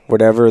 card,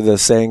 whatever the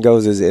saying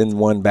goes, is in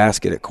one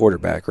basket at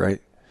quarterback,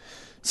 right?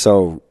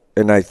 So,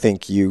 and I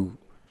think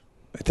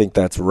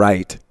that's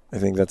right. I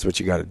think that's what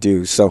you got to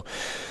do. So,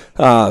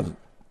 Kalen's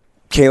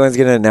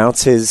going to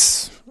announce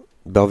his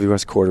Bellevue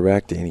West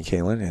quarterback, Danny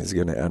Kalen, is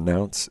going to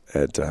announce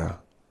at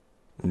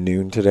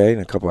noon today in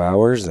a couple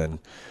hours. And,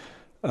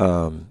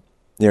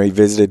 he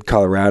visited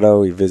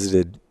Colorado. He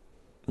visited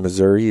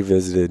Missouri. He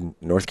visited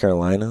North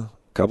Carolina.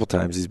 A couple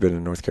times he's been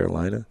in North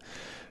Carolina.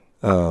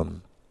 I'll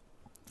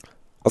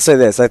say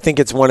this. I think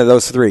it's one of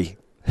those 3.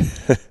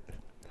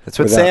 That's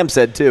what Sam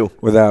said, too.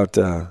 Without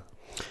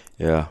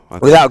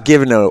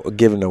giving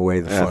away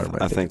the farm.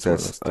 I think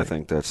that's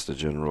the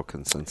general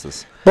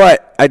consensus.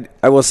 But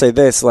I will say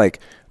this, like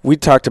we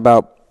talked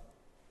about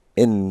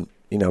a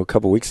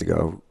couple weeks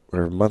ago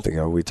or a month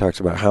ago, we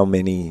talked about how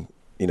many,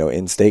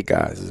 in-state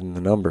guys and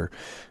the number.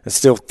 I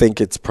still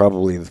think it's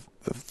probably the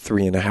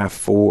 3.5,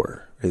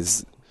 4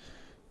 is.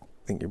 I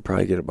think you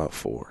probably get about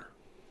 4,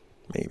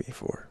 maybe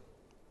 4.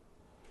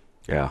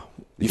 Yeah.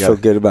 You feel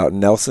good about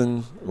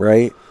Nelson,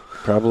 right?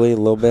 Probably a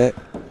little bit.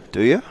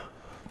 Do you?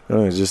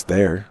 No, he's just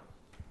there.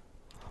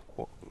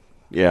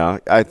 Yeah,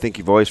 I think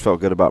you've always felt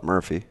good about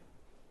Murphy.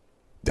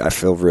 I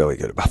feel really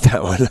good about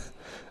that one.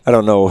 I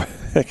don't know.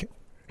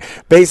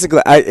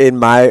 Basically, in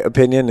my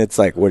opinion, it's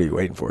like, what are you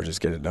waiting for?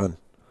 Just get it done.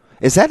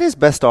 Is that his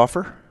best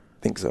offer?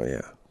 I think so,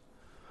 yeah.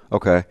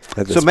 Okay.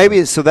 So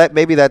maybe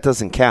that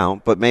doesn't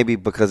count, but maybe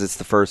because it's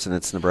the first and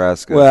it's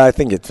Nebraska. Well, I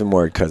think it's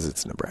more because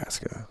it's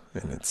Nebraska,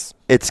 and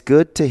it's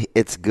good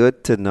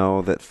to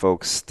know that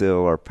folks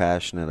still are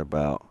passionate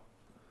about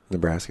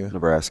Nebraska.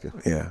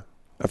 Yeah,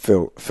 I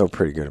feel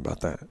pretty good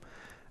about that.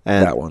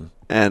 And that one.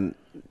 And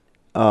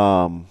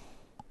I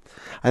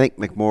think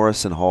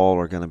McMorris and Hall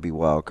are going to be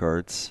wild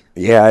cards.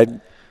 Yeah,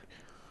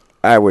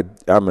 I would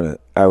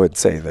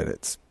say that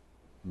it's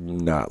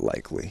not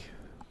likely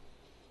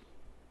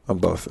on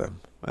both of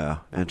them. Yeah,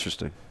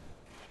 interesting.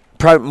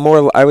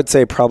 I would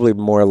say probably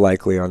more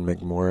likely on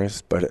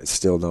McMorris, but I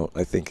still don't.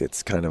 I think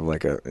it's kind of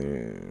like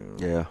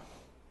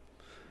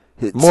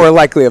more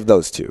likely of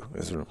those two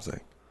is what I'm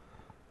saying.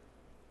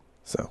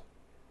 So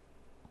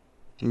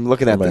I'm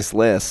looking at this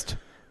list,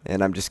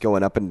 and I'm just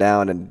going up and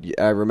down, and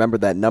I remember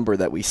that number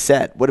that we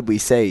set. What did we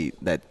say?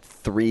 That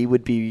 3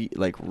 would be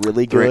like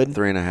really good?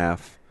 3.5.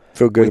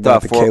 Feel good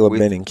about the Caleb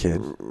Benning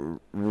kid.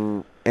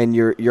 And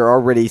you're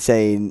already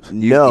saying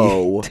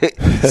no.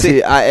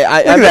 See,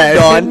 I've been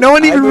gone. No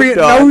one even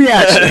no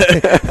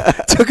reaction.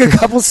 Took a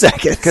couple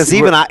seconds because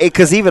even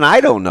I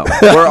don't know.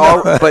 We're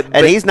all,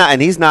 and he's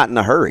not in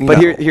a hurry. But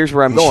here's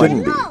where I'm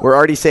going. We're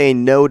already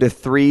saying no to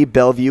 3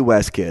 Bellevue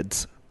West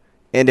kids,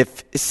 and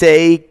if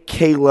say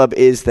Caleb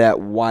is that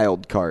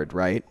wild card,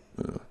 right?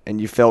 And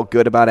you felt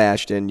good about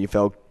Ashton, you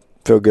felt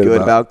good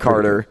about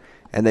Carter,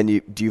 and then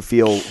do you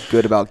feel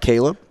good about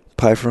Caleb?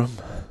 Pie from.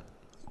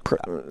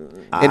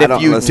 And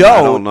if you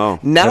don't know.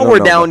 Now we're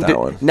down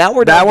to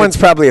that one's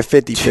probably a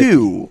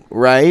 50-2,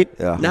 right?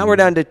 Yeah. Now we're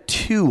down to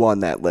 2 on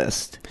that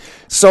list.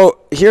 So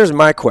here's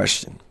my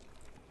question: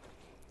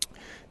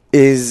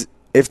 is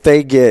if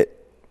they get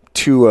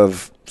 2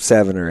 of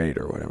 7 or 8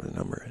 or whatever the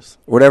number is,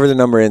 whatever the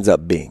number ends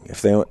up being,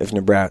 if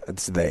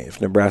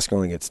Nebraska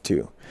only gets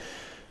 2,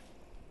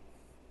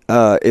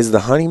 is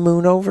the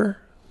honeymoon over?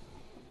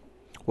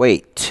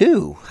 Wait,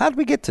 2? How did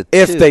we get to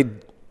 2?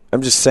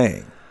 I'm just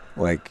saying,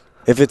 like.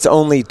 If it's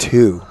only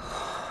 2,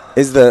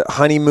 is the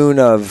honeymoon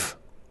of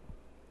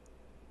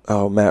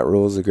Matt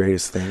Rule's the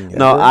greatest thing ever?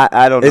 No,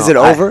 I don't know. Is it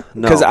over?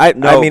 Because I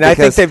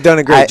think they've done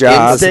a great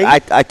job.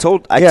 I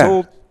told.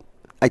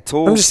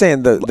 I'm just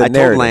saying the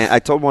narrative. I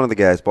told one of the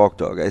guys, Bulk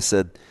Dog. I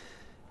said,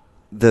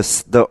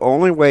 the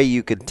only way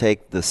you could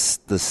take the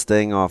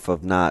sting off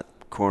of not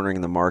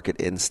cornering the market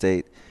in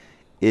state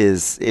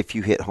is if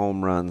you hit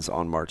home runs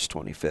on March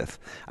 25th.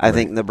 I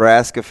think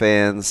Nebraska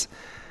fans,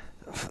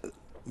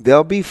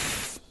 they'll be.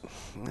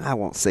 I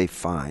won't say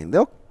fine.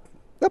 They'll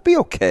be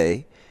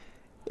okay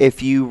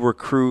if you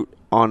recruit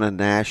on a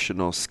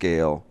national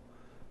scale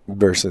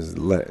versus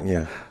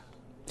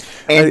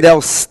and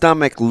they'll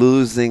stomach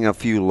losing a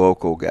few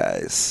local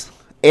guys.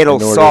 It'll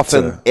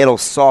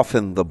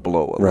soften the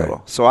blow a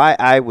little. So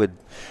I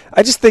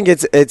just think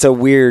it's a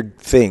weird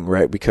thing,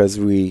 right? Because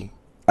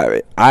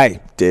I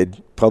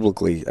did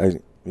publicly I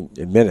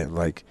admit it,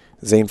 like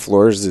Zane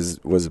Flores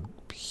was a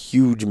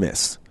huge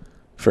miss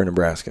for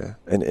Nebraska,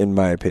 and in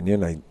my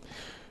opinion,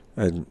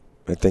 I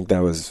think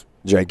that was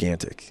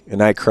gigantic,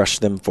 and I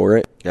crushed them for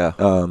it. Yeah.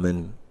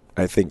 And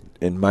I think,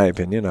 in my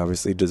opinion,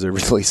 obviously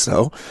deservedly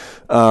so.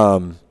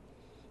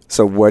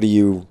 So what do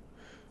you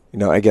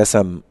I guess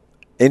I'm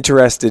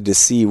interested to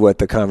see what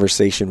the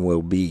conversation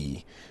will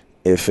be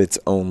if it's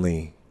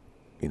only,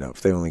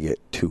 if they only get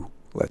 2,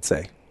 let's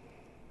say.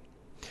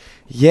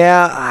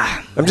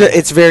 Yeah,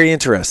 it's very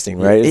interesting,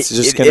 right? It's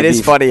just it is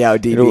funny how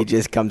DB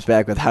just comes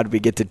back with how did we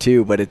get to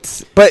 2, but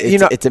it's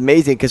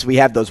amazing because we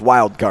have those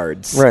wild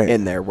cards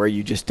in there where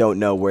you just don't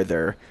know where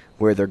they're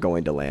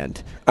going to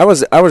land. I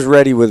was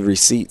ready with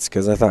receipts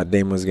because I thought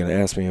Dame was going to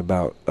ask me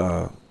about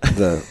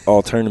the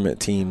all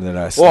tournament team that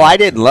I saw. Well, I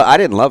didn't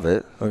love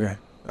it. Okay,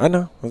 I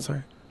know. I'm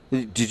sorry.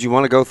 Did you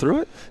want to go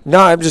through it? No,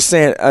 I'm just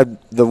saying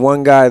the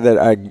one guy that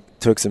I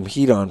took some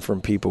heat on from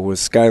people was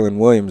Skyland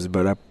Williams,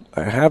 but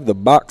I have the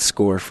box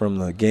score from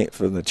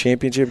the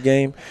championship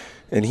game,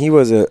 and he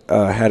was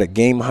had a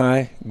game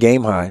high,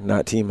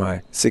 not team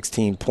high,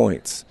 16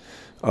 points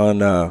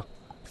on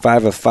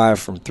 5 of 5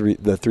 from the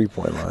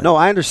 3-point line. No,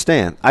 I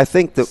understand. I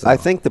think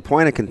the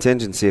point of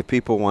contingency, if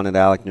people wanted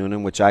Alec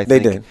Noonan, which I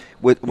think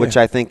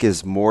I think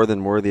is more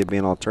than worthy of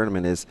being all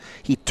tournament, is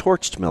he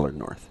torched Millard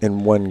North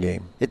in one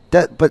game.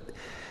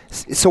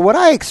 So what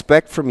I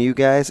expect from you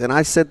guys, and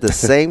I said the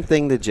same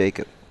thing to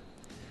Jacob,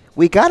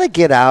 we got to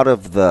get out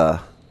of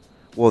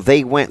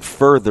they went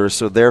further,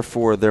 so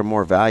therefore they're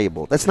more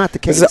valuable. That's not the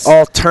case. It's an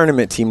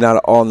all-tournament team, not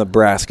an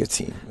all-Nebraska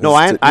team. No,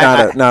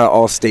 not an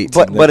all-state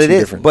team. But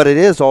it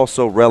is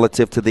also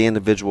relative to the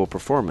individual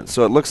performance.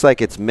 So it looks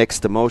like it's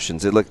mixed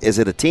emotions. Is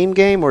it a team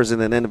game or is it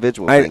an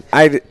individual thing?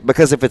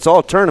 Because if it's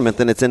all-tournament,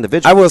 then it's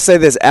individual. I will say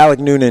this. Alec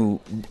Noonan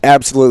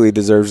absolutely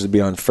deserves to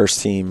be on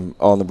first-team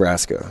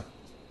all-Nebraska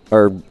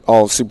or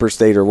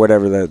all-Super-State or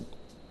whatever the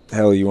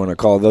hell you want to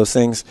call those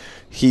things.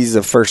 He's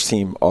a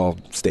first-team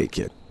all-state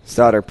kid.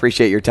 Sauter,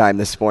 appreciate your time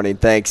this morning.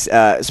 Thanks.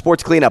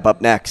 Sports Cleanup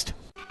up next.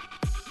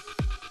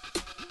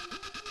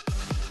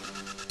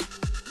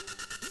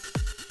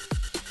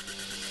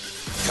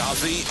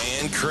 Coffee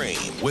and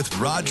Cream with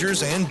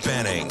Rogers and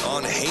Benning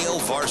on Hail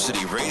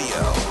Varsity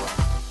Radio.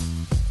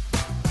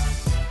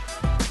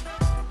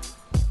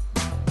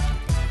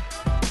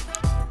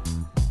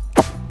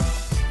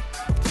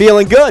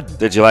 Feeling good.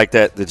 Did you like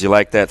that? Did you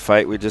like that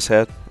fight we just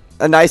had?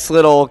 A nice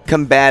little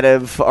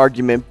combative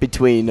argument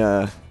between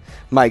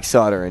Mike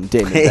Sauter and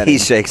Damon Benning. He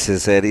shakes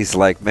his head. He's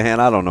like, man,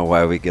 I don't know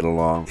why we get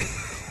along.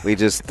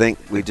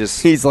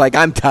 He's like,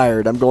 I'm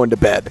tired. I'm going to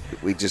bed.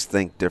 We just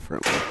think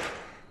differently.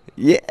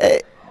 Yeah.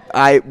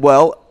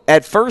 Well,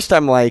 at first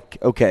I'm like,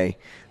 okay,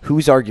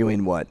 who's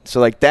arguing what? So,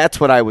 like, that's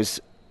what I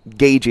was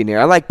gauging here.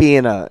 I like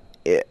being the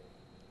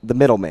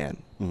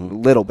middleman a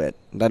little bit.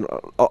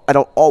 I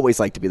don't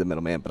always like to be the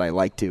middleman, but I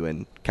like to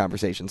in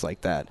conversations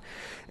like that.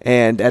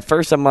 And at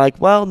first I'm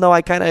like, well, no,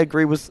 I kind of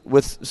agree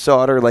with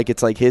Sauter. Like,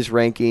 it's like his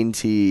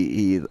rankings.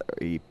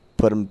 He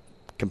put them,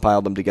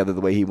 compiled them together the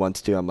way he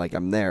wants to. I'm like,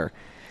 I'm there.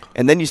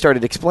 And then you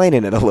started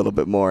explaining it a little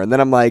bit more. And then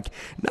I'm like,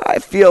 no, I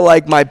feel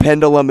like my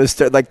pendulum is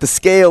like the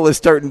scale is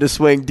starting to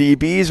swing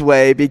DB's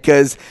way,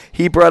 because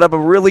he brought up a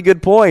really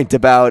good point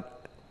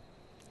about,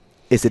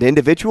 is it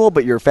individual,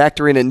 but you're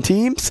factoring in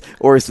teams,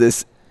 or is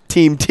this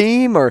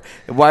team, or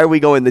why are we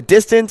going the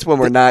distance when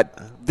we're not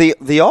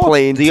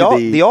playing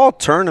the all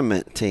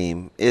tournament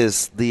team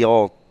is the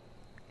all,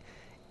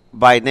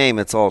 by name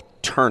it's all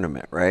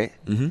tournament, right?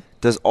 Mm-hmm.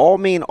 Does all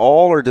mean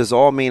all, or does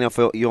all mean if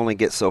you only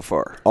get so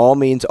far? All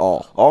means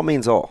all. All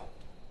means all.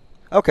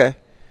 Okay.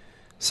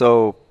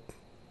 So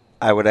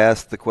I would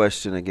ask the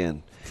question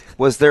again.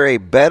 Was there a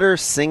better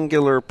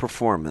singular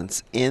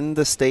performance in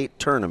the state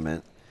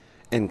tournament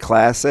in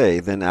Class A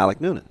than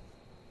Alec Noonan?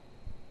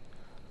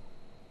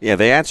 Yeah,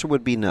 the answer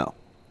would be no.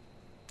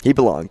 He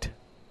belonged.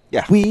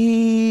 Yeah.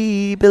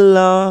 We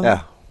belong.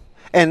 Yeah.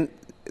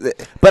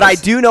 But I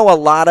do know a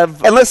lot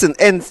of... And listen,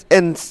 and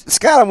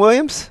Skylar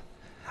Williams,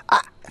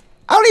 I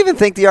don't even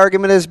think the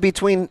argument is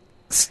between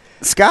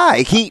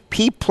Sky.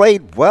 He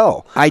played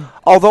well.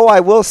 Although I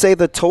will say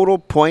the total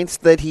points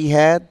that he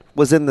had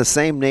was in the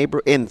same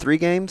in 3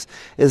 games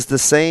is the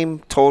same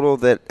total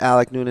that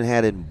Alec Noonan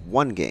had in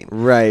 1 game.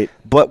 Right.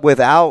 But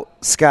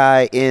without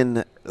Sky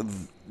in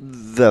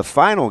the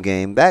final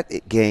game,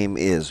 that game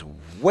is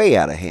way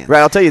out of hand. Right,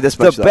 I'll tell you this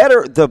much,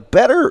 the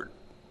better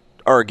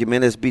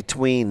argument is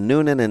between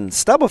Noonan and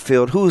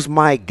Stubblefield, who's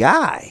my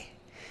guy.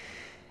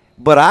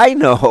 But I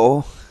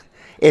know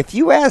if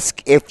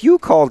you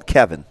called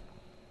Kevin,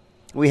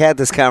 we had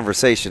this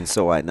conversation,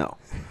 so I know.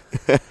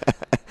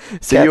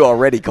 So you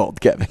already called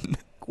Kevin.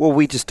 Well,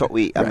 we just told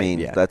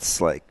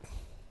that's like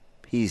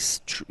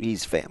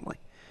he's family.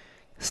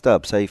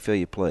 Stubbs, how you feel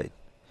you played?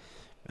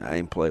 I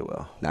didn't play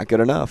well. Not good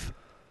enough.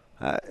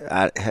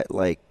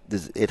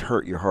 Does it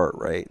hurt your heart,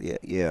 right?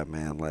 Yeah,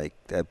 man. Like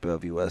that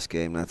Bellevue West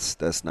game,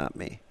 that's not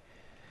me.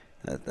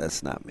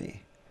 That's not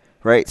me,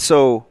 right?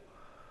 So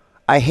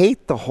I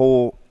hate the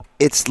whole.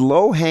 It's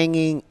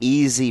low-hanging,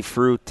 easy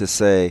fruit to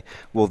say,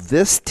 well,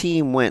 this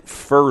team went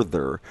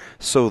further,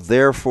 so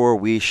therefore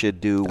we should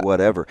do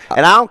whatever.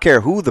 And I don't care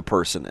who the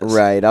person is.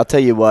 Right. I'll tell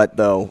you what,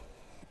 though.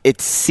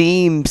 It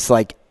seems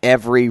like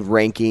every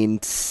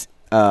rankings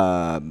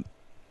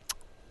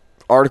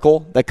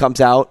article that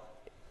comes out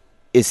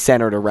is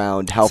centered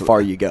around how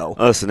far you go.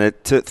 Listen,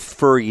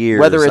 for years,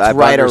 whether it's I've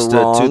right or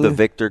understood wrong, to the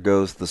victor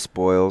goes the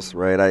spoils,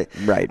 right?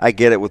 I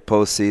get it with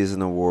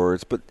postseason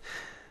awards, but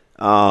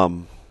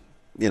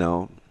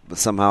but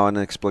somehow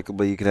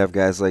inexplicably you could have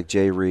guys like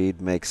Jay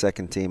Reed make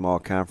second team all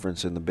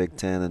conference in the Big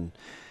Ten, and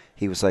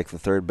he was like the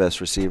 3rd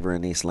best receiver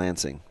in East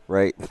Lansing,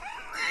 right?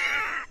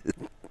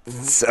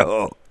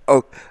 So,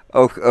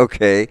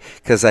 okay,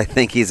 because I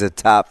think he's a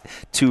top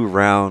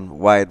 2-round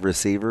wide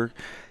receiver.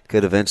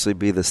 Could eventually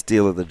be the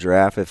steal of the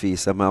draft if he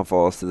somehow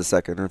falls to the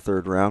 2nd or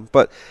 3rd round.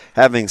 But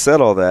having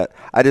said all that,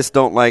 I just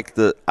don't like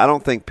I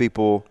don't think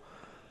people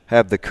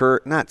have the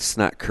courage,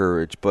 not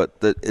courage, but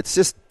it's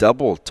just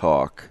double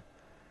talk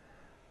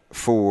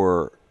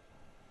for,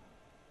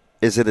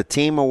 is it a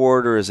team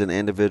award or is it an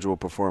individual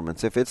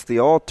performance? If it's the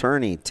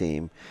all-tourney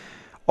team,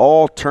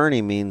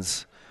 all-tourney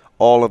means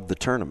all of the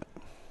tournament.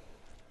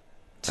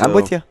 So I'm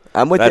with you.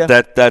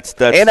 That's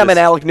and I'm an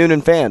Alec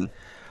Noonan fan.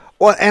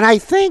 Well, and I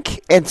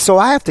think, and so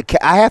I have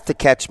to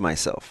catch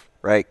myself,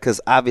 right?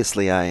 Because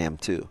obviously I am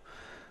too,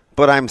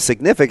 but I'm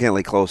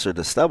significantly closer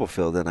to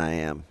Stubblefield than I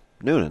am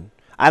Noonan.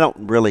 I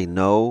don't really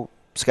know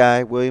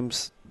Sky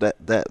Williams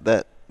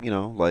that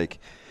like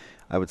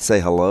I would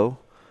say hello,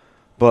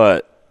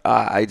 but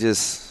I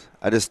just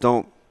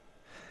don't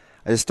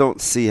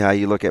see how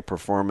you look at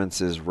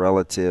performances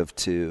relative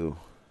to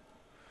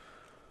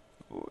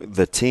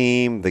the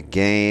team, the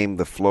game,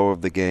 the flow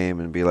of the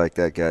game, and be like,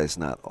 that guy's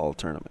not all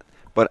tournament.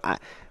 But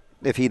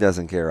if he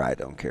doesn't care, I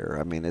don't care.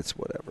 I mean, it's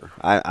whatever.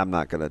 I'm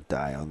not going to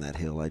die on that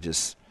hill. I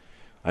just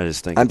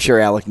think. I'm sure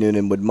Alec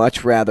Noonan would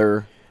much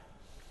rather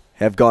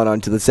have gone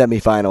on to the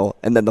semifinal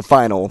and then the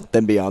final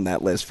than be on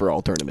that list for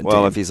all tournament.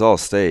 Well, team. if he's all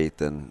state,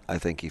 then I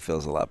think he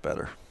feels a lot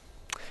better.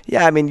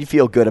 yeah, I mean, you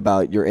feel good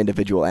about your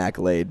individual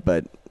accolade,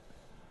 but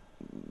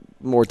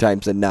more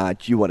times than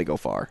not, you want to go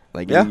far.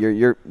 Like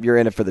you're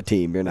in it for the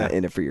team. You're not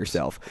in it for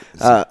yourself.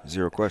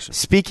 Zero question.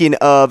 Speaking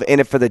of in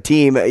it for the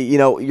team,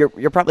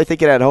 you're probably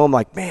thinking at home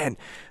like, man,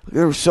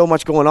 there was so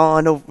much going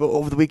on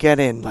over the weekend,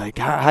 and like,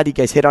 how do you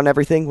guys hit on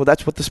everything? Well,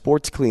 that's what the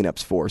sports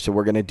cleanup's for. So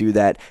we're going to do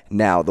that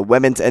now. The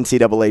women's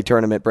NCAA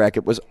tournament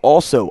bracket was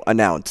also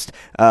announced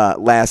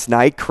last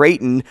night.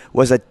 Creighton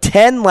was a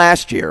 10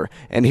 last year,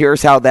 and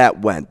here's how that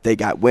went. They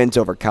got wins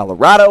over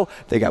Colorado.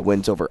 They got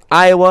wins over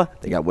Iowa.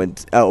 They got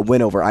a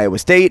win over Iowa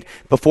State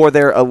before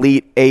their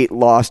Elite Eight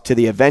loss to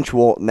the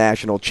eventual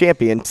national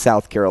champion,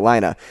 South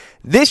Carolina.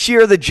 This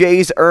year, the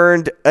Jays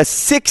earned a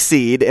 6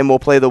 seed and will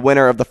play the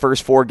winner of the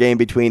first 4 game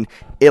between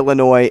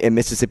Illinois and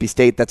Mississippi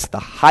State. That's the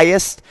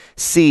highest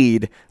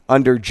seed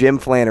under Jim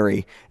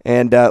Flannery.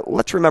 And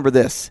let's remember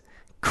this.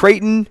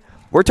 Creighton,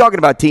 we're talking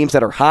about teams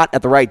that are hot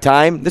at the right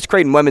time. This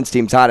Creighton women's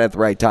team's hot at the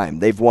right time.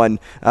 They've won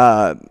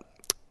 10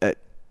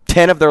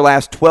 of their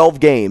last 12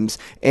 games,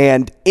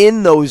 and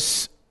in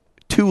those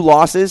 2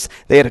 losses,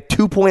 they had a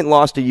 2-point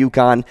loss to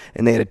UConn,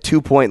 and they had a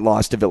 2-point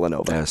loss to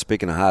Villanova. Yeah,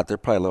 speaking of hot, they're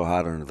probably a little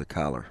hot under the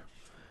collar.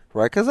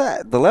 Right, because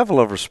the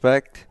level of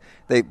respect,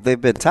 they've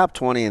been top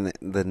 20 in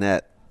the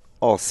net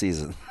all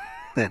season.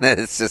 And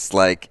it's just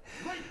like,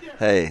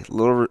 hey,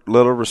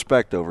 little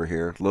respect over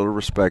here,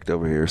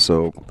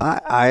 So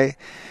I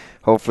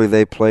hopefully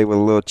they play with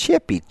a little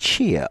chippy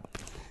chip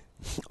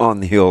on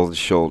the old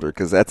shoulder,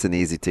 because that's an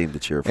easy team to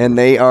cheer for. And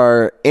they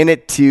are in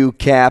it to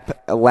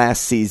cap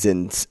last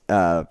season's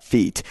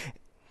feat.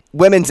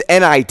 Women's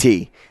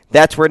NIT.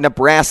 That's where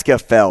Nebraska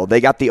fell.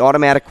 They got the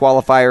automatic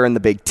qualifier in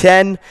the Big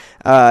Ten.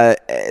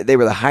 They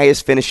were the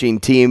highest finishing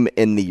team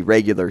in the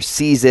regular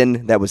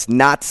season that was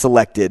not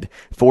selected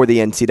for the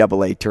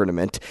NCAA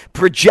tournament.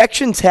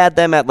 Projections had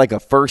them at like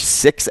a first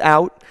 6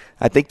 out.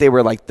 I think they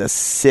were like the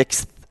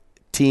 6th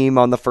team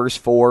on the first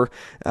 4.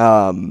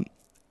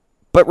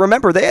 But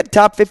remember, they had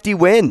top 50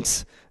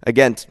 wins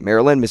against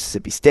Maryland,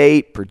 Mississippi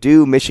State,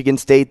 Purdue, Michigan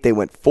State. They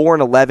went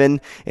 4-11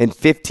 in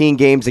 15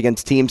 games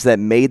against teams that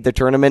made the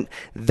tournament.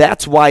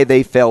 That's why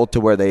they fell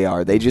to where they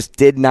are. They just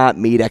did not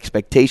meet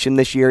expectation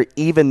this year,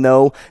 even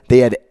though they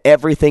had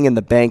everything in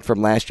the bank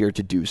from last year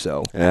to do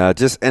so. Yeah,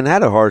 and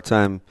had a hard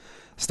time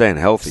staying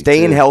healthy.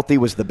 Staying healthy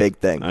was the big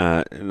thing.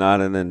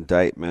 Not an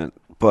indictment,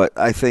 but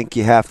I think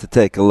you have to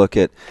take a look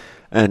at,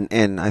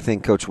 and I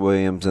think Coach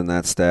Williams and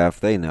that staff,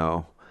 they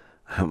know.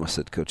 I almost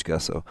said Coach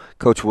Gusso.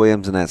 Coach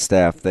Williams and that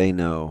staff, they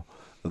know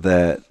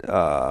that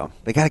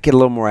they got to get a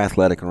little more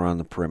athletic around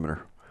the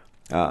perimeter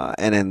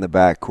and in the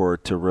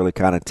backcourt to really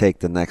kind of take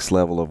the next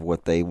level of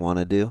what they want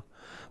to do.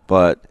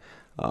 But,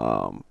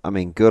 I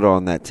mean, good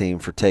on that team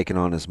for taking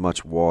on as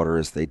much water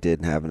as they did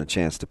and having a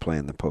chance to play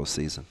in the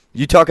postseason.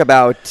 You talk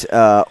about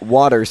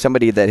water,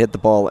 somebody that hit the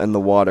ball in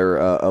the water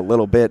a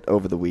little bit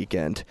over the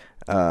weekend.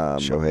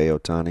 Shohei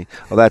Ohtani.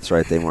 Oh, that's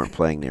right. They weren't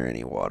playing near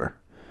any water.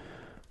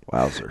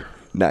 Wowzer.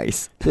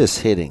 Nice. Just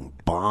hitting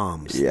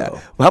bombs, yeah. though.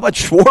 Well, how about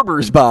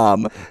Schwarber's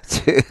bomb?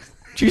 Did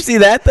you see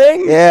that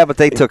thing? Yeah, but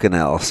they took an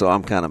L, so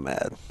I'm kind of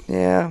mad.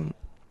 Yeah.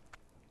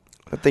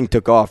 That thing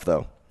took off,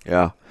 though.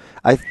 Yeah.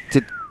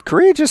 Did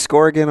Korea just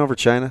score again over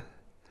China?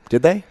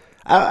 Did they?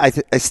 I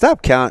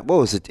stopped counting. What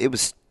was it?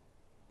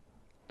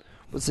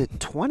 Was it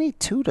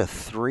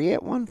 22-3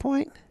 at one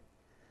point?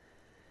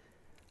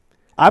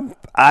 I'm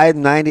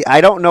 90. I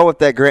don't know what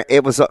that grand.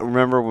 It was.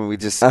 Remember when we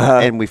just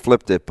and we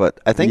flipped it, but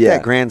I think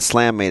that Grand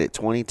Slam made it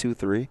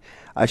 22-3.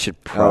 I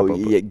should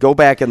probably go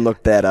back and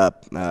look that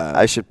up.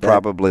 I should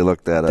probably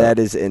look that up. That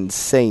is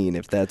insane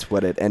if that's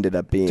what it ended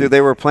up being. Dude,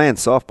 they were playing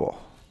softball.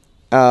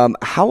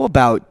 How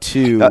about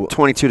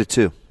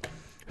 22-2?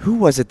 Who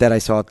was it that I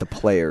saw at the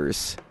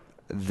Players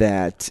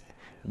that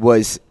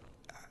was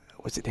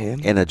it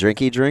him? In a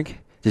drinky drink?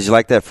 Did you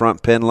like that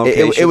front pin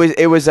location? It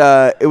was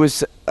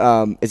is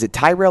it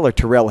Tyrell or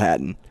Tyrell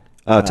Hatton?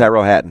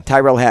 Tyrell Hatton.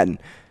 Tyrell Hatton.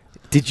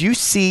 Did you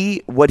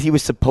see what he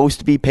was supposed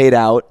to be paid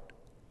out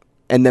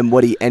and then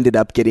what he ended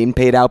up getting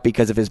paid out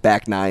because of his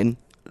back nine?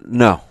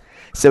 No.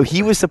 So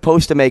he was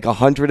supposed to make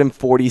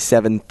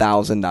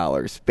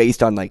 $147,000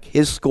 based on like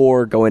his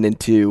score going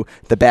into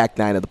the back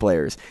nine of the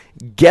Players.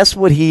 Guess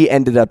what he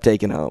ended up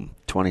taking home?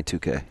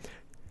 $22K.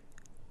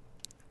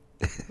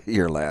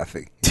 You're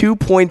laughing.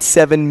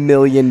 $2.7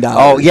 million.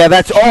 Oh yeah,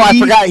 that's. I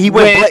forgot. He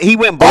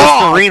went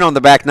Blisterine on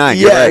the back nine.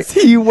 Yes,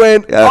 right. He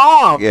went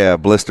off. Yeah,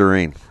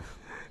 Blisterine.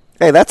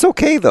 Hey, that's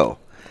okay though.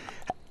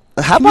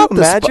 How Can about you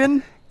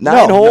imagine?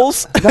 9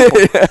 holes?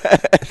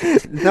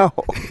 No.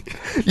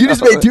 You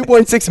just made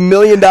 $2.6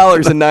 million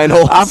in 9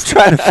 holes. I'm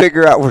trying to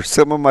figure out where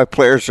some of my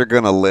players are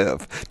going to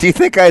live. Do you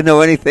think I know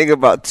anything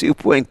about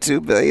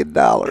 $2.2 million?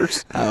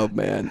 Oh,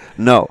 man.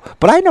 No.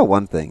 But I know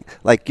one thing.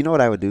 Like, you know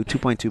what I would do?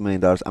 $2.2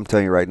 million. I'm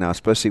telling you right now,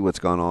 especially what's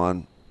gone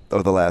on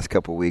over the last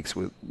couple of weeks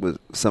with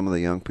some of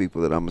the young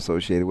people that I'm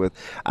associated with.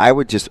 I'd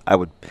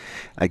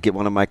get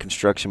one of my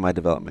my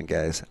development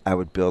guys. I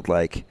would build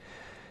like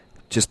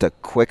just a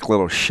quick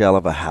little shell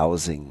of a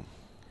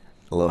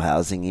little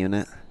housing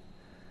unit.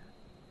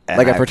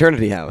 Like a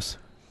fraternity house.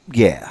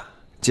 Yeah.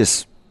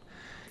 Just,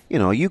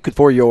 you could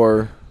for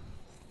your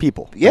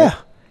people. Yeah.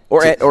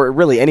 Right? Or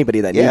really anybody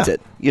that needs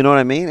it. You know what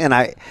I mean?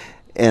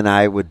 And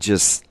I would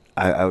just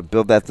I would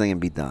build that thing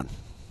and be done.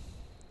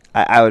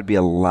 I would be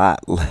a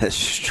lot less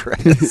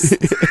stressed.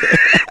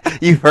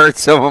 You've heard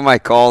some of my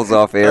calls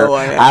off air.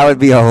 I would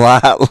be a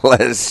lot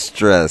less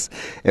stressed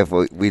if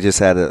we just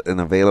had an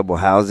available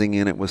housing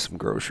unit with some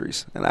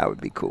groceries, and I would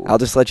be cool. I'll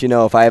just let you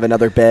know if I have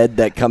another bed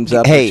that comes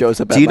up and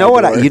shows up do at you know my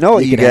what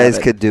door, you guys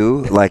could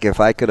do? Like if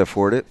I could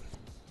afford it,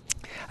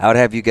 I would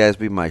have you guys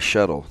be my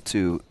shuttle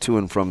to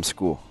and from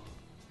school.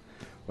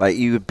 Like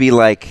you would be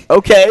like,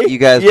 okay, you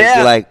guys would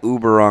be like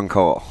Uber on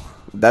call.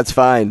 That's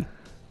fine.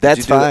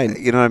 That's fine.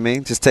 You know what I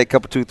mean? Just take a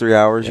couple 2-3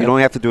 hours. You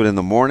don't have to do it in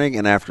the morning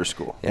and after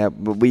school. Yeah,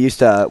 but we used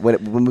to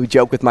when we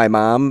joke with my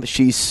mom,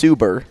 she's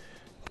Suber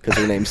because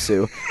her name's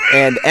Sue,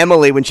 and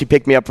Emily when she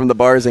picked me up from the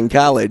bars in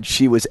college,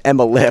 she was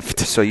Emma Lift.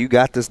 So you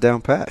got this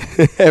down pat.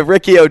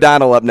 Ricky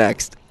O'Donnell up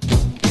next.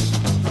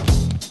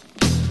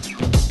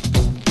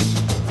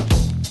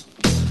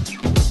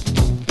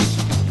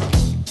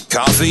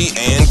 Coffee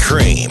and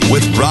Cream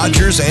with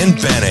Rogers and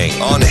Benning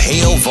on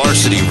Hail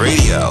Varsity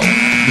Radio.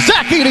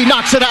 Zach Edey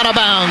knocks it out of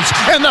bounds,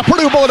 and the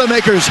Purdue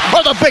Boilermakers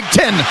are the Big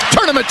Ten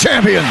tournament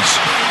champions.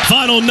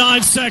 Final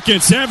 9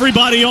 seconds.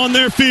 Everybody on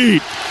their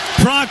feet.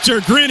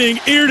 Proctor grinning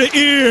ear to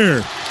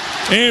ear.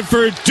 And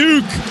for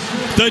Duke,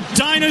 the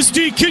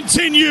dynasty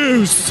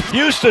continues.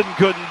 Houston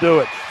couldn't do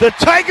it. The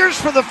Tigers,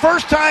 for the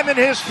first time in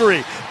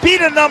history,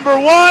 beat a number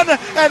 1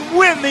 and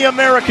win the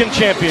American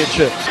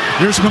Championships.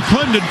 Here's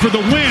McClendon for the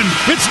win.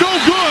 It's no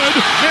good,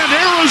 and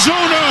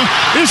Arizona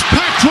is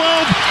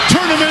Pac-12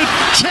 tournament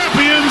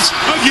champions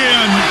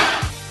again.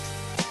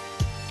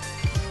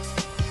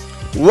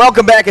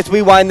 Welcome back as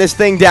we wind this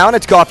thing down.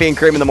 It's Coffee and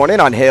Cream in the Morning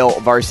on Hail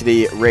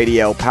Varsity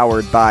Radio,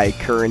 powered by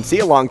Currency,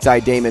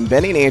 alongside Damon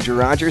Benning and Andrew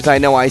Rogers. I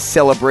know I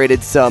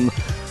celebrated some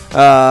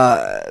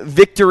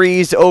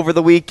victories over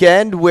the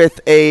weekend with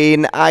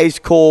an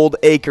ice-cold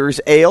Acres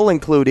Ale,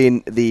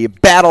 including the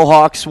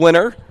Battlehawks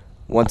winner.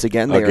 Once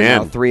again, they are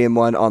now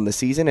 3-1 on the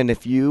season. And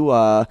if you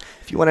want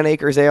an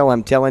Acres Ale,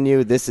 I'm telling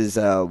you, this is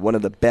one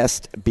of the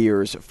best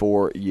beers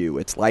for you.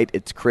 It's light,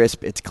 it's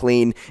crisp, it's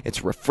clean,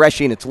 it's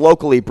refreshing, it's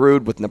locally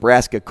brewed with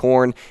Nebraska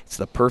corn. It's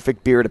the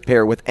perfect beer to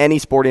pair with any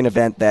sporting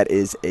event that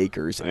is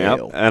Acres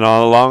Ale. And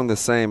all along the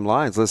same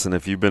lines, listen,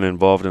 if you've been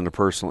involved in a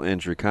personal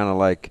injury, kind of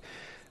like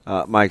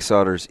Mike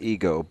Sauter's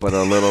ego, but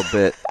a little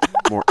bit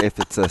more if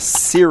it's a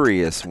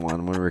serious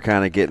one. When we're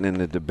kind of getting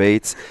into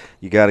debates,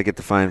 you got to get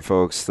the fine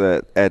folks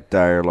at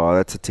Dyer Law.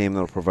 That's a team that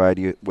will provide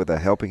you with a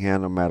helping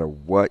hand no matter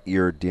what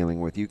you're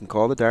dealing with. You can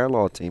call the Dyer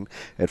Law team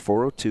at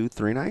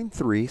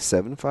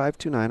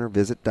 402-393-7529 or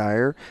visit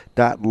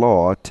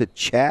Dyer.law to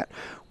chat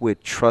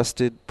with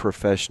trusted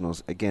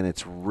professionals. Again,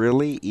 it's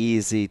really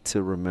easy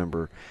to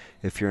remember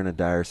if you're in a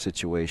dire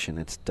situation.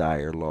 It's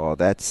Dyer Law.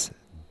 That's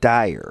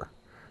Dyer.law.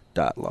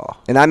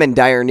 And I'm in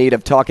dire need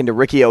of talking to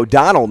Ricky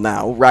O'Donnell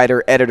now,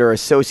 writer, editor,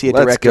 associate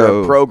director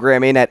of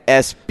programming at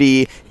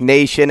SB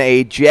Nation,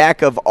 a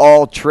jack of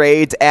all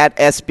trades at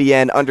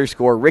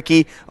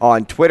SBN_Ricky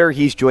on Twitter.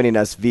 He's joining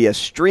us via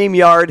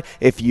StreamYard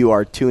if you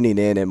are tuning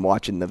in and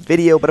watching the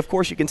video. But, of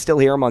course, you can still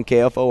hear him on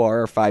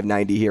KFOR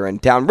 590 here in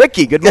town.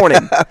 Ricky, good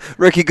morning.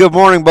 Ricky, good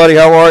morning, buddy.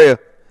 How are you?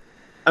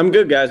 I'm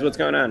good, guys. What's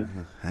going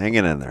on?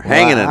 Hanging in there.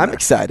 I'm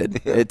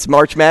excited. It's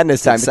March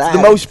Madness time. It's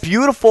the most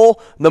beautiful,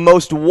 the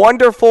most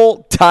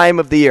wonderful time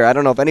of the year. I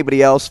don't know if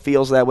anybody else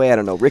feels that way. I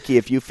don't know, Ricky,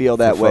 if you feel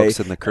that way. Folks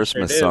in the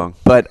Christmas song.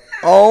 But,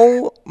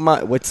 oh,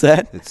 my, what's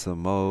that? It's the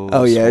most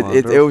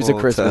it was a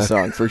Christmas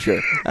song for sure.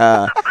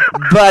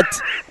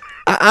 But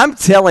I'm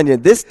telling you,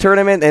 this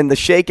tournament and the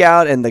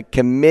shakeout and the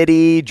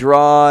committee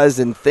draws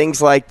and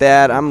things like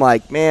that, I'm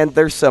like, man,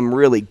 there's some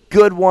really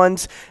good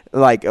ones.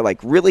 Like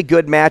really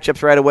good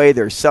matchups right away.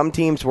 There's some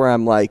teams where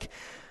I'm like,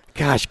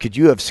 gosh, could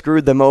you have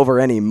screwed them over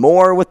any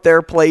more with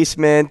their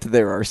placement?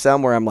 There are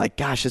some where I'm like,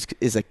 gosh, this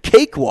is a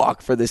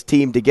cakewalk for this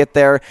team to get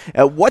there.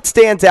 What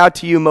stands out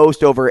to you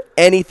most over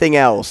anything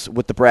else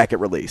with the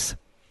bracket release?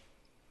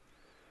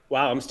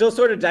 Wow, I'm still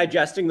sort of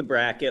digesting the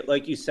bracket.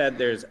 Like you said,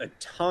 there's a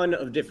ton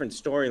of different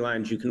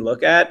storylines you can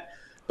look at.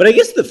 But I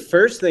guess the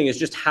first thing is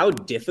just how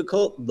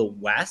difficult the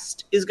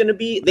West is going to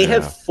be. They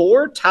have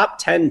 4 top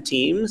 10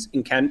 teams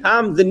in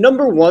KenPom. The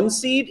number 1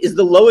 seed is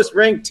the lowest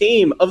ranked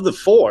team of the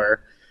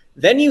 4.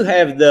 Then you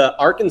have the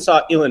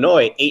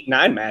Arkansas-Illinois 8-9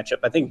 matchup.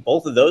 I think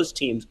both of those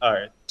teams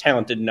are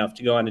talented enough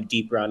to go on a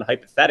deep run,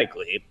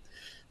 hypothetically.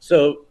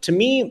 So to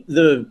me,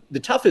 the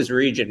toughest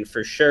region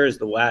for sure is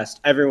the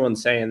West.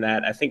 Everyone's saying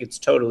that. I think it's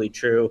totally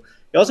true.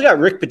 You also got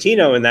Rick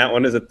Pitino in that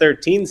one as a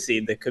 13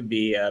 seed that could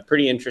be a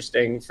pretty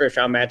interesting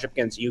first-round matchup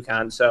against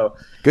UConn. So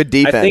good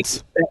defense. I think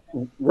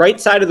the right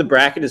side of the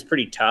bracket is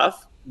pretty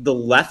tough. The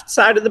left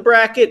side of the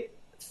bracket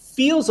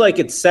feels like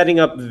it's setting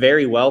up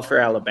very well for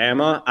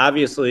Alabama.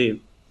 Obviously,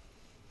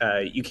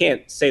 you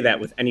can't say that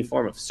with any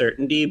form of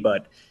certainty,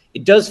 but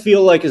it does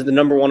feel like as the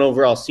number 1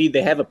 overall seed,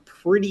 they have a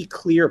pretty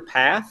clear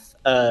path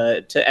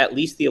to at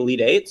least the Elite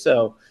Eight.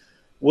 So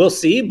we'll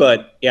see,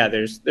 but yeah,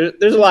 there's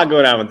a lot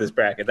going on with this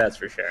bracket, that's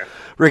for sure.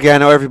 Ricky, I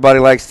know everybody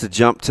likes to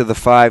jump to the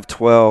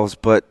 5-12s,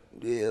 but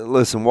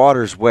listen,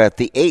 water's wet.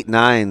 The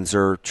 8-9s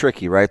are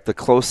tricky, right? The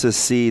closest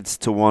seeds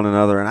to one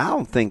another, and I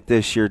don't think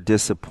this year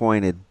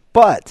disappointed.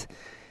 But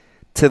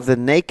to the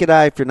naked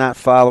eye, if you're not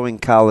following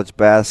college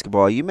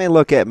basketball, you may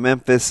look at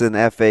Memphis and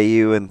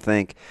FAU and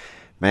think,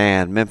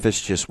 man,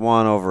 Memphis just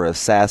won over a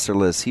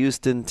sasserless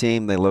Houston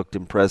team. They looked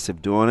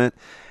impressive doing it.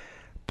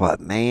 But,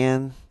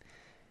 man,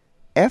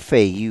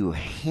 FAU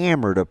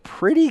hammered a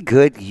pretty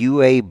good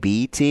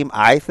UAB team,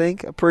 I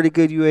think, a pretty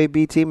good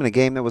UAB team in a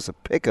game that was a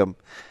pick'em.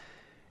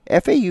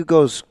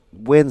 FAU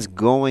wins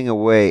going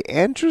away.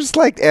 Andrews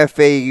liked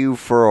FAU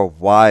for a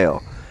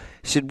while.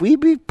 Should we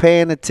be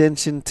paying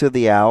attention to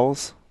the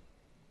Owls?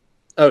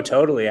 Oh,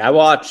 totally. I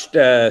watched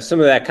some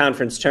of that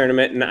conference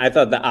tournament, and I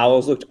thought the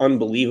Owls looked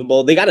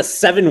unbelievable. They got a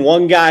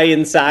 7-1 guy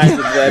inside.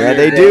 Yeah,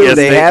 they do. Yes,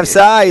 they have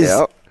size.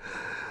 Yep.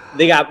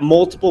 They got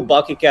multiple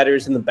bucket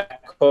getters in the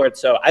backcourt.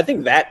 So I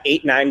think that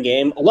 8-9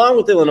 game, along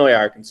with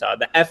Illinois-Arkansas,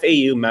 the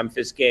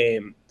FAU-Memphis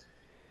game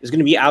is going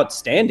to be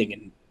outstanding.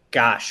 And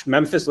gosh,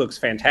 Memphis looks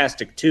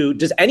fantastic too.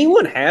 Does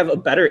anyone have a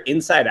better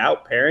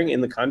inside-out pairing in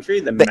the country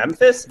than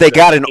Memphis? They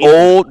got an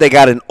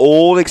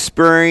old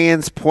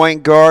experienced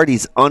point guard.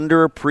 He's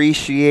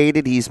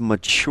underappreciated. He's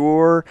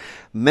mature.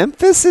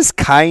 Memphis is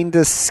kind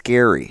of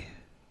scary.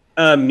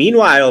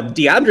 Meanwhile,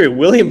 DeAndre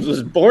Williams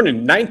was born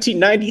in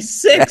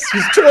 1996.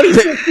 He's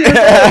 26 years old.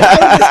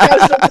 How is this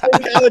guy still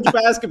playing college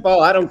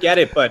basketball? I don't get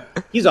it,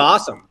 but he's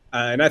awesome.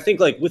 And I think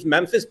like with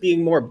Memphis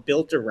being more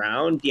built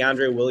around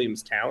DeAndre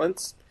Williams'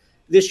 talents,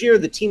 this year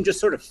the team just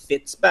sort of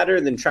fits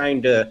better than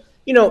trying to,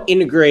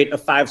 integrate a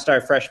 5-star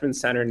freshman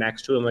center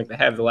next to him like they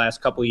have the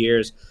last couple of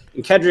years.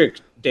 And Kedrick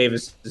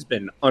Davis has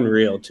been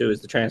unreal too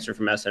as the transfer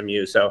from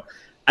SMU. So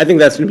I think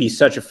that's going to be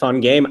such a fun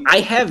game. I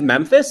have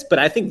Memphis, but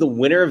I think the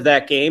winner of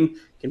that game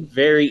can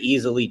very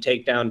easily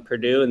take down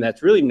Purdue, and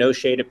that's really no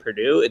shade at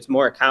Purdue. It's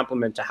more a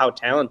compliment to how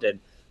talented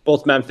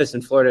both Memphis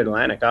and Florida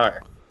Atlantic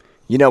are.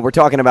 We're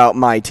talking about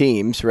my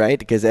teams, right?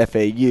 Because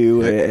FAU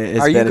has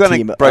Are been you a team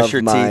going to brush of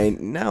your mine.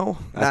 teeth? No.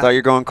 I thought you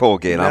were going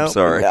Colgate. No, I'm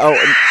sorry. No.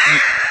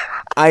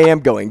 I am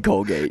going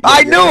Colgate.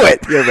 I knew it.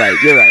 You're right.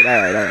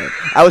 All right.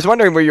 I was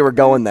wondering where you were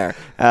going there.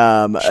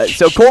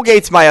 So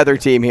Colgate's my other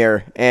team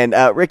here. And,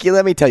 Ricky,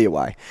 let me tell you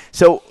why.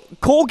 So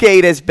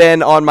Colgate has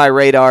been on my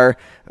radar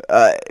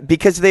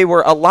because they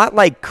were a lot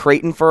like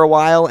Creighton for a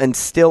while and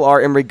still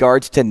are in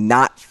regards to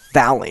not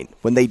fouling.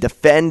 When they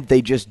defend,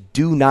 they just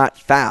do not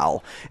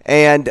foul.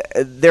 And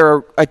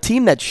they're a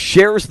team that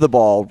shares the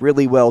ball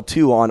really well,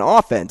 too, on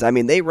offense. I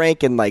mean, they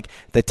rank in, like,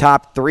 the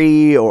top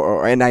 3,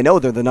 and I know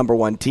they're the number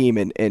 1 team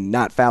in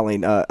not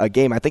fouling a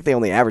game. I think they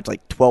only average,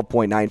 like,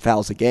 12.9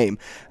 fouls a game.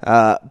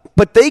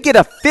 But they get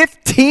a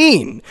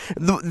 15.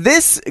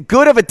 This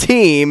good of a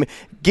team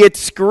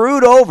gets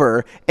screwed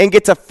over and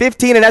gets a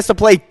 15 and has to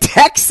play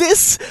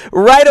Texas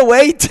right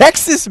away.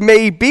 Texas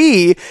may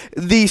be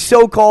the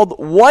so-called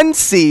 1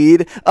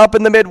 seed up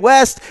in the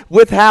Midwest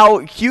with how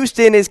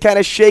Houston is kind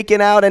of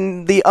shaken out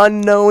and the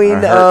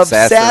unknowing of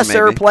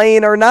Sasser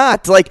playing or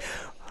not. Like,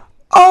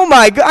 oh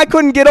my God, I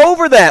couldn't get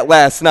over that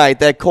last night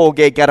that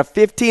Colgate got a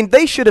 15.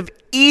 They should have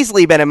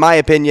easily been, in my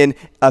opinion,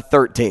 a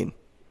 13.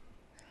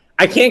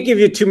 I can't give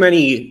you too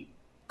many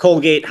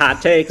Colgate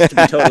hot takes, to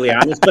be totally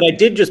honest, but I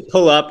did just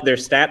pull up their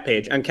stat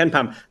page on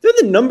KenPom. They're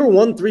the number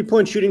 1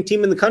 3-point shooting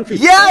team in the country.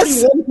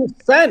 Yes!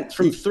 41%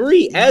 from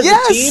 3 as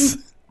a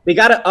team. They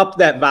got to up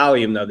that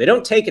volume, though. They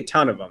don't take a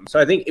ton of them. So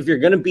I think if you're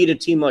going to beat a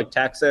team like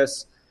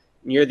Texas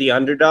and you're the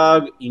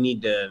underdog, you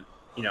need to,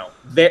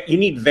 you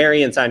need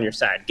variance on your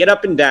side. Get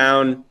up and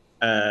down,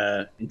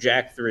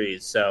 jack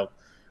threes. So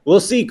we'll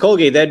see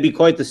Colgate. That'd be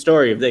quite the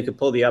story if they could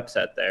pull the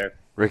upset there.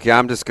 Ricky,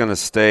 I'm just going to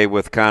stay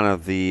with kind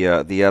of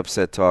the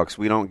upset talks.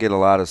 We don't get a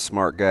lot of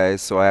smart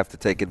guys, so I have to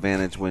take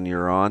advantage when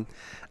you're on.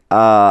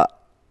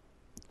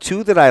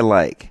 2 that I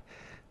like.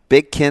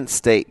 Big Kent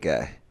State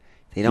guy.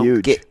 They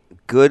don't get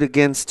good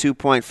against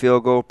 2-point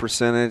field goal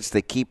percentage.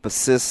 They keep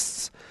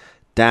assists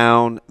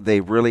down. They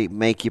really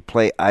make you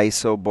play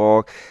ISO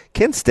ball.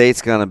 Kent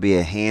State's going to be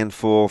a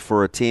handful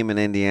for a team in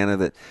Indiana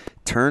that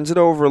turns it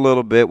over a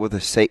little bit with a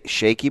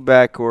shaky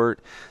backcourt.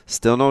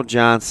 Still no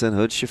Johnson.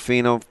 Hood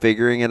Schifino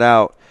figuring it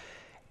out.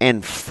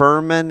 And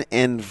Furman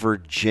and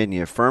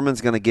Virginia.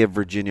 Furman's going to give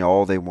Virginia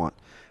all they want.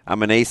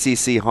 I'm an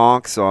ACC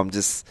honk, so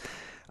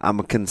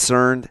I'm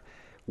concerned.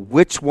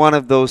 Which one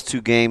of those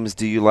 2 games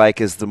do you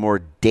like as the more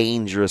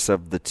dangerous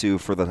of the 2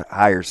 for the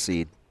higher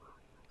seed?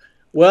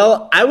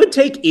 Well, I would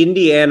take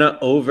Indiana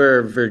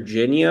over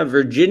Virginia.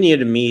 Virginia,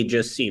 to me,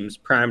 just seems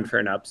primed for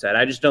an upset.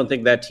 I just don't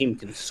think that team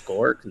can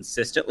score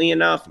consistently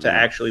enough to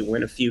actually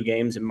win a few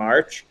games in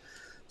March.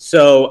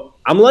 So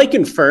I'm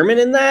liking Furman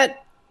in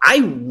that. I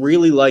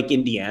really like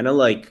Indiana.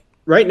 Like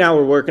right now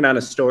we're working on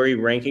a story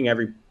ranking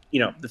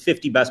the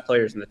 50 best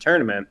players in the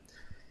tournament.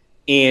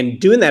 And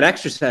doing that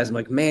exercise, I'm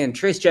like, man,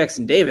 Trace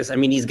Jackson Davis, I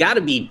mean, he's got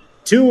to be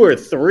 2 or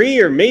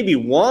 3 or maybe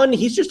 1.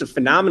 He's just a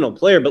phenomenal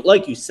player. But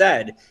like you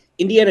said,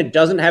 Indiana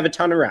doesn't have a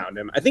ton around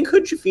him. I think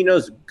Hood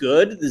Schifino's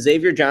good. The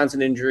Xavier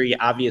Johnson injury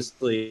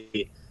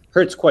obviously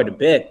hurts quite a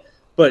bit.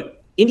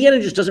 But Indiana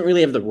just doesn't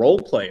really have the role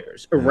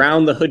players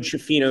around the Hood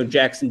Schifino,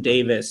 Jackson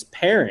Davis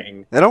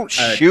pairing. They don't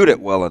shoot it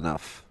well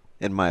enough,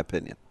 in my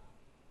opinion.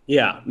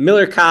 Yeah,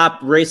 Miller Kopp,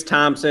 Race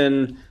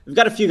Thompson. We've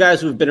got a few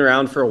guys who have been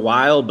around for a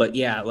while, but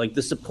yeah, like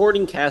the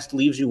supporting cast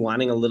leaves you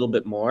wanting a little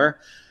bit more.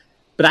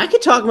 But I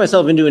could talk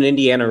myself into an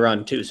Indiana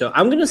run too. So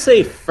I'm going to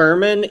say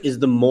Furman is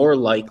the more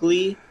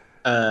likely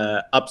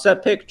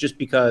upset pick just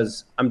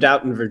because I'm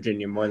doubting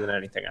Virginia more than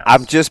anything else.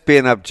 I'm just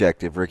being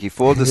objective, Ricky.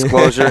 Full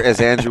disclosure, as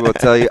Andrew will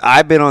tell you,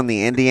 I've been on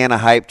the Indiana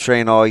hype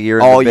train all year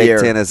in the Big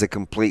Ten as a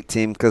complete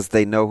team because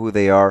they know who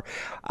they are.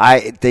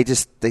 They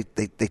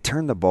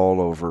turn the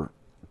ball over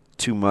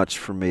too much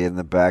for me in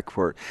the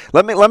backcourt.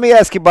 Let me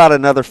ask you about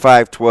another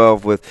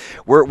 5-12 with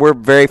we're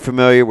very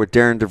familiar with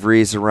Darren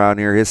DeVries around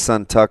here. His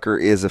son Tucker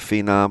is a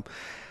phenom.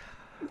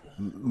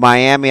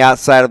 Miami,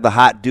 outside of the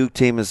hot Duke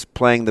team, is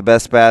playing the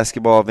best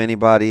basketball of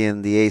anybody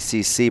in the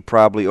ACC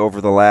probably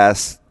over the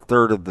last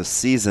third of the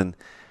season.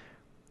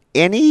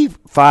 Any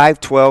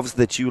 5-12s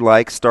that you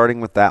like,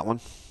 starting with that one?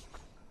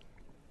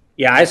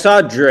 Yeah, I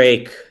saw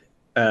Drake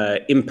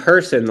in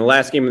person the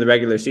last game of the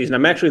regular season.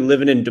 I'm actually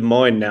living in Des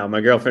Moines now.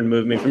 My girlfriend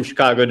moved me from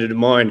Chicago to Des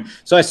Moines.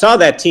 So I saw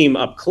that team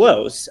up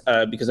close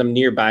because I'm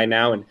nearby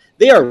now, and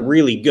they are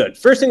really good.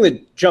 First thing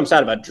that jumps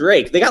out about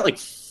Drake, they got like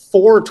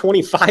 4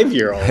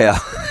 25-year-olds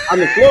on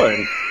the floor.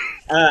 And,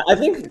 I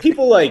think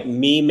people like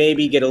me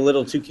maybe get a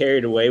little too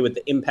carried away with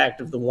the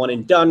impact of the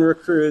one-and-done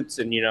recruits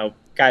and,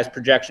 guys'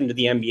 projection to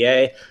the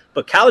NBA.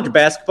 But college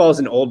basketball is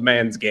an old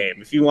man's game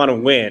if you want to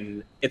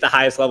win at the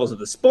highest levels of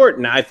the sport.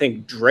 And I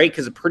think Drake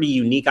has a pretty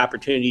unique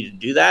opportunity to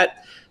do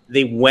that.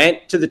 They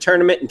went to the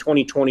tournament in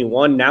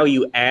 2021. Now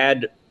you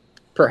add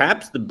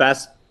perhaps the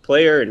best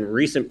player in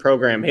recent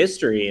program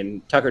history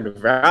in Tucker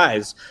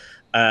DeVries.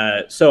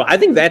 So I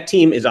think that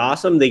team is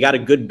awesome. They got a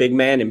good big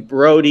man in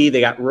Brody.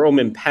 They got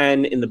Roman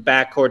Penn in the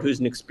backcourt, who's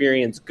an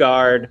experienced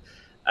guard.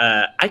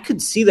 I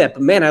could see that,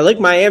 but man, I like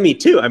Miami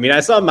too. I mean,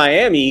 I saw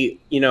Miami,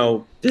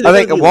 I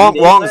think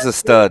Wong's a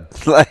stud.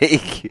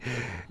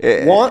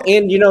 Wong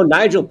and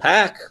Nigel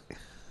Pack.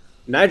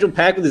 Nigel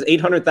Pack with his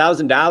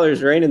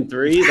 $800,000 raining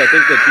threes. I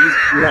think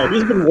that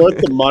he's been worth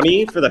the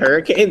money for the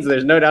Hurricanes.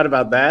 There's no doubt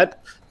about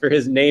that for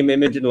his name,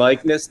 image, and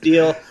likeness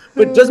deal.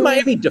 But does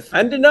Miami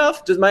defend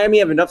enough? Does Miami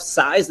have enough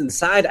size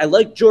inside? I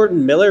like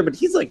Jordan Miller, but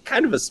he's like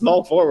kind of a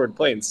small forward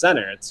playing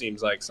center, it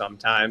seems like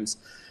sometimes.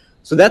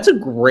 So that's a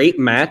great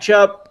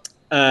matchup.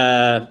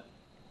 What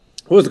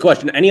was the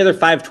question? Any other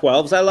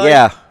 5-12s I like?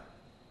 Yeah.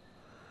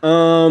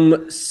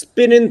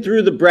 Spinning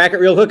through the bracket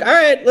real quick. All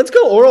right, let's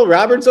go Oral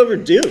Roberts over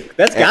Duke.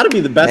 That's got to be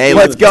the best. Hey,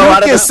 let's go.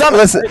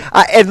 Listen,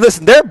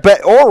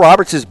 Oral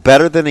Roberts is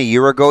better than a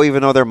year ago,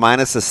 even though they're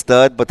minus a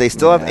stud, but they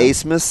still have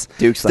Asmus.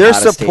 Duke's their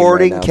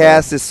supporting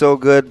cast is so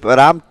good, but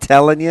I'm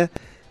telling you,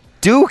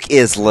 Duke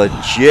is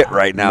legit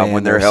right now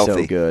when they're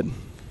healthy. So good.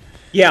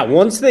 Yeah,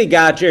 once they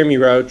got Jeremy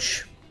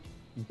Roach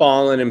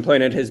balling and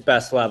playing at his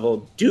best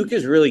level, Duke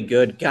is really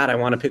good. God, I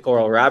want to pick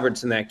Oral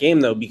Roberts in that game,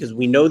 though, because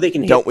we know they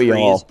can hit Don't we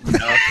threes. all?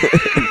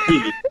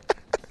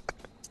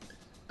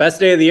 Best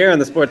day of the year on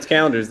the sports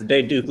calendar is the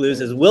day Duke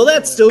loses. Will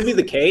that still be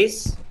the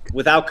case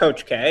without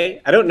Coach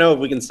K? I don't know if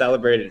we can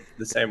celebrate it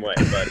the same way,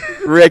 but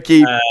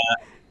Ricky,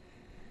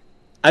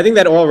 I think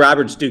that Oral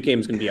Roberts Duke game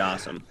is going to be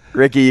awesome.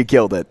 Ricky, you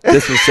killed it.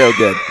 This was so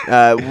good.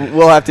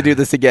 We'll have to do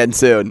this again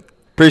soon.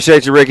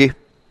 Appreciate you, Ricky.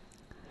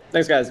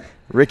 Thanks, guys.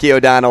 Ricky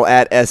O'Donnell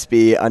at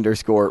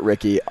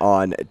SB_Ricky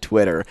on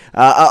Twitter.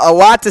 A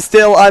lot to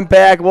still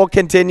unpack. We'll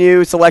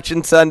continue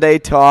Selection Sunday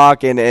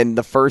talk and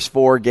the first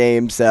 4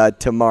 games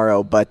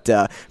tomorrow. But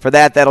for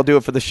that'll do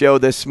it for the show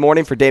this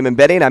morning. For Damon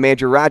Benning, I'm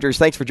Andrew Rogers.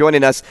 Thanks for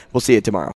joining us. We'll see you tomorrow.